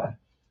Timmy. Why?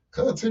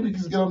 Because Timmy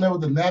used to get on there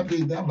with the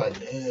nappy. I'm like,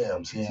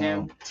 damn,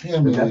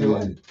 Timmy.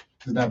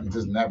 His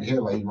nappy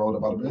hair like he rolled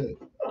up out of bed.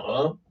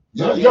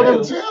 Yeah, you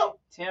remember Tim?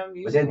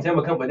 But then Tim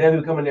would come in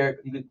there.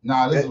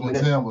 This is when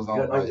Tim was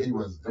on. Like, he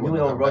was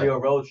on rodeo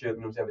road trip.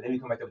 You know what I'm saying? But then he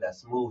come back there with that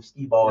smooth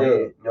ski ball head.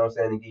 You know what I'm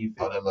saying? And give you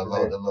that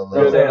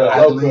little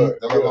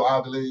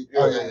Ivy League.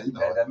 Oh yeah, you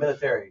know that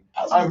military.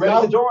 I'm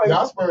ready to join.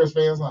 Y'all Spurs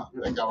fans, huh?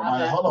 They got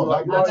on. Hold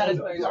on. I'm not a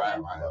Spurs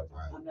fan.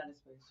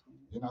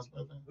 You're not a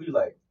Spurs fan? Who you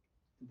like?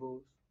 The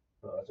Bulls.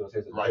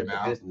 Right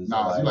now.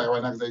 No, you like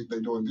right now because they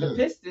doing good. The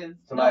Pistons.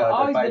 Somebody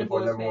like fighting for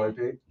the number one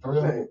pick. For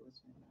real?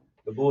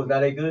 The Bulls, now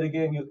they good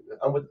again?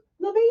 I'm with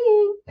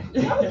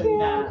Levine.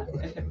 Nah.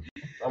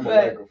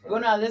 But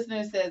one of our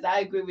listeners says,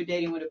 I agree with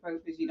dating with a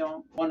purpose. You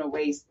don't want to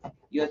waste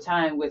your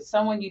time with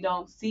someone you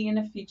don't see in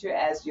the future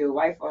as your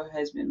wife or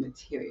husband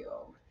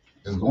material.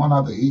 Is going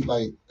out to eat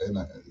going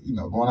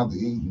out to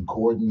eat and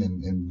courting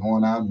and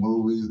going out in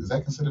movies, is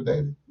that considered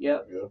dating?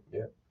 Yep.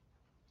 Yeah.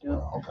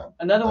 Okay.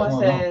 Another one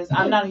says,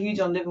 I'm not huge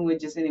on living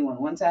with just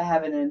anyone. Once I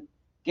have an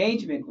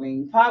engagement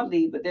ring,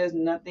 probably, but there's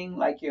nothing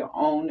like your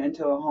own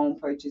until a home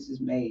purchase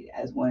is made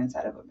as one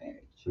inside of a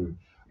marriage.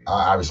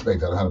 I respect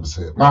that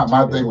 100%.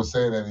 My thing with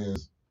saying that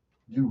is,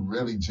 you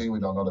really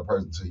genuinely don't know the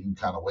person until you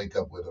kind of wake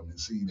up with them and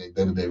see their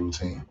day-to-day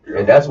routine.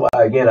 And that's why,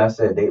 again, I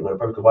said date with a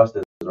person. Watch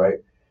this, right?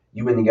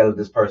 You've been together with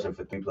this person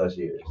for 3+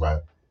 years.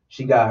 Right.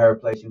 She got her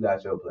place, you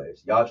got your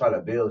place. Y'all trying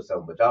to build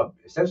something, but y'all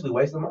essentially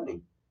wasting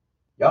money.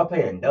 Y'all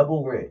paying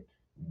double rent,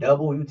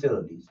 double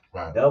utilities,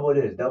 double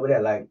this, double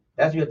that. Like,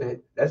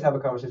 let's have a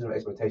conversation of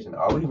expectation.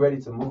 Are we ready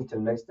to move to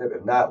the next step?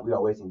 If not, we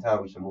are wasting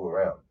time. We should move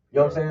around. You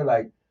know what I'm saying?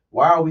 Like,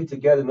 why are we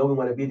together? No, we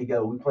want to be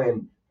together. We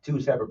playing 2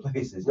 separate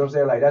places. You know what I'm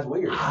saying? Like, that's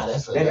weird.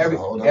 Then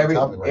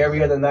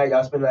every other night,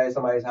 y'all spend the night at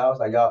somebody's house.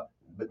 Like, y'all,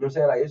 but you know what I'm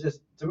saying? Like, it's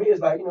just, to me,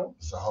 it's like,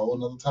 It's a whole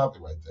nother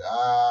topic right there.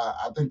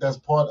 I think that's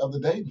part of the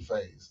dating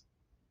phase.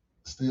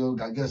 Still,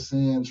 I guess,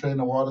 treading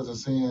the waters and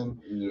seeing,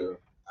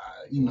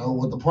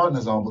 what the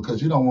partner's on,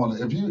 because you don't want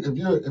to,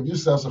 if you're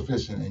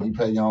self-sufficient and you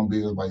pay your own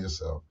bills by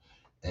yourself,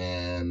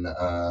 and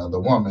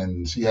the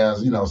woman, she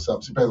has, she pays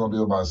her own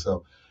bills by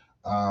herself,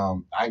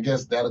 I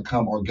guess that'll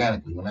come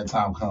organically when that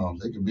time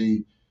comes. It could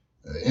be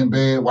in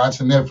bed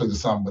watching Netflix or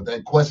something, but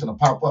that question will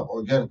pop up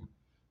organically.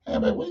 Hey,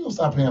 man, when you gonna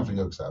stop paying for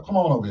your stuff? Come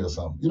on over here or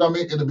something. You know what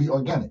I mean? It'll be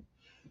organic.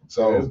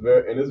 So it's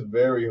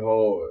very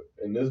hard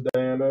in this day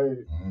and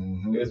age.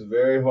 Mm-hmm. It's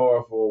very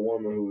hard for a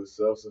woman who is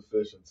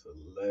self-sufficient to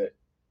let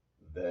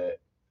that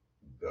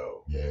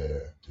go. Yeah.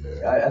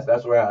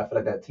 That's where I feel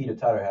like that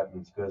teeter-totter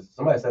happens, because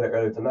somebody said it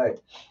earlier tonight.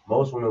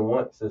 Most women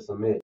want to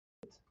submit.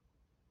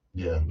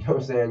 Yeah. You know what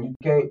I'm saying?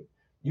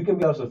 You can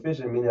be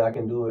self-sufficient, meaning I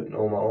can do it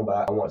on my own,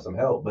 but I want some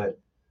help. But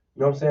you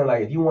know what I'm saying?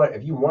 Like, if you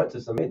want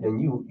to submit, then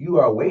you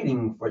are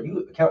waiting for,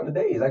 you counting the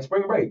days, like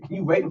spring break.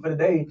 You waiting for the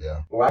day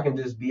where I can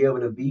just be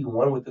able to be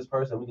one with this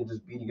person. We can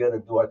just be together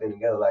and do our thing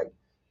together. Like,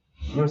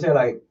 you know what I'm saying?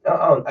 Like,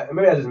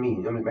 maybe that's just me.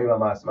 Maybe my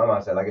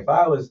mindset. Like, if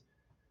I was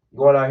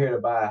going out here to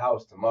buy a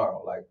house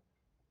tomorrow. Like,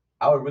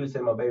 I would really say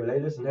to my baby,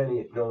 like, listen, honey,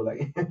 you know,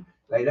 like,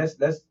 like let's,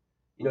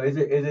 you know, is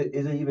it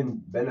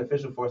even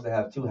beneficial for us to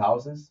have 2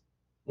 houses?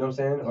 You know what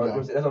I'm saying? Or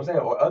that's what I'm saying.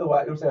 Or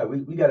otherwise, you know what I'm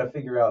saying? We got to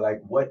figure out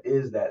like what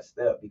is that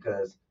step,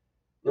 because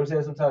you know what I'm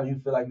saying. Sometimes you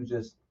feel like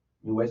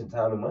you're wasting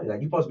time and money.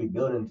 Like, you're supposed to be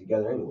building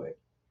together anyway.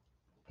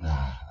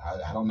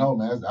 I don't know,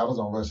 man. I was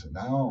on Russian.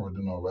 I don't really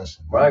do no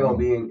Russian. Brian gonna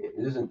be in.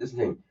 This is the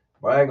thing.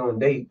 Brian gonna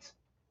date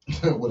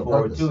with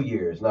for 2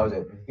 years. And I was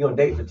saying he gonna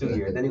date for 2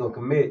 years. Then he gonna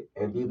commit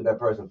and be with that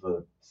person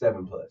for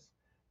 7+.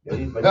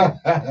 But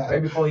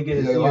right before he get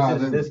his senior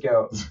citizen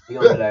discount, he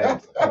gonna be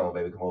like, "Come on,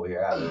 baby, come over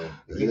here."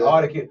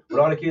 All the kids, when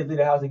all the kids leave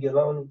the house and get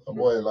lonely. A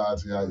boy lied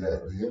to you. Yeah,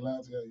 he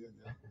lied to you.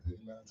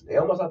 They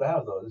almost out the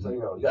house though, so you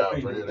know you got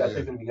 3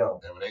 to be gone.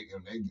 Yeah, but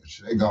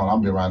they gone. I'll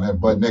be around there,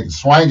 butt naked,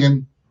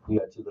 swinging. You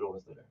got 2 little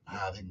ones there.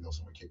 They can go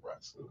somewhere kick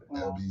rocks.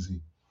 That'll be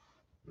easy.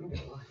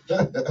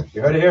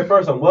 You heard it here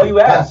first. Well,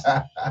 you asked.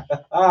 Catch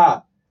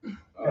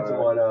him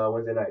on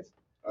Wednesday nights.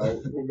 All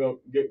right, we're gonna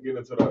get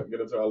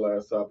into our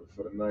last topic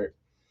for the night.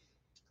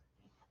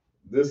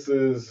 This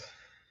is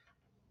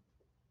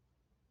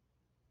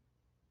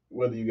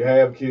whether you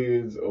have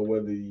kids or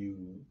whether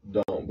you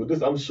don't. But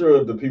this, I'm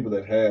sure the people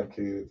that have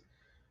kids,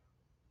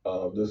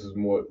 this is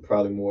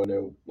probably more in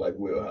their like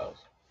wheelhouse.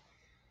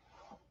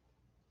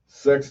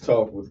 Sex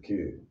talk with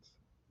kids,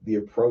 the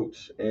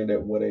approach, and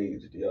at what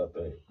age do y'all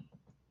think?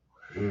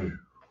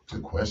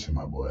 Good question,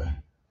 my boy.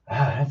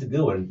 That's a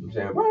good one. I'm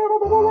saying.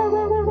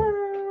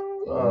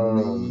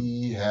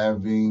 Me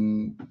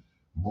having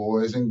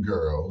boys and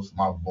girls,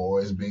 my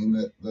boys being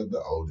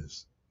the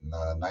oldest,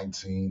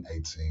 19,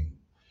 18.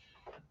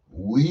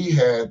 We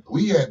had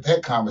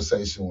that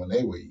conversation when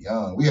they were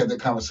young. We had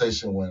that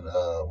conversation when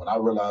I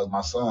realized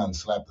my son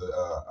slapped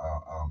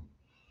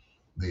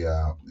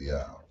the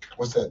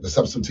what's that? The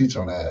substitute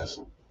teacher on the ass.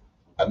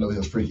 I know he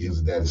was freaky. He was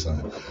a daddy's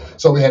son.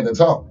 So we had to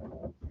talk,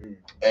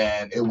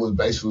 and it was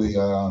basically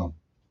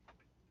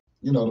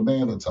you know, the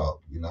manly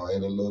talk. You know,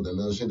 the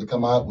little shit to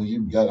come out when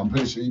you got. I'm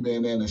pretty sure you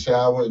been there in the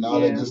shower and all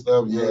that good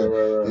stuff. Yeah,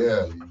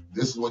 right.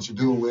 This is what you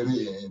do with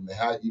it and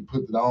how you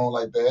put it on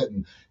like that.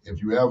 And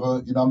if you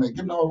ever, you know, what I mean,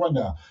 give them a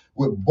rundown.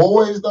 With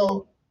boys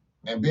though,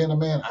 and being a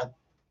man, I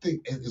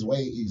think it's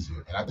way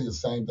easier. And I think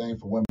it's the same thing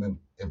for women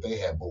if they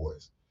have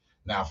boys.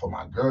 Now for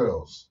my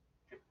girls.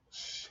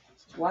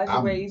 Why is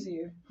it way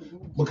easier?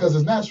 Because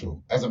it's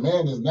natural. As a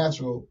man, it's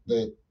natural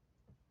that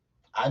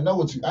I know,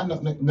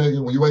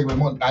 nigga, when you wake up in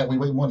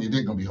the morning, your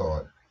dick gonna be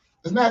hard.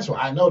 It's natural.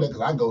 I know that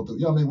because I go through,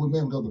 you know what I mean? With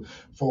men go through,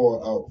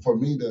 for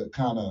me to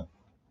kind of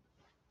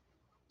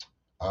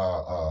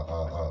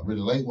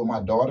relate with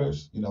my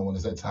daughters, you know, when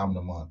it's that time of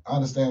the month. I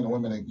understand the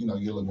women that, you know,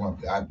 you look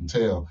grumpy. I can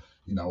tell,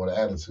 you know, with an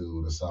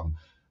attitude or something.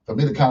 For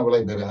me to kind of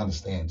relate, baby, I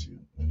understand you.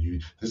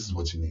 This is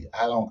what you need.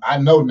 I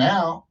know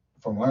now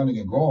from learning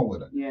and growing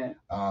with her. Yeah.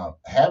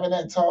 Having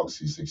that talk,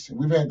 she's 16.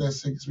 We had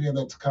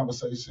that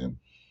conversation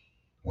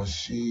when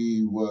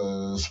she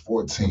was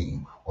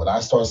 14. When I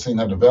started seeing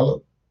her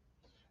develop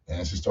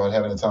and she started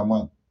having a time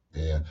up,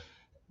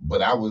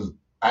 But I ain't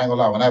gonna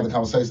lie, when I had the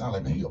conversation, I was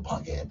like, man, you a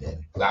punk ass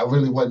daddy. But I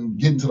really wasn't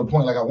getting to the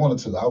point like I wanted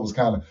to. I was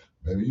kind of,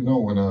 baby, you know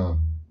when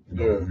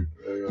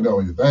when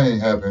your thing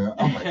happened.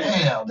 I'm like,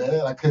 damn,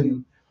 Dad, I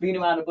couldn't. Beat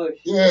him out of the bush.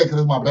 Yeah, because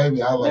it's my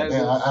baby. I was like,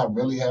 damn, I'm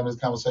really having this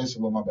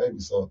conversation with my baby.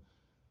 So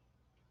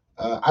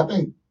I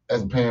think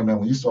as a parent, man,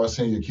 when you start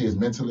seeing your kids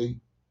mentally,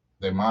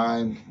 their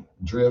mind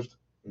drift,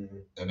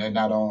 and they're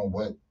not on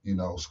what, you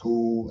know,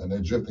 school, and they're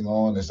drifting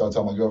on, they start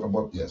talking about girlfriend,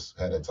 boy, yes,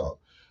 had that talk.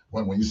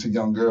 When you see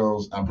young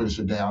girls, I'm pretty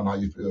sure, Dan, I know how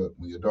you feel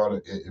when your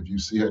daughter, if you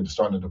see her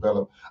starting to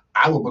develop,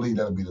 I would believe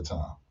that'll be the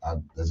time.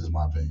 That's just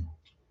my opinion.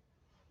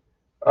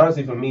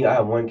 Honestly, for me, I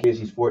have one kid.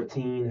 She's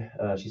 14.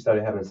 She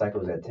started having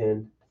cycles at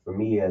 10. For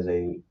me, as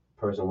a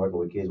person working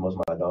with kids most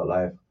of my adult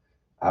life,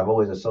 I've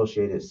always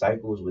associated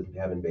cycles with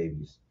having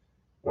babies.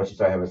 Once you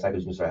start having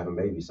cycles, you start having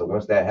babies. So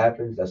once that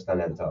happens, that's time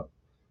to have to talk.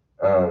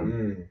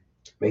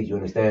 Make you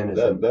understand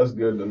that's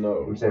good to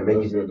know. I'm saying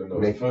that's good to know,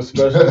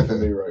 especially for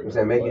me right now. I'm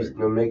saying make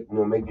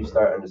you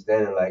start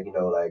understanding,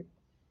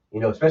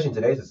 especially in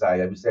today's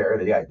society, as we said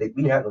earlier, we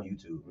didn't have no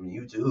YouTube. I mean,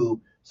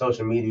 YouTube,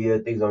 social media,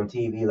 things on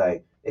TV,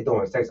 like they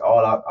throwing sex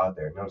all out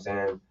there. You know what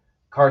I'm saying?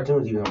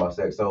 Cartoons even about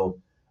sex.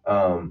 So,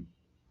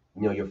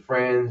 your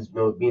friends,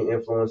 being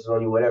influencers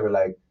on you, whatever,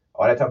 like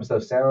all that type of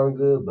stuff sound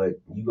good, but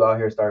you go out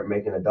here and start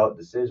making adult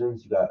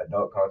decisions, you got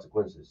adult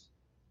consequences.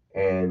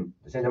 And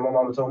the same time my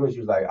mama told me, she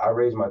was like, I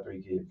raised my 3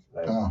 kids.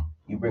 Like,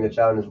 you bring a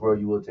child in this world,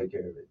 you will take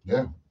care of it.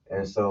 Yeah.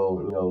 And so,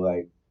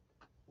 like,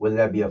 whether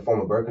that be a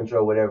form of birth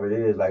control, whatever it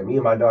is, like me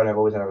and my daughter have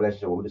always had a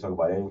relationship where we can talk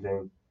about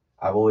anything.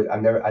 I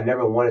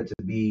never wanted to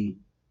be,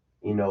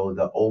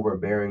 the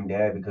overbearing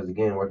dad, because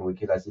again, working with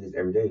kids, I see this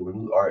every day. When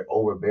you are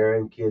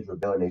overbearing, kids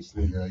rebel and they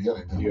sneak.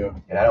 Yeah.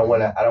 And I don't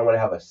want to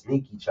have a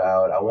sneaky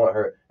child. I want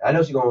her. I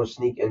know she's gonna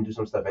sneak and do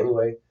some stuff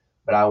anyway,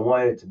 but I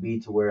want it to be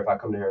to where if I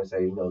come to her and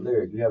say,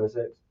 Lyric, you having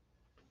sex?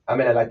 I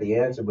mean, I like the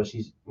answer, but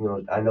she's,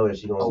 I know that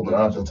she's gonna be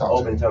honest,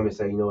 open and tell me,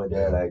 say, you know what,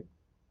 Dad, like,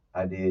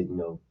 I did,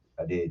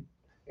 I did,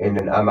 and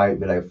then I might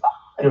be like, you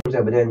know what I'm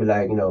saying, but then be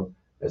like,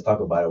 Let's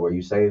talk about it. Were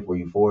you safe? Were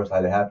you forced? How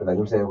did it happen? Like, you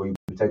know what I'm saying? Were you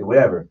protected?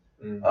 Whatever.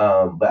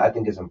 But I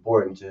think it's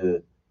important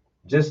to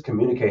just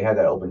communicate, have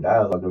that open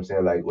dialogue. You know what I'm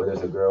saying? Like, whether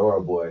it's a girl or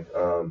a boy.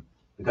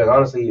 Because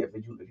honestly,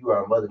 if you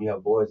are a mother and you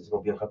have boys, it's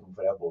gonna be uncomfortable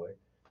for that boy.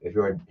 If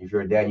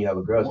you're a dad and you have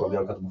a girl, it's gonna be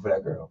uncomfortable for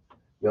that girl.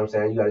 You know what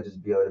I'm saying? You gotta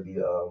just be able to be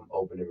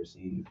open and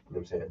receive. You know what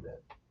I'm saying?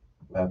 That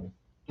what happened?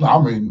 No,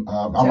 I'm reading.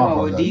 I'm not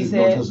what D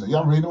said. Yeah,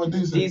 I'm reading what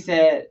D said. D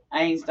said,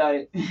 I ain't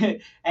started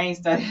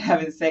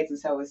having sex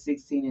until I was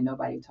 16 and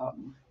nobody taught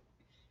me.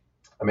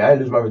 I mean, I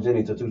didn't lose my virginity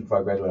until 2 before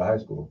I graduated high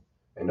school,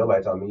 and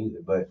nobody taught me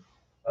either. But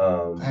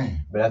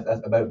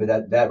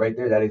that right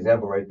there, that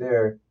example right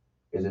there,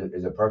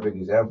 is a perfect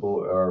example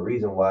or a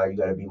reason why you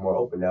got to be more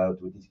open now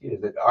with these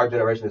kids. Our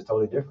generation is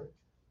totally different.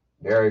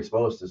 They're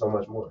exposed to so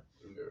much more.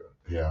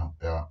 Yeah.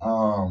 I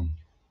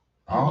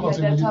don't know.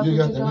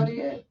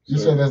 You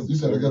said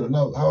I got to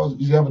know. How old?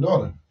 You have a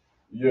daughter?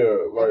 Yeah,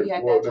 like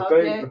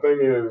the thing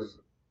is.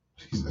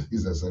 He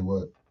said, "Say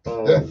what?"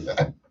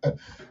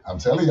 I'm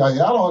telling y'all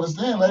don't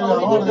understand. Lady,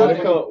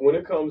 when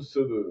it comes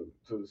to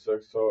the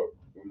sex talk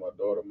with my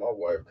daughter, my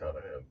wife kind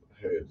of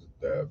heads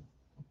that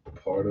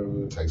part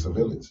of it. Takes a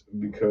village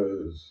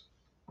because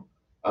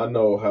I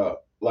know how.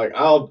 Like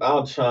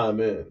I'll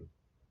chime in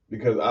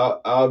because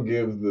I'll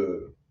give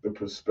the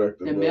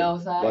perspective. The male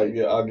side. Like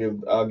I'll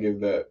give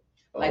that.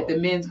 Like the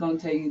men's gonna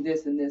tell you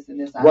this and this and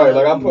this. Right.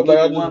 Like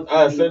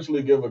I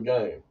essentially give a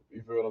game.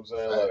 You feel what I'm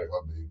saying? Like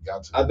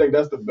I think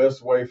that's the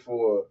best way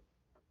for.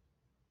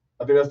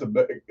 I think that's the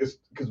best. It's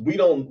because we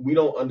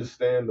don't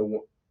understand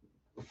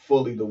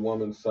fully the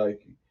woman's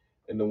psyche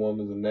and the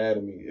woman's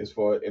anatomy as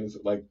far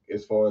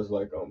as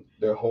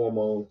their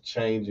hormones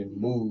changing,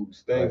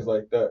 moods, things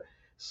like that.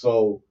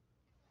 So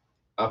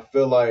I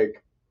feel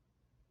like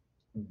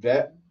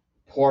that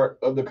part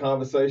of the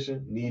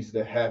conversation needs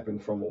to happen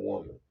from a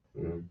woman.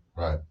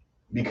 Right.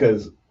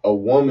 Because a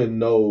woman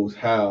knows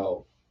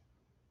how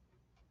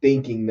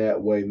thinking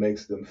that way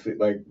makes them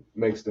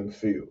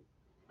feel.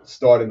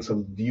 Starting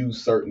to view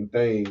certain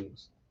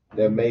things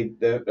that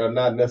are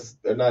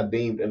not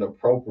deemed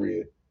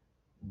inappropriate,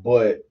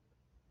 but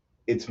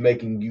it's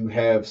making you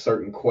have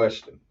certain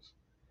questions.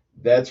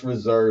 That's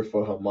reserved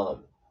for her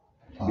mama.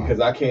 Because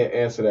I can't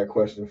answer that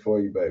question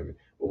for you, baby.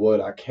 But what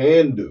I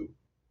can do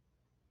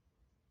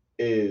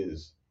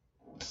is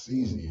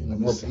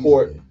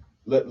report.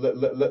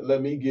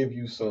 Let me give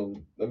you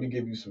some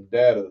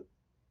data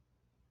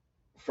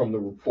from the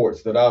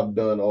reports that I've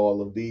done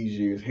all of these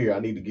years. Here, I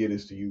need to get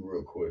this to you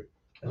real quick.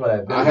 That's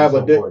why I have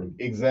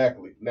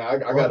exactly. Now I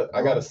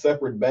got a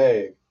separate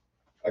bag.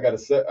 I got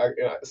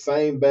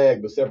same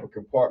bag but separate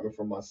compartment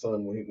from my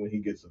son when he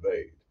gets of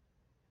age.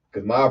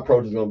 Because my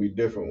approach is gonna be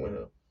different with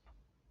him.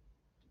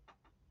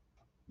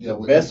 Yeah,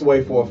 the best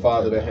way for a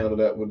father to handle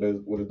that with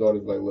his daughter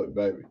is like, look,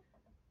 baby,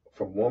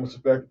 from a woman's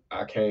perspective,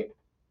 I can't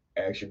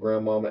ask your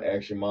grandmama,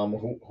 ask your mama,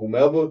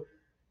 whomever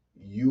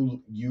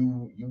you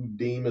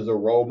deem as a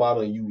role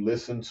model and you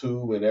listen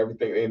to and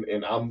everything,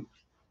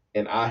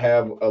 and I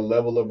have a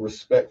level of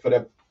respect for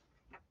that.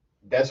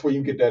 That's where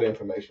you get that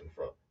information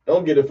from.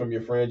 Don't get it from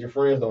your friends. Your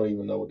friends don't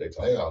even know what they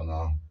talking about. Hell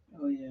no.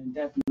 Oh yeah,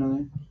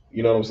 definitely.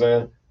 You know what I'm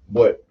saying?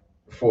 But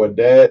for a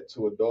dad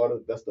to a daughter,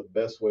 that's the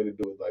best way to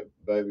do it. Like,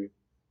 baby,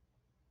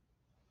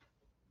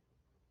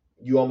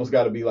 you almost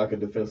got to be like a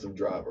defensive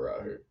driver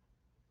out here.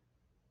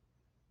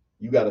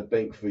 You got to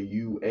think for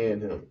you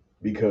and him,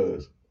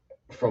 because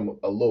from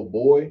a little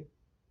boy,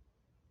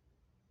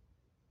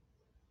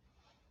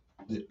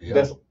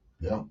 that's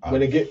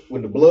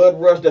when the blood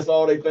rush, that's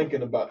all they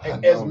thinking about.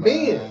 As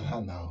men,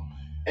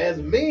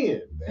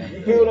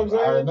 you feel what I'm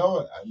saying? I know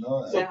it.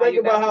 So think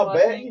about how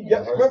bad.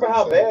 Remember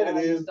how bad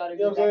it is. You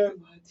know what I'm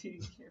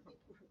saying?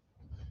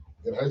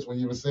 It hurts when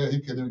you even said he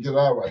couldn't even get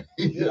out right.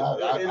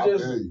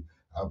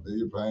 I feel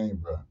your pain,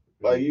 bro.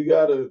 Like, you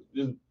gotta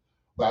just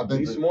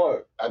be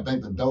smart. I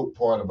think the dope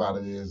part about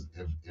it is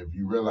if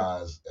you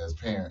realize as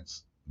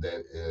parents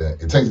that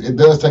it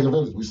does take a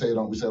village. We say it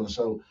on the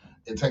show.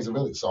 It takes a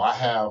village. So I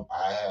have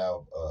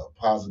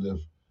positive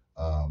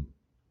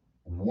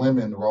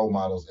women role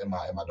models in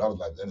my daughter's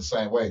life in the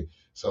same way.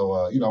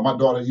 So my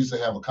daughter used to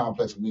have a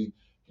complex with me,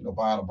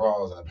 buying the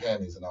bras and the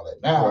panties and all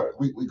that. Now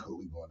we cool,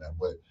 we going that,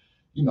 but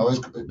it's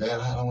Dad.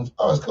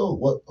 It's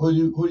cool. Who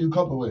you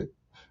couple with?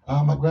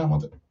 My grandma.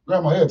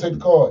 Grandma, here, take the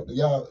card.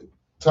 Y'all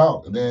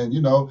talk, and then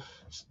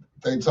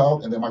they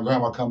talk, and then my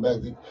grandma come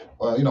back.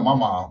 My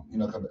mom,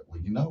 come back.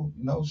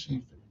 Well,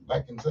 she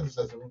like in such and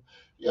such.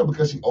 Yeah,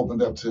 because she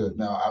opened up to it.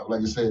 Now,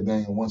 like I said,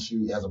 Daniel, once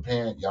you as a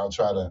parent, y'all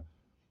try to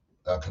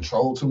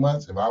control too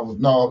much. If I was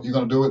you're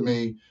gonna do it with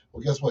me.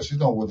 Well, guess what? She's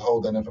gonna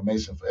withhold that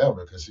information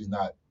forever because she's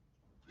not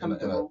in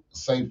a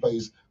safe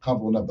place,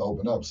 comfortable enough to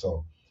open up.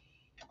 So.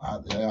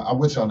 I'm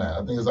with you on that.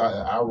 I think it's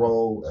our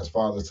role as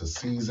fathers to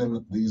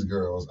season these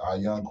girls, our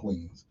young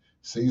queens,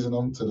 season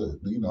them to the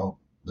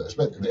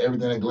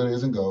everything that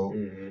glitters and gold.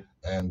 Mm-hmm.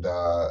 And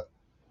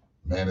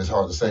man, it's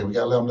hard to say. We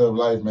gotta let them live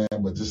life, man,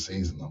 but just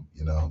season them.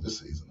 Just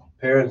season them.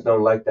 Parents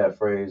don't like that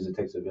phrase. It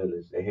takes a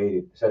village. They hate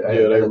it. So, they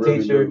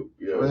really teacher, do.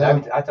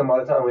 Yeah. I tell them all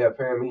the time. We have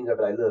parent meetings. I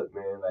be like, look,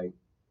 man, like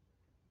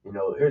You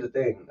know, here's the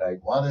thing, like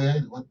why they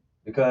hate what?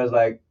 Because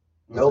like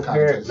What's the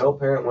connotation? no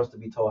parent wants to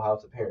be told how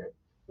to parent.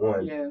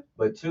 One. Yeah.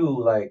 But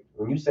two, like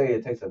when you say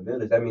it takes a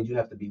village, that means you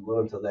have to be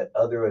willing to let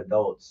other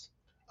adults,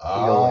 you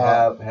know,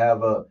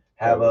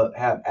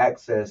 have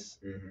access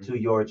to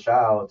your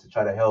child to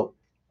try to help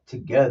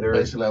together.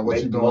 Basically, like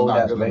what you doing is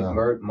not good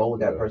enough. Mold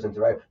that person to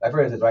right. Like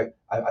for instance, right,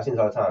 I see this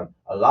all the time.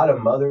 A lot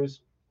of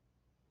mothers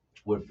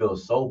would feel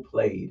so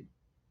played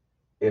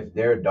if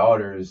their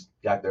daughters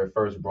got their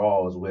first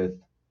brawls with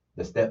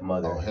the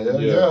stepmother, or an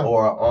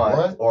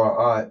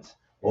aunt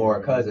or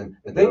a cousin.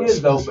 The thing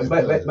is though,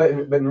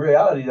 but in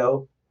reality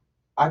though,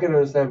 I can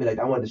understand be like,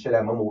 I wanted to share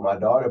that moment with my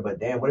daughter, but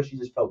damn, what if she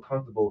just felt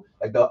comfortable?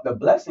 Like the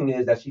blessing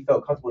is that she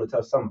felt comfortable to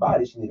tell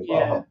somebody she needed to call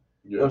her.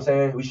 You know what I'm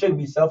saying? We shouldn't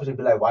be selfish and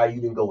be like, why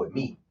you didn't go with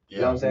me? You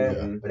know what I'm saying?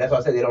 Yeah. But that's why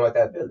I said they don't like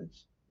that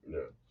village. Yeah.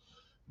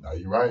 No,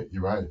 you're right.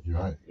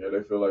 Yeah,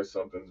 they feel like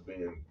something's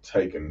being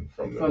taken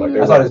from them. Like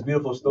I saw this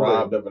beautiful story.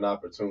 Robbed of an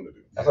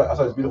opportunity. I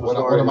saw this beautiful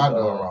story. What am I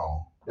doing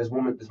wrong? This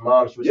mom,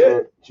 she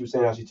was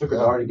saying how she took her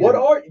daughter to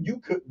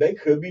get they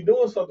could be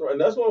doing something,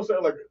 and that's what I'm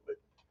saying. Like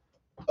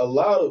a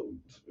lot of,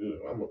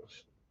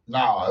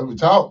 let me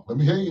talk. Let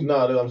me hear you.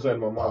 No, I'm saying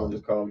my mom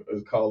is calling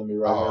me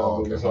right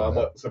now. Okay,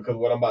 so because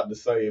what I'm about to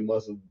say, it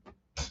must have.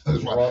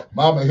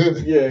 Mama hit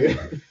it. Yeah.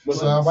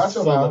 Son, watch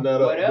your mom.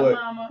 What up,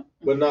 mama?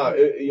 But nah,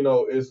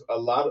 it's a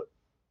lot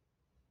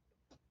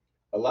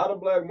of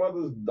black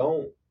mothers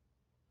don't.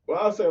 Well,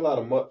 I'll say a lot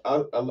of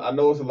I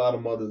know it's a lot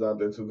of mothers out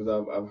there too,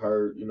 because I've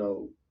heard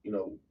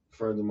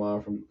friends of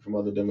mine from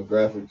other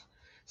demographics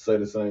say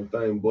the same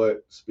thing.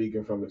 But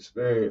speaking from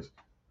experience,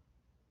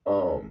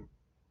 most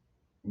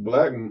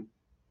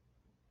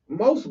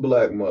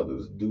black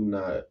mothers do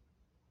not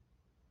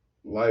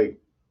like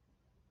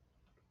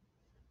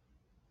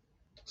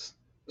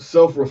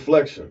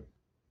self-reflection.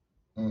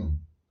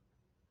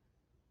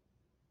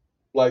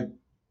 Like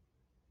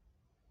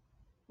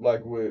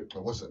with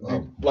what's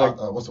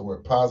the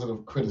word?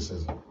 Positive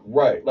criticism.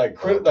 Right,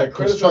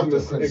 criticism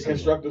is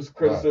constructive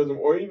criticism,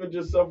 or even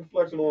just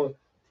self-reflection on,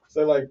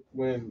 say, like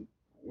when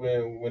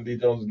D.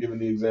 Jones was giving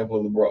the example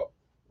of the bra,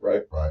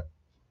 right? Right.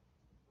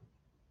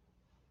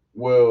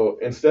 Well,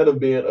 instead of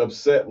being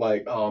upset,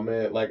 like, oh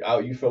man, like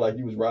you feel like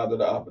you was robbed of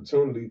the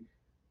opportunity.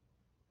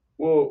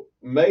 Well,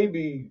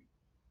 maybe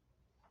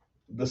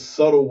the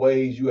subtle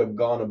ways you have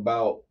gone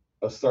about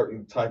a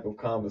certain type of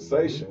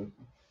conversation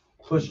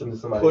push them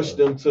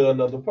to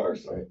another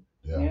person. Right.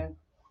 Yeah.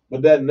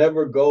 But that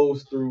never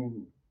goes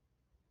through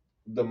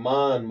the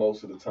mind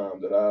most of the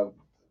time that I've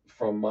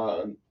from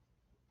my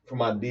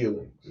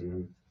dealings.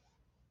 Mm-hmm.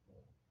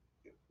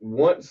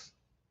 Once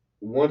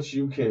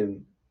you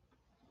can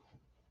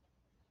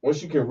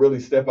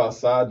really step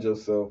outside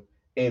yourself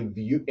and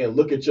view and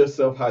look at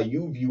yourself how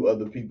you view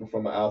other people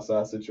from an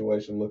outside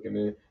situation looking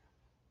in,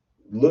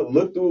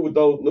 look through it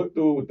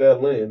with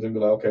that lens and be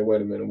like, okay,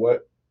 wait a minute,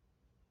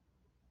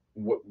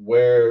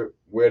 where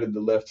did the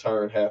left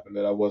turn happen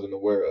that I wasn't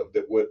aware of?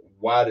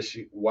 Why does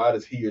he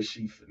or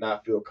she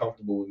not feel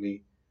comfortable with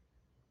me?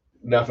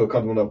 Not feel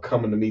comfortable enough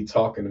coming to me,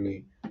 talking to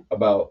me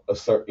about a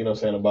certain,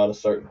 about a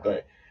certain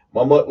thing.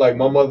 My mother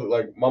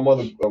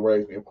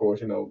raised me, of course,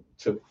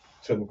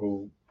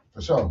 typical.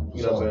 For sure.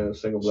 What I'm saying?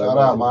 Single black Shout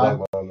out,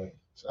 Mama.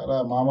 Shout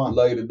out, Mama.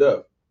 Laid it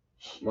up.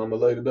 Mama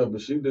laid it up,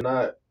 but she did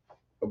not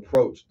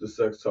approach the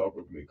sex talk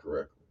with me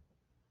correctly.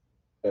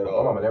 At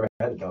all. My mama never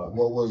had a dog.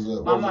 What was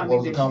the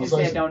conversation?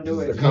 She said, "Don't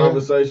do it." The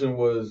conversation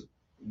was,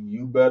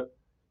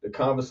 the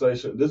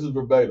conversation. This is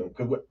verbatim,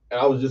 because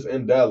I was just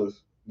in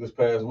Dallas this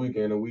past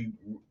weekend, and we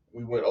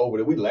went over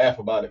it. We laugh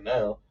about it now.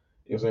 You know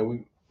what I'm saying?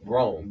 We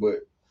grown,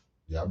 but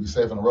I'll be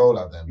safe on the road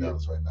out there in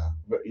Dallas right now.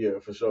 But yeah,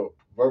 for sure,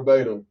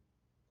 verbatim.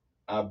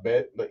 I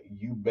bet, but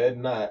you bet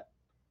not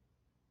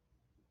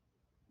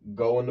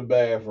go in the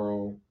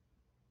bathroom,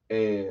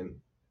 and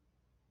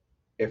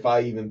if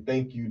I even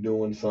think you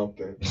doing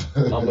something,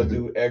 I'm gonna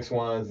do X,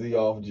 Y, and Z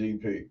off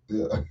GP.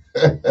 Yeah.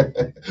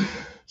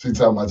 She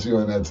talking about you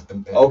and that.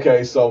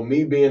 Okay, so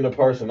me being the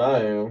person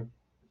I am,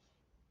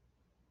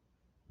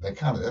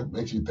 that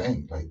makes you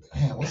think like,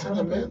 damn, what's in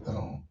the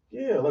bathroom?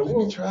 Yeah, like let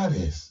me try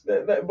this.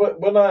 But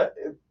not.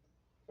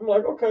 I'm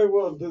like, okay,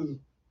 well, that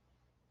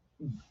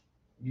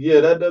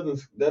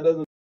doesn't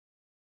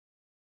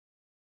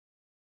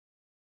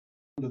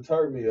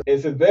deter me.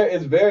 It's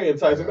very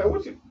enticing.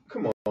 Man,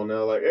 come on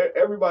now, like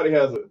everybody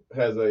has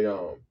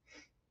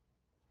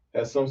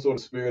some sort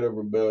of spirit of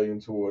rebellion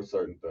towards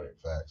certain things.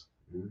 Facts.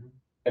 Mm-hmm.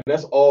 And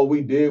that's all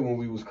we did when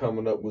we was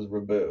coming up was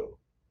rebel.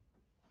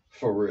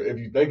 For real, if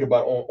you think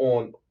about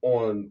on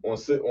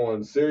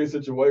serious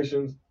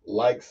situations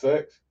like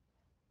sex,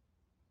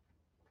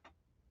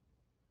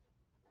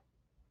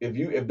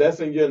 if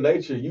that's in your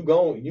nature, you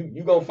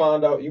gonna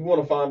find out. You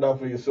want to find out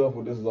for yourself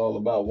what this is all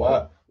about.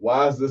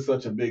 Why is this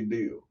such a big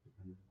deal?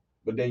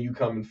 But then you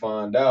come and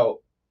find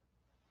out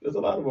there's a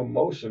lot of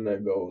emotion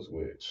that goes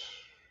with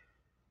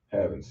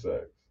having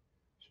sex.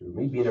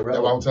 Me being a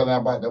rebel. That's what I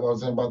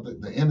was saying about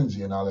the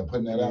energy and all that,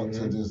 putting that out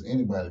to just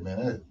anybody,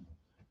 man.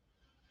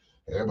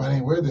 Everybody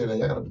ain't worth it.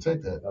 Y'all gotta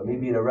protect that. Me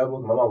being a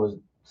rebel, my mom was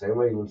the same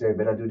way. You know what I'm saying?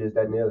 Better not do this,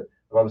 that, and the other.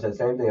 My mama said the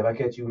same thing. If I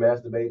catch you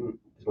masturbating,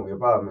 it's gonna be a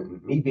problem.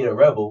 And me being a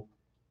rebel,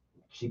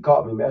 she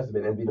caught me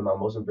masturbating and being my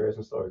most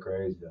embarrassing story.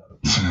 Crazy, though.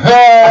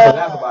 I can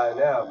laugh about it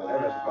now, but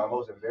that was my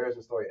most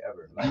embarrassing story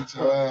ever. Like,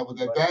 with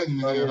that thing in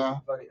your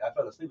hand, funny. I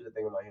fell asleep with the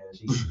thing in my hand.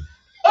 She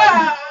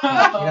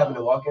happened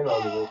to walk in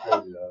on me. It was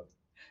crazy, though.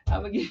 I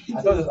told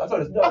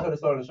the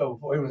story on the show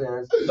before. He was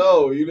saying,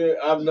 no, you didn't.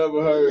 I've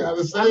never heard. I told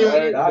the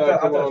story.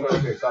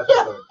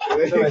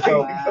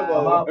 So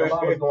my mom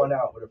was going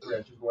out with a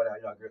friend. She was going out.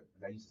 You know,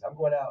 I used to say, I'm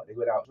going out. They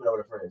went out. She went out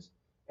with her friends,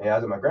 and I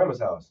was at my grandma's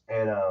house,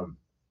 and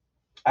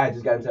I had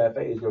just gotten into that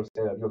phase. You know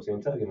what I'm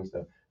saying, tugging and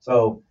stuff.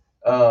 So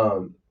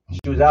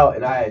she was out,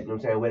 and I had, you know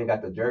what I'm saying, went and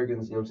got the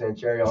Jergens, you know what I'm saying,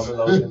 cherry almond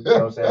lotion, you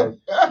know what I'm saying,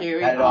 had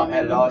it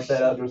all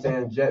set up, you know what I'm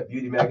saying, Jet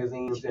Beauty magazine,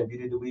 you know what I'm saying,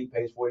 Beauty of the Week,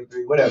 page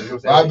 43, whatever, you know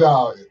what I'm saying. My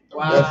dog.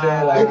 Wow. You know what I'm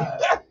saying, like,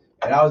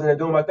 and I was in there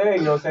doing my thing,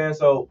 you know what I'm saying,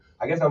 so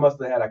I guess I must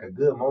have had like a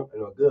good moment,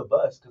 a good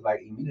buzz, because like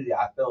immediately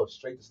I fell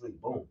straight to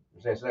sleep, boom, you know what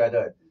I'm saying, so I got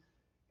done,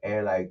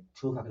 and like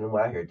 2 o'clock in the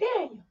morning I hear,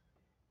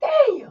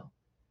 Daniel,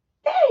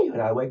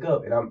 and I wake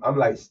up, and I'm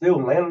like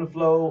still laying on the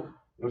floor.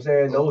 You know what I'm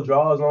saying? No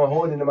drawers on,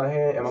 holding it in my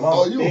hand. And my mom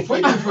was you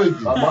freaky.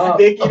 My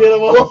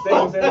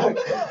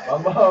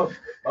mom,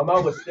 my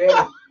mom was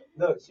standing.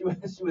 Look, she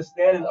was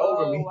standing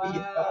over me.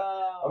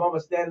 Wow. My mom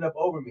was standing up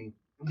over me.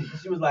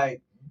 She's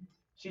like,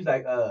 you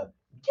ever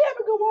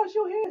go wash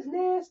your hands,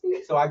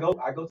 nasty? So I go to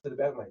the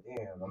bathroom. Like,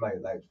 damn, I'm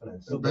like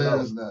super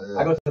low. Yeah.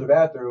 I go to the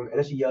bathroom, and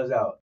then she yells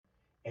out,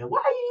 "And why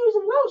are you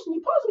using lotion?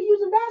 You're supposed to be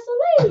using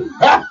Vaseline."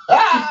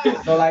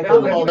 So like,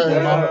 the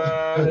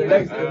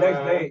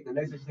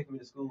next day she's taking me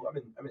to school. I'm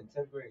in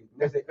 10th grade.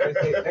 Next day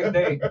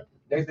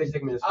she's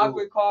taking me to school.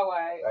 Awkward car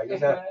ride. Right, you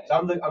know what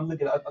I'm saying? So I'm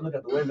looking out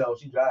the window.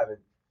 She's driving,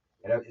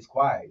 and it's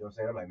quiet. You know what I'm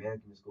saying? I'm like, man,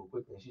 get me to school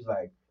quickly. And she's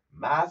like,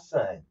 my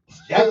son,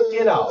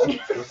 jacking off.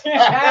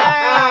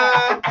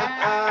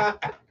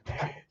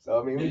 So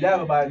I mean, we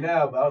laugh about it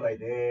now, but I was like,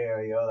 damn,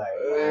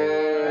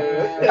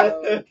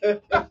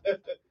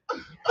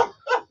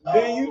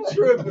 Then you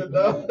tripping,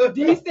 though.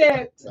 D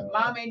said,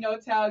 "Mom ain't no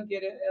towel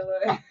getter."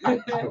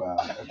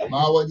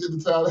 Mom wasn't getting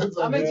the towel. I'm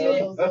gonna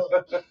get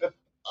it.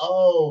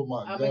 Oh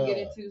my God! I'm gonna get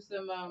into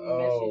some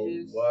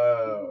messages.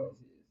 Wow!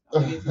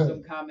 I'm gonna get into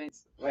some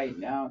comments right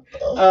now.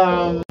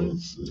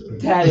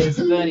 That is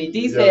funny.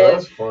 D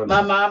said,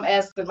 "My mom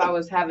asked if I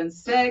was having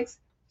sex.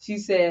 She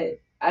said,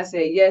 I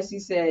said yes. She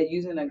said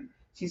you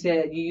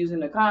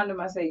using a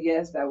condom. I said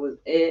yes. That was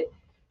it."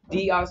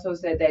 D also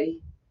said that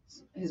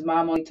his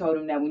mom only told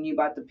him that when you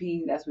about to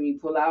pee, that's when you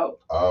pull out.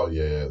 Oh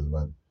yeah,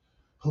 man.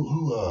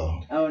 Who?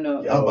 I don't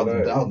know. I was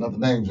not the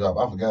name drop.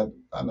 I forgot.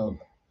 I know.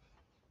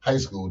 High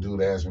school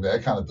dude asked me that.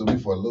 It kind of threw me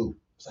for a loop.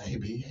 Say, hey,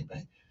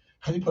 man,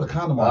 how do you put a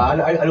condom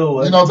on? I know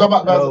what. You know what I'm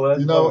talking about?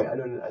 You know.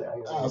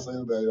 I'll say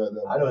the bad right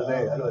there. I know his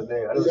name. I know his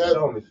name.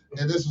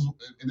 And this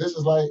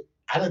is like,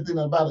 I didn't think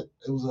nothing about it.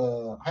 It was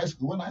high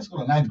school. Wasn't high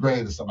school in 9th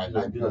grade or something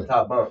like that. He was on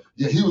top bunk.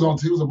 Yeah, he was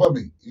above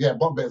me. He had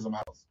bunk beds in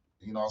my house.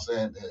 You know what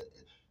I'm saying?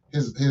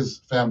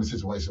 His family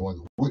situation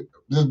was.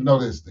 Just know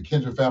this: the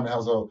Kendrick family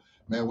household.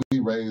 Man, we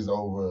raised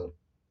over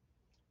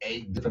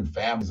 8 different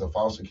families of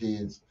foster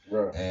kids,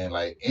 right. And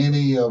like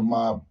any of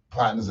my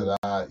partners that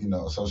I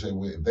associated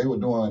with, if they were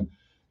doing,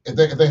 if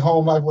they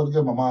home life wasn't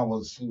good, my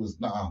mom she was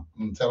I'm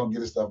gonna tell them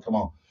get his stuff, come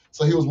on.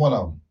 So he was one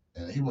of them,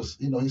 and he was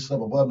he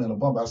slept above me in the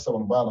bunk, I slept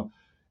on the bottom,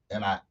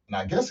 and I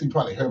guess he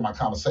probably heard my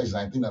conversation.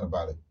 I didn't think nothing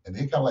about it, and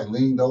he kind of like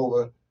leaned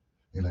over,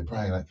 he's like,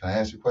 Brian, can I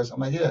ask you a question?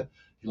 I'm like, yeah.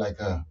 He like,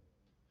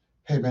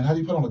 hey man, how do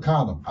you put on the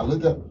condom? I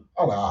looked up,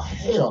 I was like, oh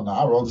hell no.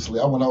 I rolled to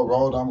sleep. I went over,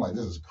 rolled. I'm like,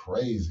 this is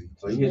crazy.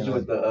 So he hit you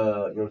with the, you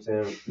know what I'm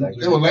saying? Like,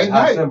 it was late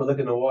night. I look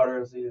in the water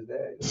and see his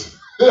dad.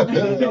 I'm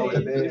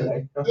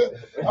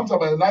talking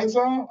about at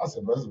nighttime. I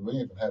said, bro, we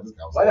ain't gonna have this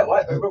conversation.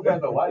 Why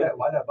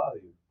that bother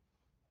you?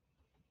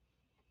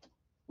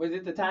 Was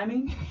it the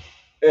timing?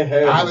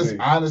 Honestly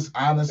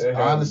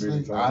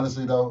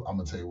though, I'm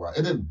gonna tell you why.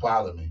 It didn't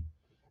bother me.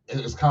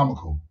 It was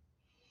comical.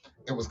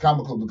 It was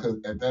comical because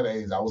at that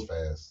age I was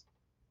fast.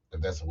 If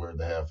that's a word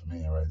to have for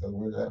me, right? That's a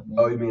word to have for me.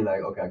 Oh, you mean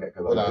like, okay, I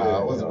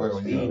wasn't word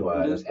when you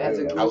I was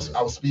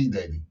speed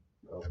dating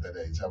at that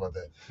age. How about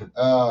that?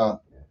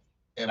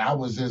 And I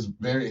was just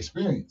very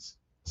experienced.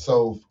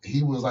 So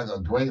he was like a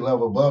great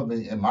level above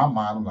me. In my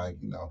mind, I'm like,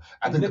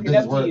 I think the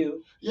biggest word.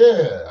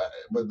 Yeah,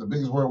 but the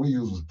biggest word we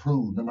used was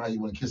prude. Remember how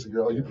you went to kiss a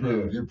girl? Oh, you're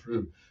prude. You're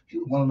prude. He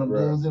was one of them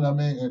dudes, you know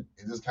what I mean? And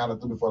it just kind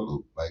of threw me for a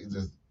loop. Like, it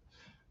just,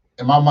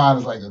 in my mind,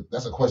 it's like,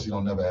 that's a question you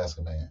don't never ask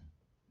a man.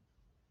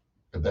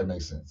 If that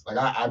makes sense. Like,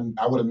 I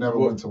would have never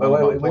went to one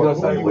of my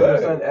your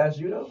son asked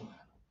you, though?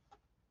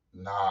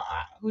 Nah.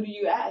 Who do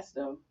you ask,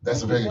 though?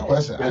 That's a very good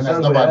question. Your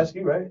son would ask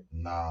you, right?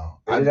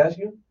 No. Did he ask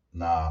you?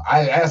 Nah.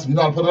 I asked him, you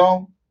know how to put it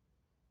on?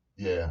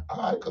 Yeah.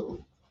 All right,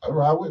 cool. I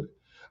ride with it.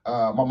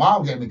 My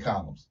mom gave me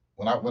condoms.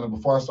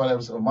 Before I started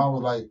having sex, my mom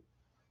was like,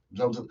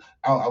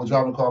 I was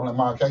driving the car, I'm like,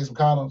 Mom, can I get some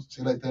condoms?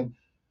 She let them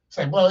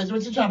say, boy,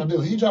 what you trying to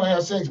do? You trying to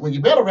have sex? Well,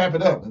 you better wrap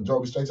it up. And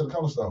drove me straight to the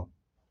condom store.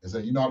 And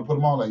said, you know how to put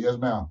them on? Like, yes,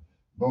 ma'am.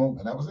 Boom.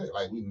 And that was it.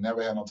 Like, we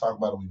never had no talk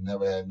about it. We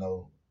never had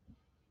no,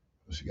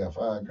 she got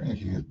 5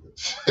 grandkids. But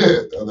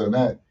shit, other than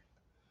that,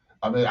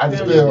 I mean, I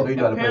just Apparently, feel. You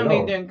gotta put it apparently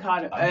on. didn't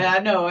condom. I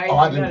know. Oh,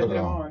 I didn't put it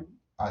on.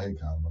 I hate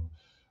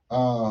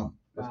condoms.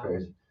 That's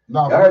crazy. No,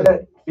 I heard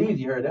that. Fees,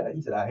 you heard that?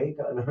 He said, I hate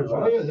condoms.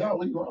 Oh, yeah,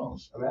 we grown.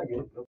 I mean, I get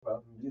it. No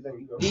problem. You think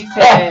you go. He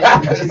said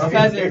his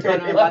cousin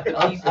told him about the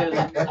pee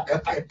feeling.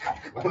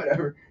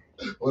 Whatever.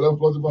 What else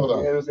was the vote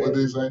on? Yeah, What did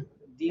he say?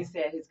 D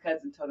said his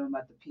cousin told him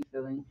about the pee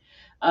feeling.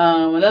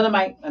 Another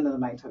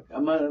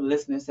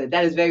listener said,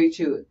 that is very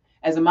true.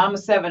 As a mom of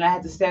 7, I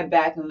had to step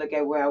back and look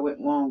at where I went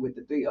wrong with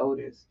the 3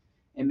 oldest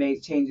and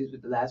made changes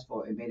with the last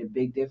 4. It made a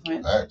big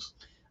difference. Thanks.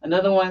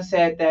 Another one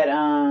said that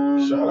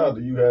Shout out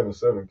to you having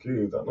 7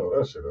 kids. I know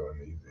that shit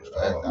ain't easy.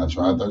 I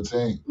tried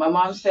 13. My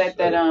mom said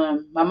that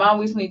my mom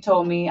recently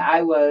told me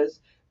I was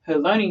her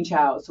learning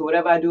child. So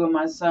whatever I do with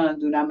my son,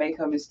 do not make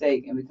her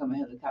mistake and become a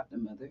helicopter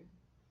mother.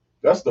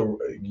 That's the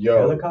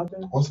Helicopter?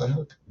 What's the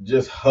helicopter?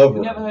 Just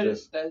hovering. You never heard of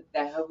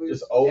that hovers?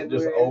 Just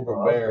everywhere?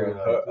 overbearing.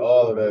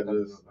 All of that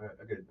just.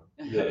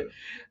 Yeah.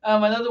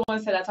 Another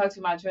one said I talked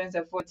to my twins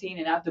at 14,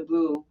 and out the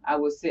blue, I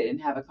would sit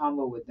and have a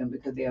convo with them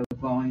because they are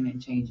growing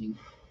and changing.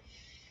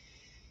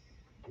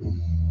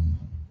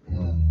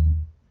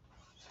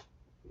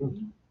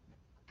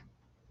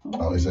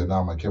 Oh, he said,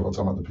 "No, my kid was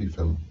talking about the pee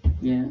feeling."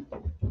 Yeah.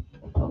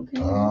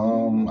 Okay.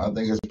 I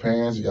think as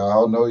parents,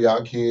 y'all know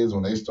y'all kids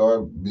when they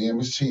start being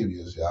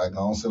mischievous, y'all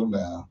gonna sit them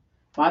down.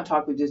 My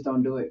talker just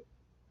don't do it.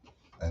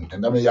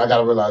 And I mean, y'all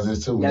gotta realize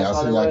this too. When That's y'all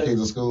all send it y'all was.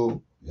 kids to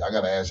school, y'all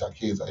gotta ask y'all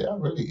kids, are y'all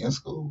really in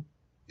school?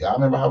 Yeah, I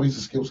remember how we used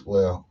to skip school.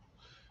 Well,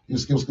 you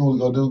skip school to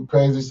go do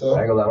crazy stuff.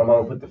 I ain't gonna lie, my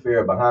mom put the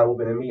fear behind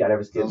whooping in me. I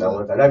never skipped that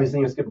one time. I never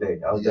seen you skip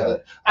day. I was done.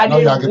 I know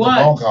did y'all get the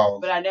phone once,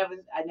 calls. but I never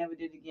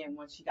did it again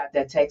once she got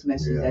that text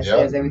message that Yeah.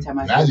 says every time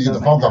I Now skip you get the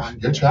something, phone call.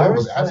 Your child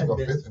was asking for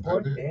First 5th and 3rd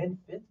fourth period. and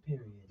 5th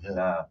period. Yeah.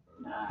 Nah.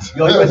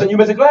 Nah. You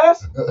missing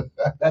class?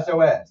 That's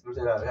your ass. I'm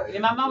saying,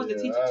 And my mom was a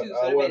teacher too,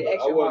 so it made it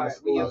extra hard.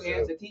 When your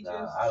parents are teachers,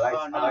 I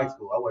like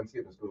school. I wasn't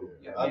skipping school.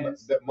 Yeah.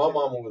 My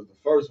mama was the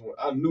first one.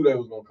 I knew they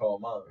was gonna call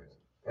mine.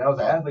 And I was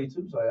an athlete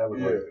too, so that was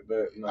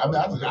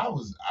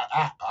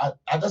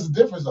That's the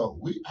difference though.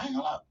 I ain't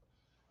gonna lie.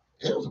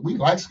 We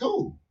like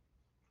school.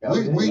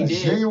 We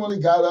genuinely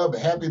got up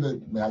happy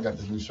I got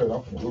this new shirt.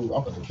 I'm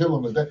gonna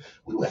kill them today.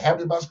 We were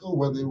happy about school,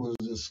 whether it was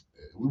just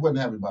we wasn't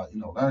happy about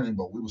learning,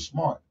 but we were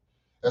smart.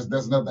 That's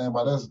another thing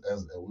about us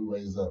as we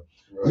raised up.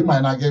 Right. We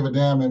might not give a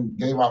damn and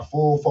gave our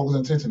full focus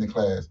and attention in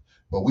class,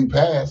 but we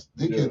passed.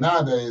 These kids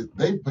nowadays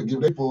they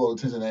give their full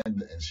attention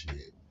and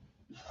shit.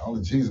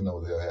 Only Jesus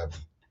knows what the hell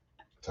happened.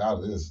 Tired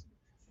of this.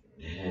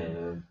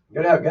 Yeah.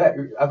 You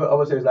gotta I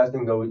would say this last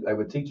thing though, like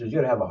with teachers, you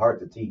gotta have a heart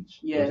to teach.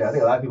 Yes. I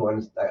think a lot of people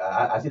understand.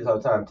 I see this all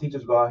the time.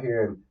 Teachers go out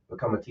here and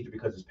become a teacher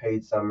because it's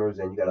paid summers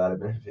and you got a lot of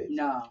benefits.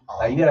 No.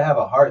 Like you gotta have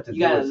a heart to You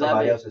deal gotta with love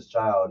somebody it. else's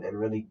child and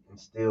really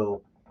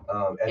instill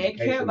education And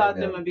care about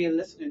in them and be a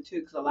listener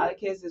too, because a lot of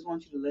kids just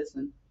want you to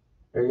listen.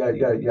 You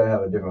gotta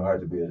have a different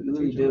heart to be a You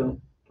really teacher.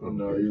 do.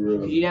 No, you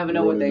really. You never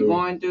know what they're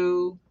going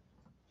through,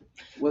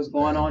 what's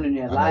going on in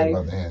their life.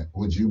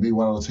 Would you be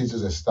one of those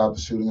teachers that stopped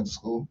the shooting at the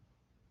school?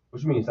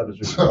 What you mean stop the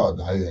shooting? Oh,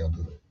 no, he ain't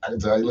gonna do it. I can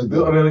tell you look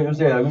good. I mean, I'm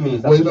saying, like, you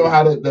mean well, you know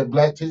how that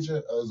black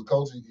teacher, as a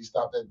coach, he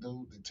stopped that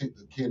dude,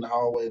 the kid in the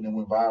hallway, and then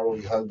went viral.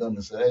 He hugged him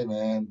and said, "Hey,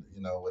 man,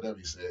 whatever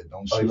he said,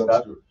 don't shoot up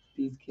the school."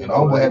 These kids. And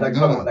homeboy had the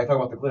gun. Like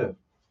talking about the cliff.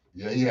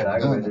 Yeah, he had I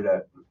the gun. can do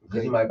that.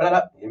 Because he might,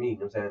 but you know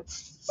what I'm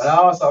saying? But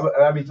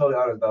I'll be totally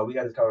honest though. We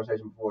had this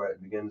conversation before at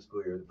the beginning of the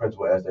school year. The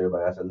principal asked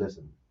everybody. I said,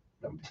 "Listen,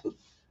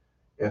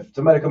 if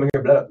somebody come in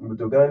here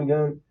with a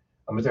gun,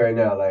 I'm gonna tell you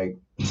now, like,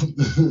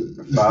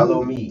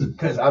 follow me,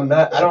 because I'm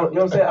not. I don't. You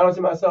know what I'm saying? I don't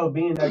see myself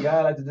being that guy.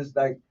 I like to just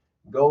like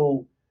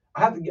go.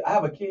 I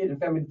have a kid and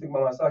family to think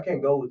about myself. I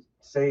can't go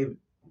save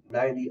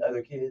 90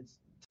 other kids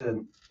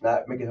to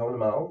not make it home to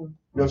my own.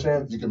 You know what I'm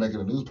saying? You can make it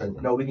a newspaper.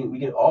 No, we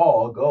can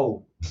all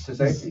go to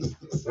safety. You know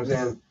what I'm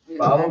saying?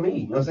 Follow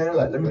me. You know what I'm saying?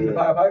 Like, let me be the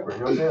Pied Piper. You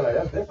know what I'm saying? Like,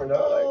 that's different,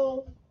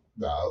 though.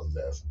 Nah, I was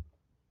asking.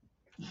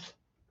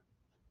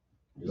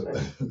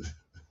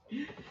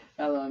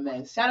 Hello,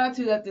 man. Shout out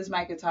to Let This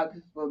Mic Talk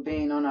for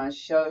being on our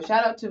show.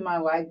 Shout out to my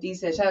wife, D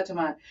said. Shout out to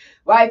my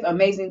wife,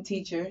 amazing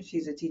teacher.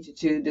 She's a teacher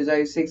too.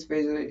 Deserves 6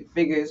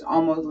 figures,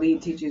 almost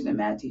lead teachers and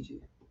math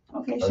teachers.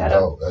 Okay, shout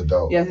out.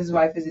 Adult. Yes, his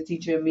wife is a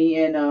teacher.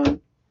 Me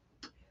and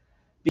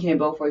BK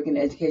both work in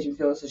the education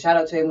field. So shout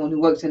out to everyone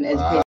who works in the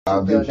education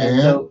field.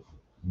 That's dope.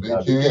 Big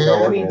Ken.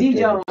 I mean, D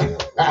Jones.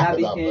 Not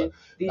B Ken.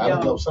 D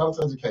Jones. Shout out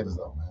to educators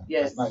though, man.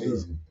 Yes. It's not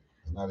easy.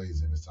 It's not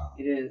easy in this time.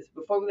 It is.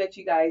 Before we let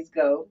you guys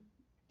go,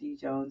 D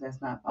Jones, that's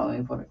not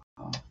following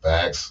protocol.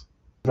 Facts.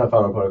 It's not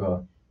following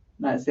protocol.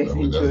 Not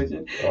safety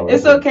children. Oh,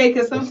 It's okay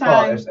because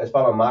sometimes it's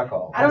following my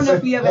call. I don't know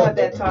if you ever had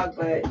that talk,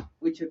 but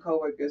with your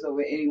coworkers or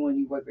with anyone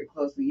you work with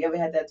closely, you ever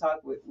had that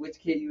talk with which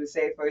kid you would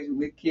say first,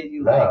 which kid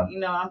you like?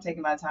 I'm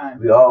taking my time.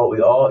 We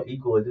all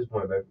equal at this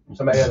point, baby.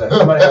 Somebody has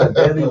a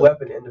deadly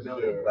weapon in the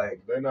building. Yeah,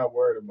 like they're not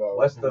worried about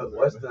what's the you know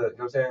what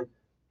I'm saying?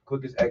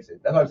 Quickest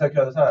exit. That's why I tell you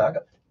all the time.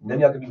 None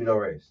of y'all can give me no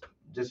raise.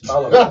 Just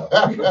follow me.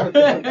 None of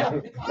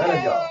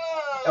y'all.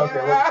 I don't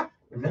care what.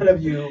 None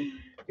of you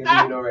can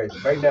give me no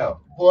raise right now.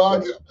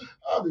 Boy,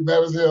 I'll be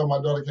mad as hell.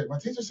 My daughter came. My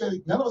teacher said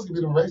none of us can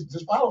be no raise.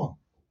 Just follow him.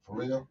 For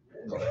real.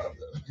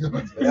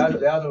 They also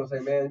gonna say,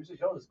 man, Mr.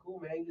 Jones is cool,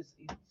 man.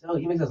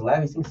 He makes us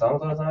laugh. He sings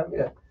songs all the time. Yeah.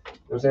 You know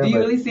what I'm saying? Do you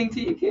really sing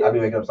to your kids? I be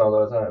making up songs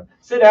all the time.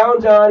 Sit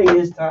down, Johnny.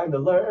 It's time to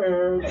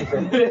learn.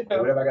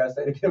 Whatever I gotta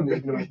say to them.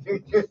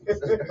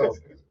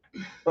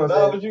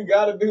 No, but you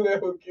gotta do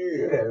that with kids.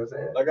 Yeah, you know what I'm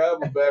saying? Like I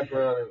have a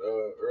background in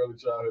early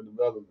childhood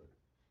development.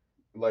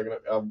 Like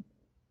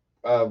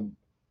I've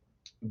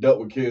dealt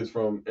with kids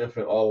from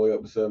infant all the way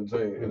up to 17,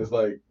 and it's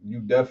like you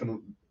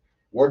definitely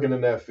working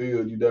in that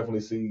field. You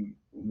definitely see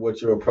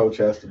what your approach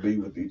has to be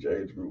with each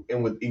age group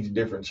and with each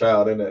different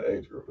child in that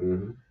age group.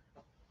 Mm-hmm.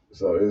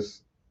 So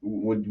it's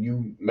when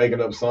you making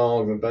up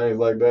songs and things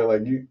like that,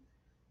 like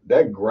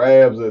that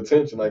grabs the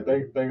attention. Like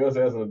think us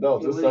as an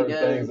adult. There's really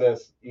certain things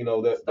that's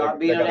that start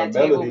being that on got that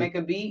a table, melody, make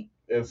a beat,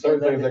 and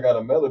certain things that got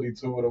a melody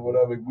to it or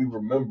whatever we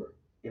remember.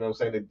 You know what I'm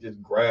saying? It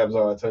just grabs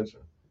our attention.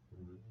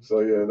 Mm-hmm. So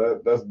yeah,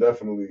 that's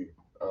definitely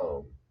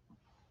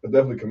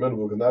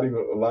commendable because not even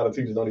a lot of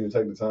teachers don't even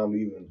take the time to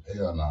even.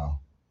 Hell no,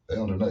 they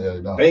don't do that. Yeah,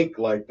 they don't think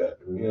like that.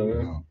 You know what I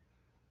mean?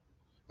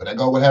 But that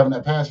go with having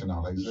that passion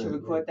now, like you should said.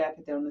 Record that,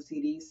 put that on the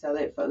CD, sell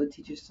it for other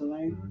teachers to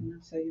learn.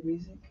 Mm-hmm. Sell your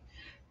music.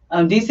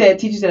 D said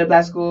teachers at a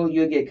black school,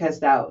 you'll get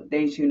cussed out. They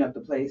ain't shooting up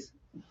the place.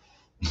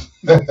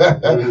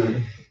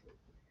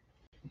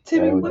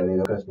 Timmy, what?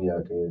 Don't cuss me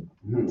out, kid.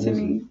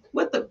 Timmy,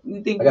 what the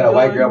you think? I got a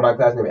white girl in my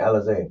class named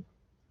Alizé.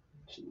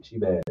 She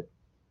bad.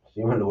 She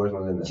one of the worst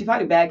ones in there. She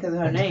probably bad because of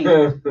her name.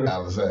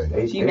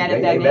 Alizé. She mad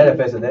at that name.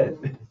 Manifested that.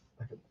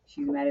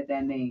 She's mad at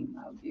that name.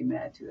 I would be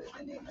mad too at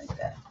that name like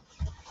that.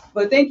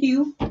 But thank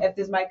you. If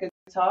this mic could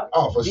talk.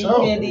 Oh, for sure.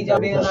 DJ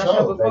being on our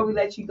show. Before we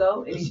let you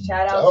go, any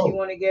shout outs you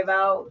want to give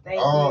out? Thank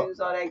yous,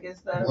 all that good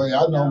stuff. Well,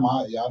 y'all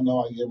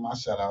know I give my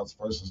shout outs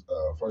first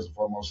and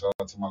foremost. Shout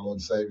out to my Lord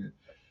and Savior,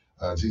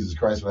 Jesus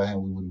Christ. Without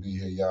him, we wouldn't be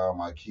here, y'all.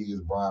 My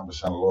kids, Brian,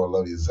 Bashan, the Lord,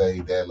 love you,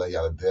 Zay, Dad, love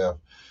y'all to death.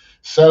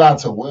 Shout out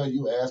to Well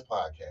You Ask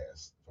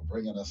Podcast for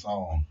bringing us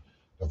on.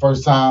 The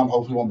first time,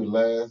 hopefully won't be the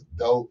last.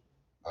 Dope,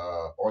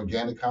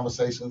 organic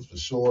conversations for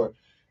sure.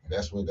 And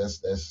that's what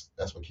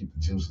keep the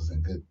juices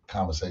and good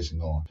conversation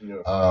going.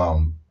 Yeah.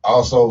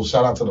 Also,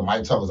 shout out to the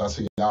Mic Talkers. I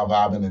see y'all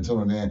vibing and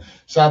tuning in.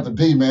 Shout out to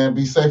D, man.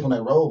 Be safe on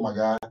that road, my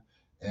guy.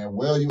 And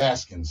Well You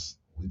Askins,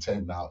 we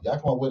taping out. Y'all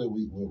come up with it.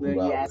 We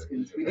Well You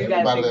Askins.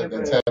 Everybody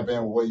that tap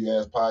in with Well You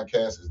Ask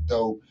Podcast is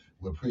dope.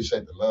 We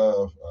appreciate the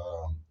love.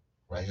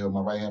 Right here with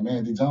my right hand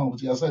man, D Jones.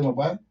 What you gotta say, my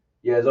boy?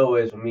 Yeah, as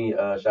always, for me,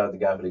 shout out to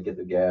God for the gift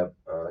of gab.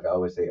 Like I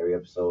always say every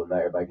episode, not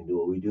everybody can do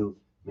what we do.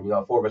 When you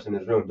got four of us in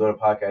this room, doing a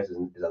podcast is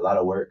a lot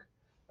of work,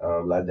 a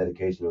lot of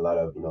dedication, a lot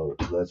of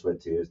blood, sweat,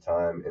 tears,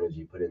 time,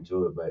 energy put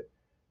into it. But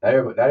not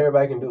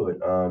everybody can do it.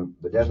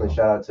 But definitely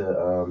shout out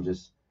to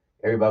just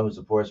everybody who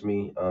supports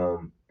me,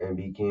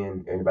 MB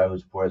Ken, everybody who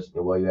supports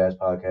the Well You Ask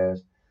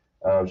podcast.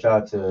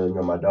 Shout out to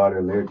my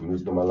daughter, Lyric, the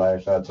music of my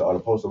life. Shout out to all the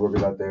postal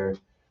workers out there.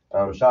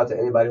 Shout out to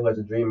anybody who has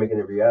a dream making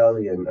it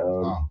reality. And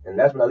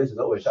last but not least, as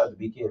always, shout out to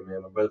B Ken,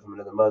 man, my brother from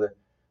another mother.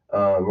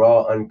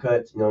 Raw,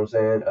 uncut, you know what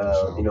I'm saying?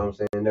 You know what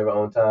I'm saying? Never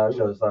on time,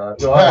 the time.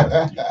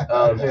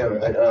 Him.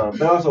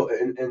 But also,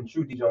 in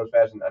true D Jones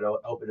fashion, I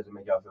hope it doesn't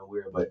make y'all feel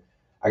weird, but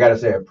I got to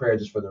say a prayer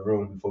just for the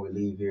room before we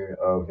leave here, if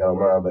y'all don't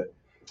mind.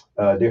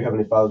 But, dear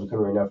Heavenly Father, we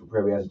come right now for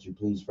prayer. We ask that you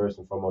please, first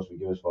and foremost,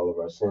 forgive us for all of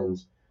our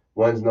sins,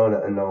 ones known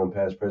and unknown,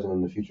 past, present,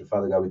 and the future.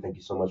 Father God, we thank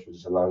you so much for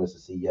just allowing us to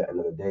see yet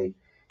another day.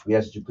 We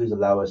ask that you please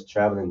allow us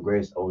traveling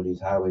grace over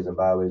these highways and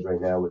byways right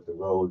now with the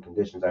road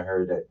conditions. I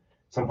heard that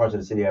some parts of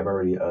the city have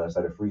already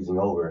started freezing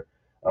over.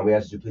 We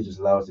ask that you please just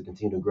allow us to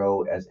continue to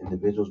grow as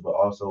individuals, but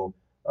also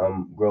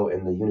grow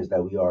in the units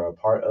that we are a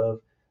part of.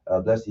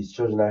 Bless these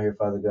children out here,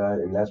 Father God.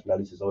 And last but not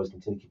least, as always,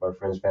 continue to keep our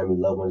friends, family,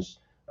 loved ones,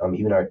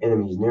 even our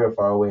enemies near and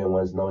far away and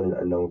ones known and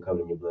unknown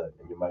covered in your blood.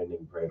 In your mighty name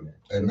we pray, man.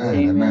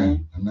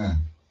 Amen.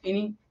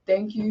 Any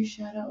thank you,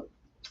 shout out?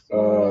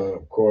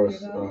 Of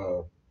course.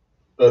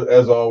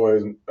 As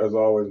always, my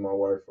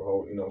wife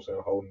for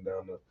holding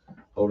down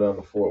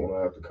the fort when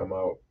I have to come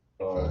out.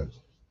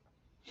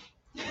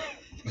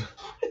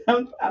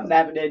 I'm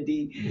laughing at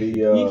D.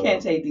 You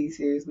can't take D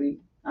seriously.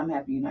 I'm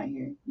happy you're not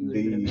here.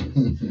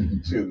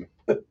 Excuse me.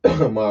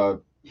 My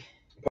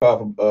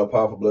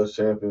Powerful Blessed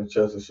champion,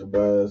 Chester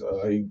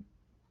Shabazz, he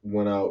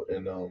went out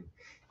and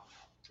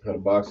had a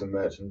boxing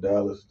match in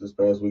Dallas this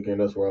past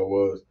weekend. That's where I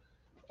was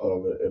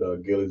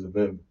at Gillies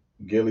event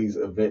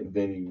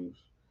venues.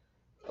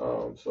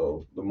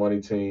 So the money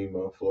team,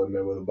 Floyd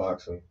Mayweather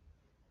Boxing.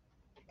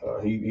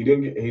 He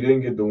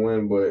didn't get the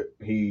win, but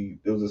it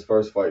was his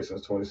first fight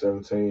since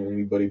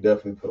 2017, but he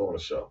definitely put on a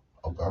show.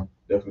 Okay.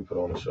 Definitely put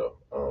on a show.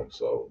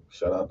 So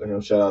shout out to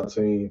him. Shout out to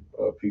the team,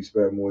 Pete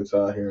Spat Muay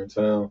Thai here in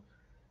town.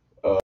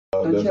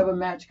 Don't you have a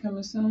match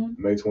coming soon?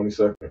 May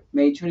 22nd.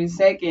 May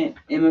 22nd,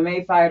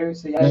 MMA fighter.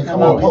 So y'all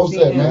come out and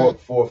see him.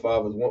 4 or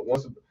 5 is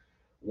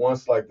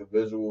once like the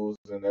visuals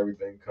and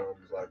everything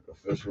comes like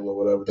official or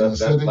whatever. That's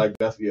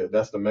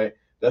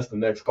the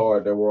next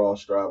card that we're all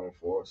striving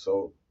for.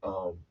 So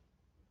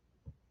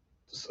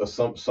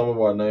some of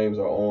our names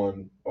are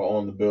on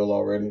the bill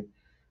already,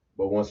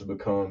 but once it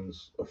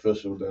becomes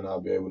official, then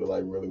I'll be able to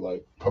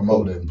really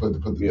promote it and put the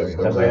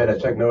That's why I had that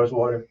Chuck Norris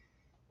water.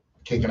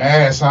 Kicking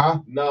ass, huh?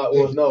 Nah,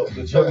 well, no,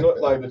 the Chuck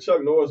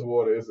Norris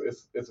water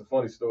it's a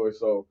funny story.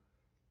 So,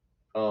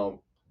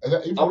 is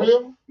that you for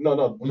real?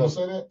 No. When you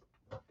say that,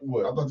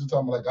 what? I thought you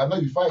talking about, like, I know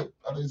you fight.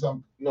 I thought you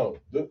talking. No,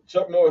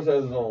 Chuck Norris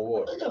has his own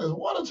water. They got his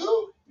water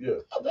too.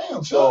 Yeah. Oh,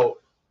 damn, Chuck. So,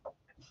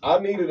 I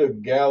needed a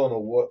gallon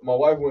of water. My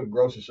wife went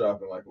grocery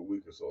shopping like a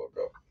week or so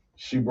ago.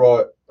 She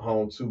brought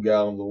home 2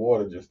 gallons of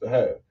water just to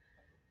have.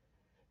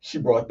 She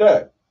brought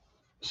that.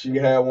 She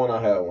had one,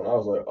 I had one. I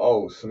was like,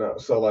 oh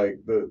snap. So like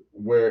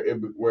where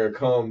it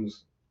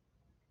comes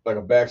like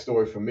a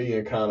backstory for me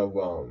and kind of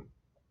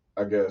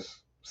I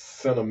guess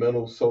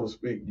sentimental, so to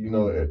speak. You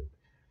know,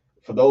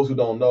 for those who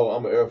don't know,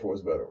 I'm an Air Force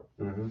veteran.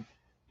 Mm-hmm.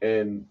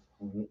 And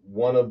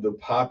one of the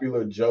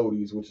popular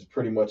jodies, which is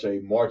pretty much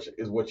a march,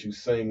 is what you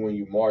sing when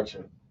you're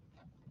marching.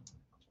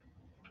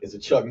 It's a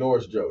Chuck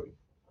Norris jody.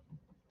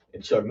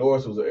 And Chuck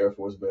Norris was an Air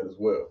Force vet as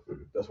well.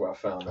 That's where I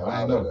found out.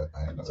 I know that.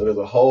 So there's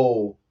a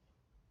whole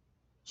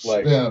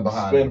spin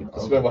behind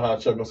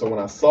Chuck Norris. So when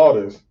I saw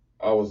this,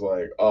 I was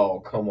like, oh,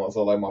 come on.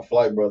 So like my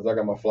flight brothers, I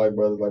got my flight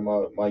brothers, like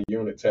my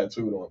unit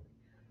tattooed on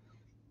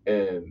me.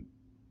 And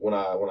when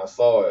I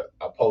saw it,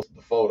 I posted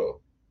the photo.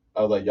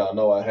 I was like, y'all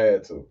know I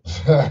had to.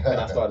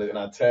 And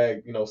I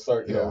tagged,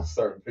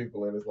 certain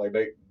people, and it's like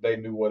they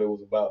knew what it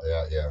was about.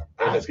 Yeah.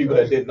 And the people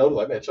that didn't know,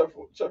 like, man, Chuck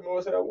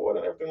Norris had water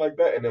and everything like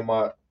that. And then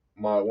my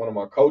one of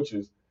my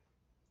coaches,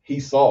 he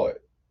saw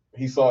it.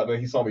 He saw it, and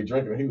he saw me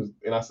drinking.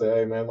 And I said,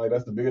 hey man, like,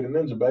 that's the Bearded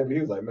Ninja, baby.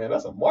 He was like, man,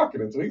 that's a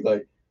marketing tool. He's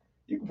like,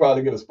 you can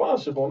probably get a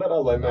sponsorship on that. I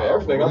was like, man,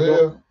 everything I'm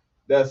doing,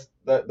 that's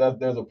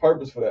there's a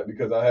purpose for that,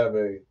 because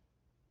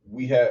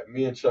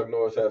me and Chuck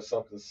Norris have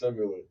something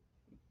similar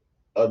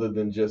other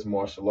than just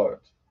martial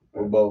arts.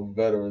 We're both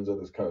veterans of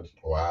this country.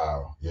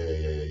 Wow.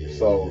 Yeah.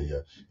 So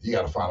you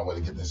got to find a way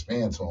to get this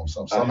spin to him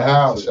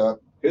somehow, Chuck.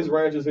 His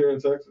ranch is here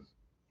in Texas.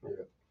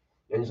 Yeah.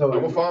 And so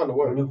I'm gonna find a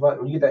way.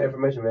 When you get that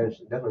information, man,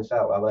 definitely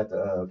shout. I'd like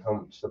to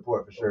come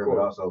support for sure, but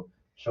also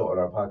show it on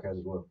our podcast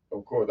as well.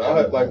 Of course. I'll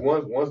have, like,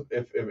 once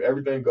if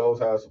everything goes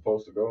how it's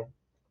supposed to go,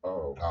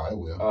 it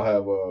will. I'll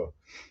have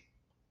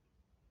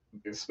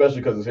especially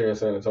because it's here in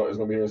San Antonio. It's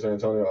gonna be here in San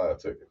Antonio. I'll have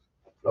tickets.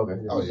 Okay.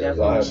 Oh yeah.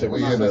 I'll have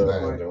tickets. We in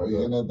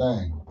that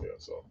thing. Yeah.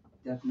 So,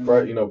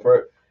 definitely.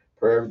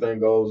 Pray everything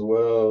goes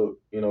well.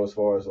 As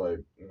far as like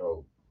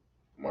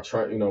my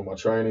training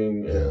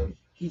and.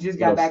 He just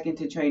got back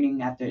into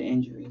training after the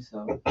injury,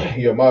 so.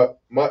 Yeah, my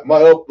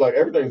like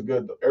everything's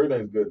good.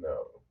 Everything's good now.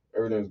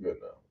 Everything's good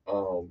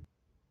now.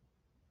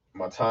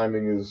 My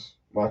timing is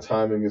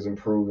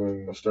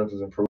improving. My strength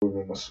is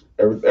improving.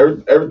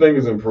 Everything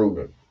is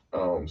improving.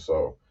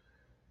 So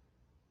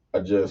I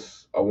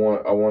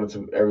want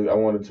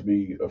it to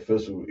be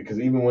official,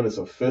 because even when it's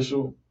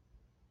official,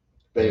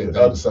 things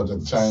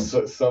subject to change.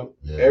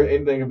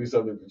 Anything can be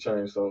subject to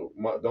change. So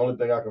the only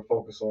thing I can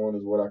focus on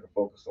is what I can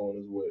focus on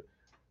is with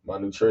my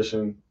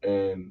nutrition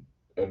and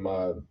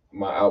my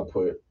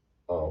output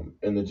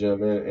in the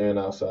gym and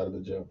outside of the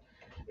gym.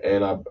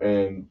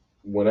 And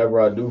whenever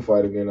I do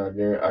fight again,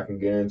 I can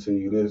guarantee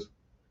you this: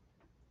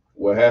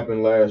 what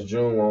happened last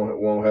June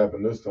won't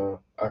happen this time.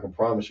 I can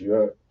promise you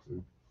that.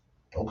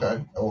 Okay.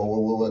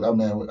 I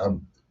mean,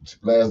 I'm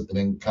last and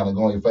then kind of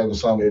going in favor of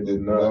something. It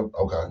did not.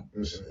 Okay.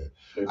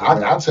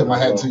 I tip my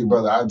hat to you,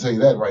 brother. I tell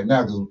you that right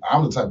now, because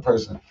I'm the type of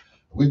person.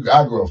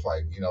 I grew up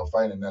fighting,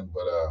 fighting nothing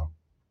but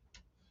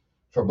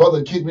for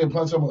brother to kick me and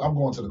punch him, I'm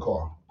going to the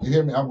car. You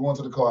hear me? I'm going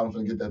to the car. I'm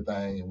gonna get that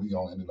thing, and we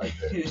gonna end it like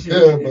that.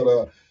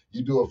 But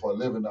you do it for a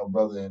living, though,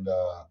 brother, and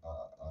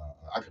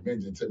I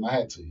commend you and tip my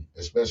hat to you,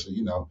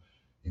 especially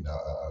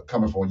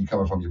coming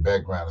from your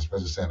background,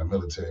 especially saying the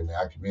military, man.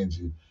 I commend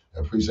you. I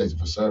appreciate you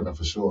for serving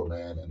for sure,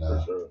 man. And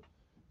for sure.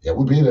 Yeah,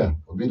 we'll be there.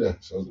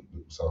 So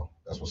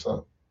that's what's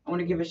up. I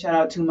want to give a shout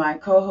out to my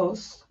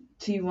co-host,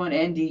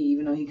 T1ND,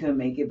 even though he couldn't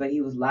make it, but he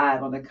was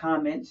live on the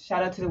comments.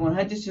 Shout out to the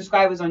 100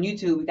 subscribers on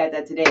YouTube. We got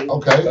that today.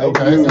 Okay. Thank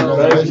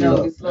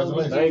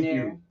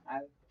you.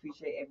 I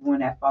appreciate everyone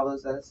that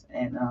follows us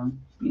and,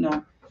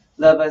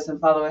 love us and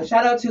follow us.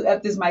 Shout out to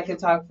F This Mike Can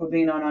Talk for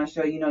being on our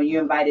show. You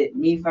invited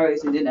me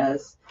first and then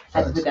us. I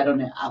had to put that on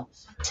there.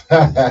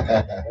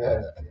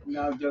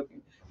 No, I'm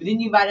joking. But then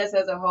you invite us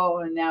as a whole,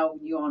 and now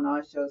you're on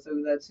our show, so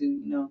we love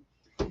to,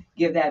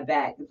 give that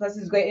back. And plus,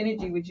 it's great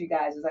energy with you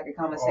guys. It's like a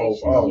conversation,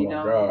 God. It's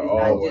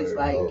not just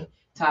like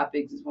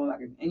topics. It's more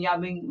like and y'all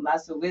bring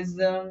lots of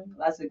wisdom,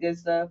 lots of good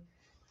stuff.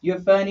 You're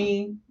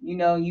funny,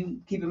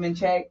 you keep them in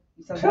check.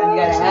 Sometimes you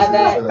gotta have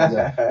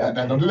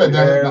that. Don't do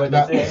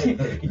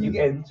that. You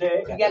get in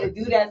check. You gotta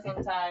do that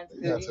sometimes,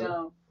 because as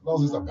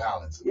long as it's a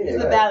balance. Yeah,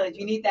 it's a balance.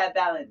 You need that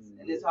balance,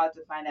 and it's hard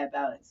to find that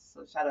balance.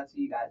 So shout out to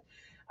you guys.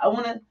 I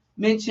want to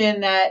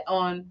mention that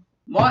on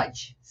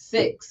March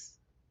 6th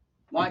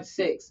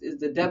is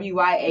the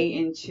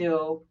WYA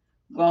Chill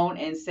Grown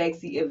and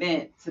Sexy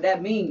event. So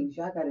that means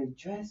y'all gotta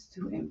dress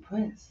to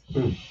impress.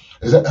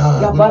 Is that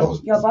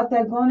y'all bought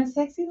that Grown and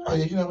Sexy line? Oh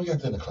yeah, we got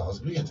that in the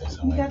closet. We got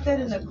that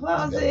in the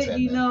closet.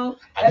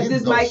 F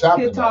This Mike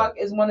Can Talk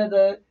is one of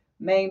the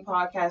main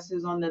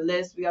podcasters on the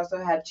list. We also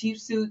have Cheap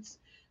Suits,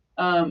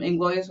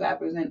 Inglorious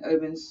Rappers, and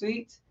Urban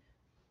Streets.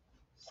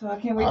 So I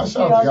can't wait I to see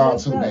shout out to y'all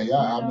dressed too, up, man.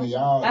 Y'all, I mean,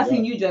 y'all. I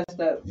seen you dressed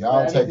up. Y'all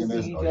I taking didn't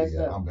this. see you Oh dressed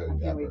yeah, up. I'm very I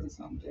can't wait dapper. to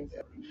see you dressed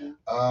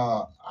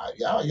up.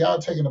 Y'all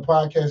taking the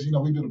podcast. You know,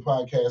 we do the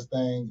podcast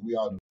thing. We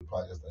all do the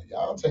podcast thing.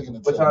 Y'all taking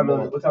it. What time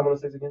on the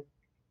 6 again?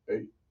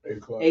 8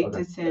 o'clock. 8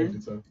 to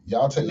 10.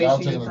 Y'all Make sure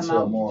taking you it come to a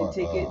out with more your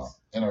tickets.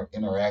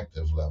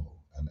 interactive level,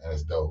 and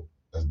that's dope.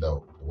 That's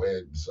dope. The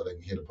way so they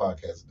can hear the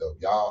podcast is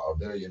dope. Y'all are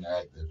very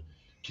interactive.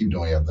 Keep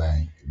doing your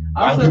thing. A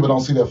lot of people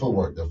don't see their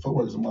footwork. Their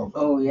footwork is a motherfucker.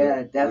 Oh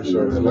yeah, definitely.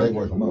 Their leg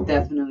work is a motherfucker.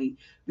 Definitely.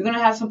 We're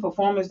gonna have some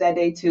performers that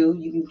day too.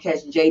 You can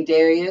catch Jay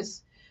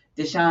Darius,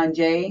 Deshaun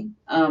J,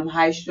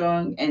 High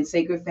Strung, and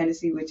Sacred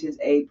Fantasy, which is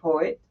a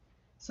poet.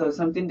 So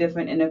something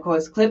different. And of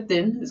course,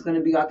 Clifton is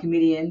gonna be our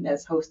comedian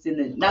that's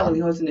hosting not only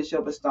hosting the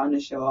show but starting the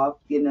show off,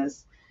 getting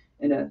us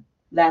in a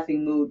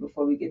laughing mood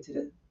before we get to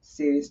the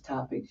serious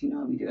topics. You know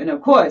how we do. And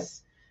of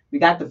course, we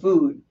got the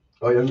food.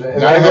 Oh,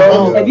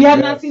 yeah. If you have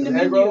not seen the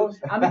menu,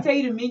 I'm gonna tell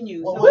you the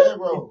menu. What egg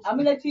rolls? I'm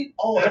gonna let you.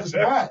 Oh, it's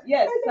right.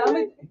 Yes, so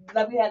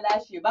like we had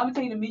last year. But I'm gonna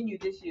tell you the menu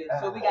this year.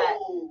 So we got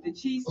the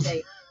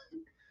cheesesteak,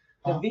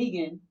 the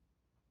vegan.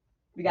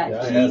 We got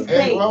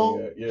cheesesteak,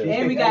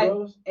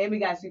 and we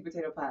got sweet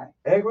potato pie.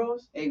 Egg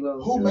rolls? Egg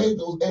rolls. Who made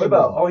those egg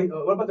rolls?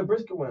 What about the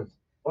brisket ones?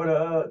 Or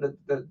the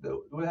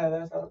what had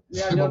last time?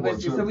 Yeah, no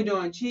brisket. So we're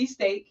doing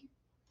cheesesteak.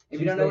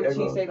 If you don't know what a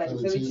cheesesteak, like a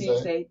Philly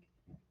cheesesteak.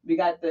 We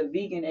got the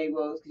vegan egg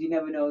rolls because you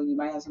never know, you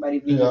might have somebody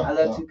vegan. Yeah, I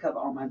love to cover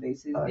all my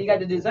bases. You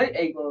got the dessert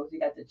egg rolls. You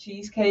got the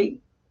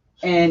cheesecake,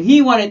 and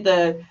he wanted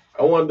the.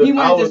 I wanted sweet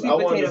to see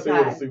potato what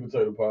pie. the sweet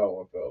potato pie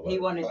one felt like. He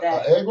wanted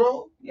that. Egg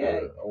roll?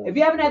 Yeah. If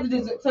you haven't had the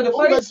dessert, so the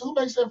who first. Who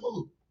makes that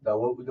food? The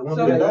one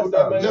So, we had last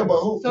time. Yeah, but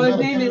who? So his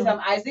name is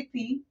Isaac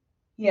P.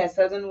 He has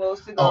Southern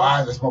Rolls to go.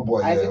 Oh, that's my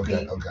boy. Isaac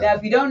Yeah, P. okay. Now,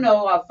 if you don't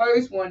know, our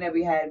first one that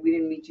we had, we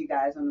didn't meet you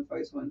guys on the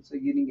first one, so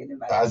you didn't get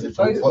invited. Isaac, the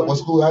first one, what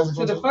school Isaac?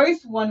 So the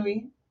first one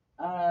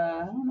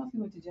I don't know if he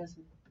went to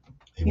Justin.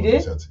 He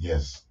did?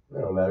 Yes.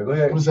 It don't matter. Go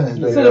ahead. So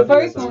the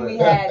first one we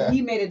had,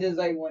 he made a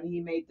dessert one.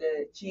 He made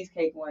the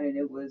cheesecake one, and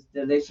it was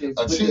delicious.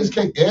 A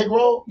cheesecake egg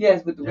roll?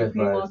 Yes, with the whipped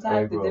cream on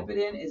top to dip it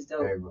in. It's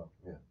dope. Egg roll,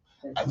 yeah.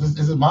 This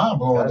is mind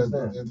blowing.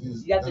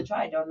 You have to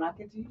try it. Don't knock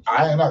it to you.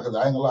 I ain't not, because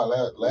I ain't gonna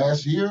lie.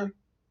 Last year,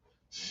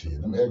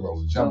 shit, them egg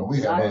rolls was jumping.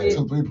 We had like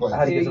 2-3 plates.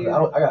 I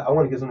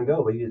want to get something to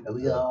go, but you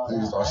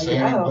start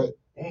sharing.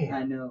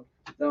 I know.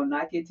 Don't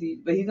knock it to you.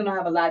 But he's gonna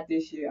have a lot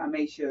this year. I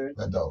made sure.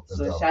 That's dope.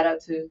 So shout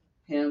out to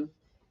him.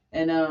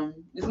 And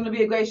it's gonna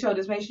be a great show.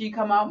 Just make sure you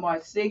come out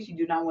March 6th. You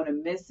do not want to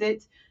miss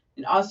it.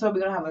 And also we're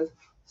gonna have a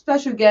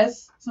special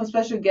guest, some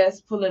special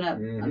guests pulling up.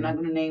 Mm-hmm. I'm not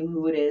gonna name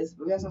who it is,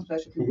 but we have some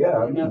special people.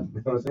 Yeah, you know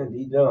what I'm saying?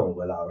 D Jones.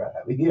 Well, all right,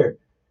 we here.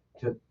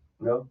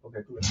 No,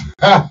 okay, cool.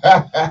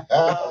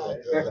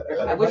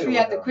 I wish we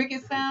had the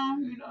cricket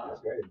sound. You know, that's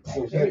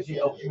great. She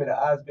made her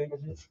eyes big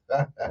and shit.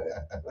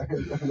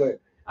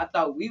 I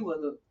thought we were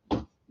the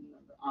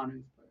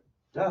honors.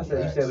 No, I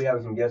said you said we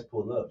having some guests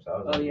pull up. So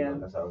I was yeah.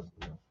 That's how I was.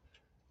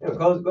 Yeah,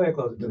 go ahead,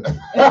 close it. The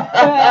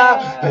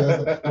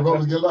room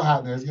is getting a little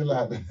hot there. It's getting a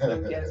little hot there.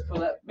 Some guests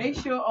pull up. Make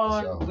sure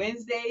on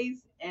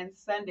Wednesdays and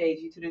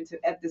Sundays you tune into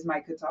F This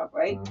Mic Could Talk,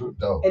 right?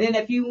 Mm-hmm. And then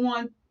if you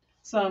want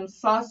some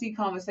saucy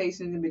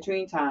conversations in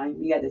between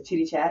time, you got the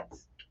chitty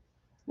chats.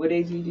 What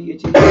days do you do your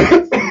chitty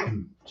chats?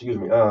 Excuse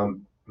me.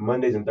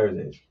 Mondays and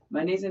Thursdays.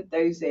 Mondays and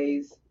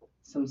Thursdays,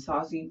 some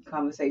saucy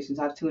conversations.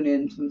 I tune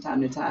in from time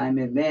to time,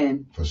 and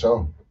man, for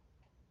sure.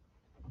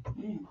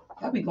 Man,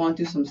 I'll be going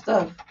through some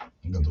stuff.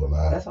 You go through a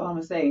lot. That's all I'm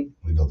gonna say.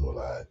 We go through a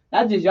lot.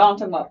 Not just y'all. I'm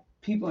talking about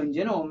people in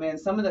general, man.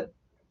 Some of the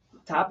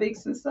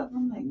topics and stuff.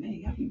 I'm like, man,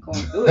 y'all be going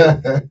through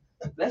it.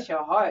 Bless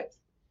your hearts.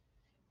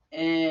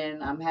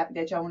 And I'm happy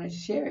that y'all want to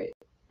share it.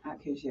 I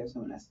can share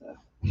some of that stuff.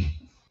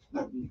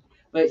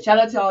 But shout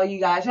out to all you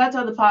guys. Shout out to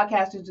all the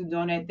podcasters who are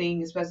doing their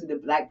thing, especially the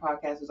Black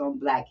podcasters on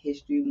Black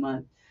History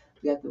Month.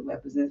 We have to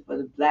represent for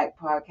the Black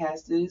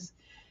podcasters.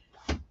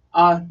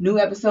 Our new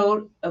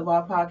episode of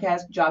our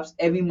podcast drops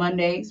every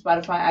Monday.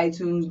 Spotify,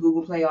 iTunes,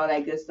 Google Play, all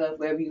that good stuff.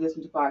 Wherever you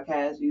listen to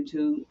podcasts,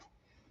 YouTube,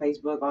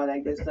 Facebook, all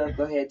that good stuff.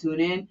 Go ahead, tune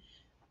in.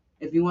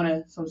 If you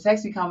want some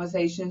sexy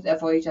conversations,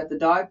 FOH After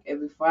Dark,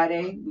 every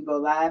Friday. We go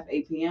live,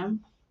 8 p.m.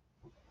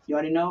 You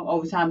already know.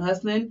 Overtime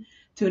Hustling.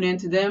 Tune in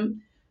to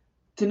them.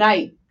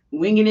 Tonight,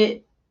 Winging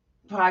It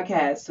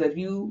podcast. So if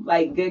you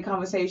like good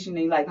conversation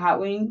and you like hot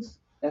wings,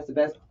 that's the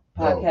best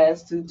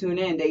podcast to tune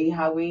in. They eat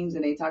hot wings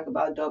and they talk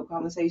about dope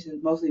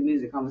conversations, mostly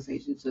music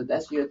conversations. So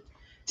that's your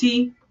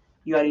tea.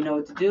 You already know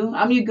what to do.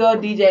 I'm your girl,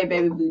 DJ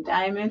Baby Blue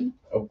Diamond.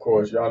 Of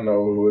course, y'all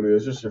know who it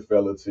is. Just your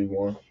fella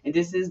T1. And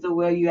this is the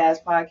Where You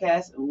Ask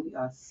podcast, and we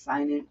are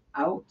signing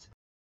out.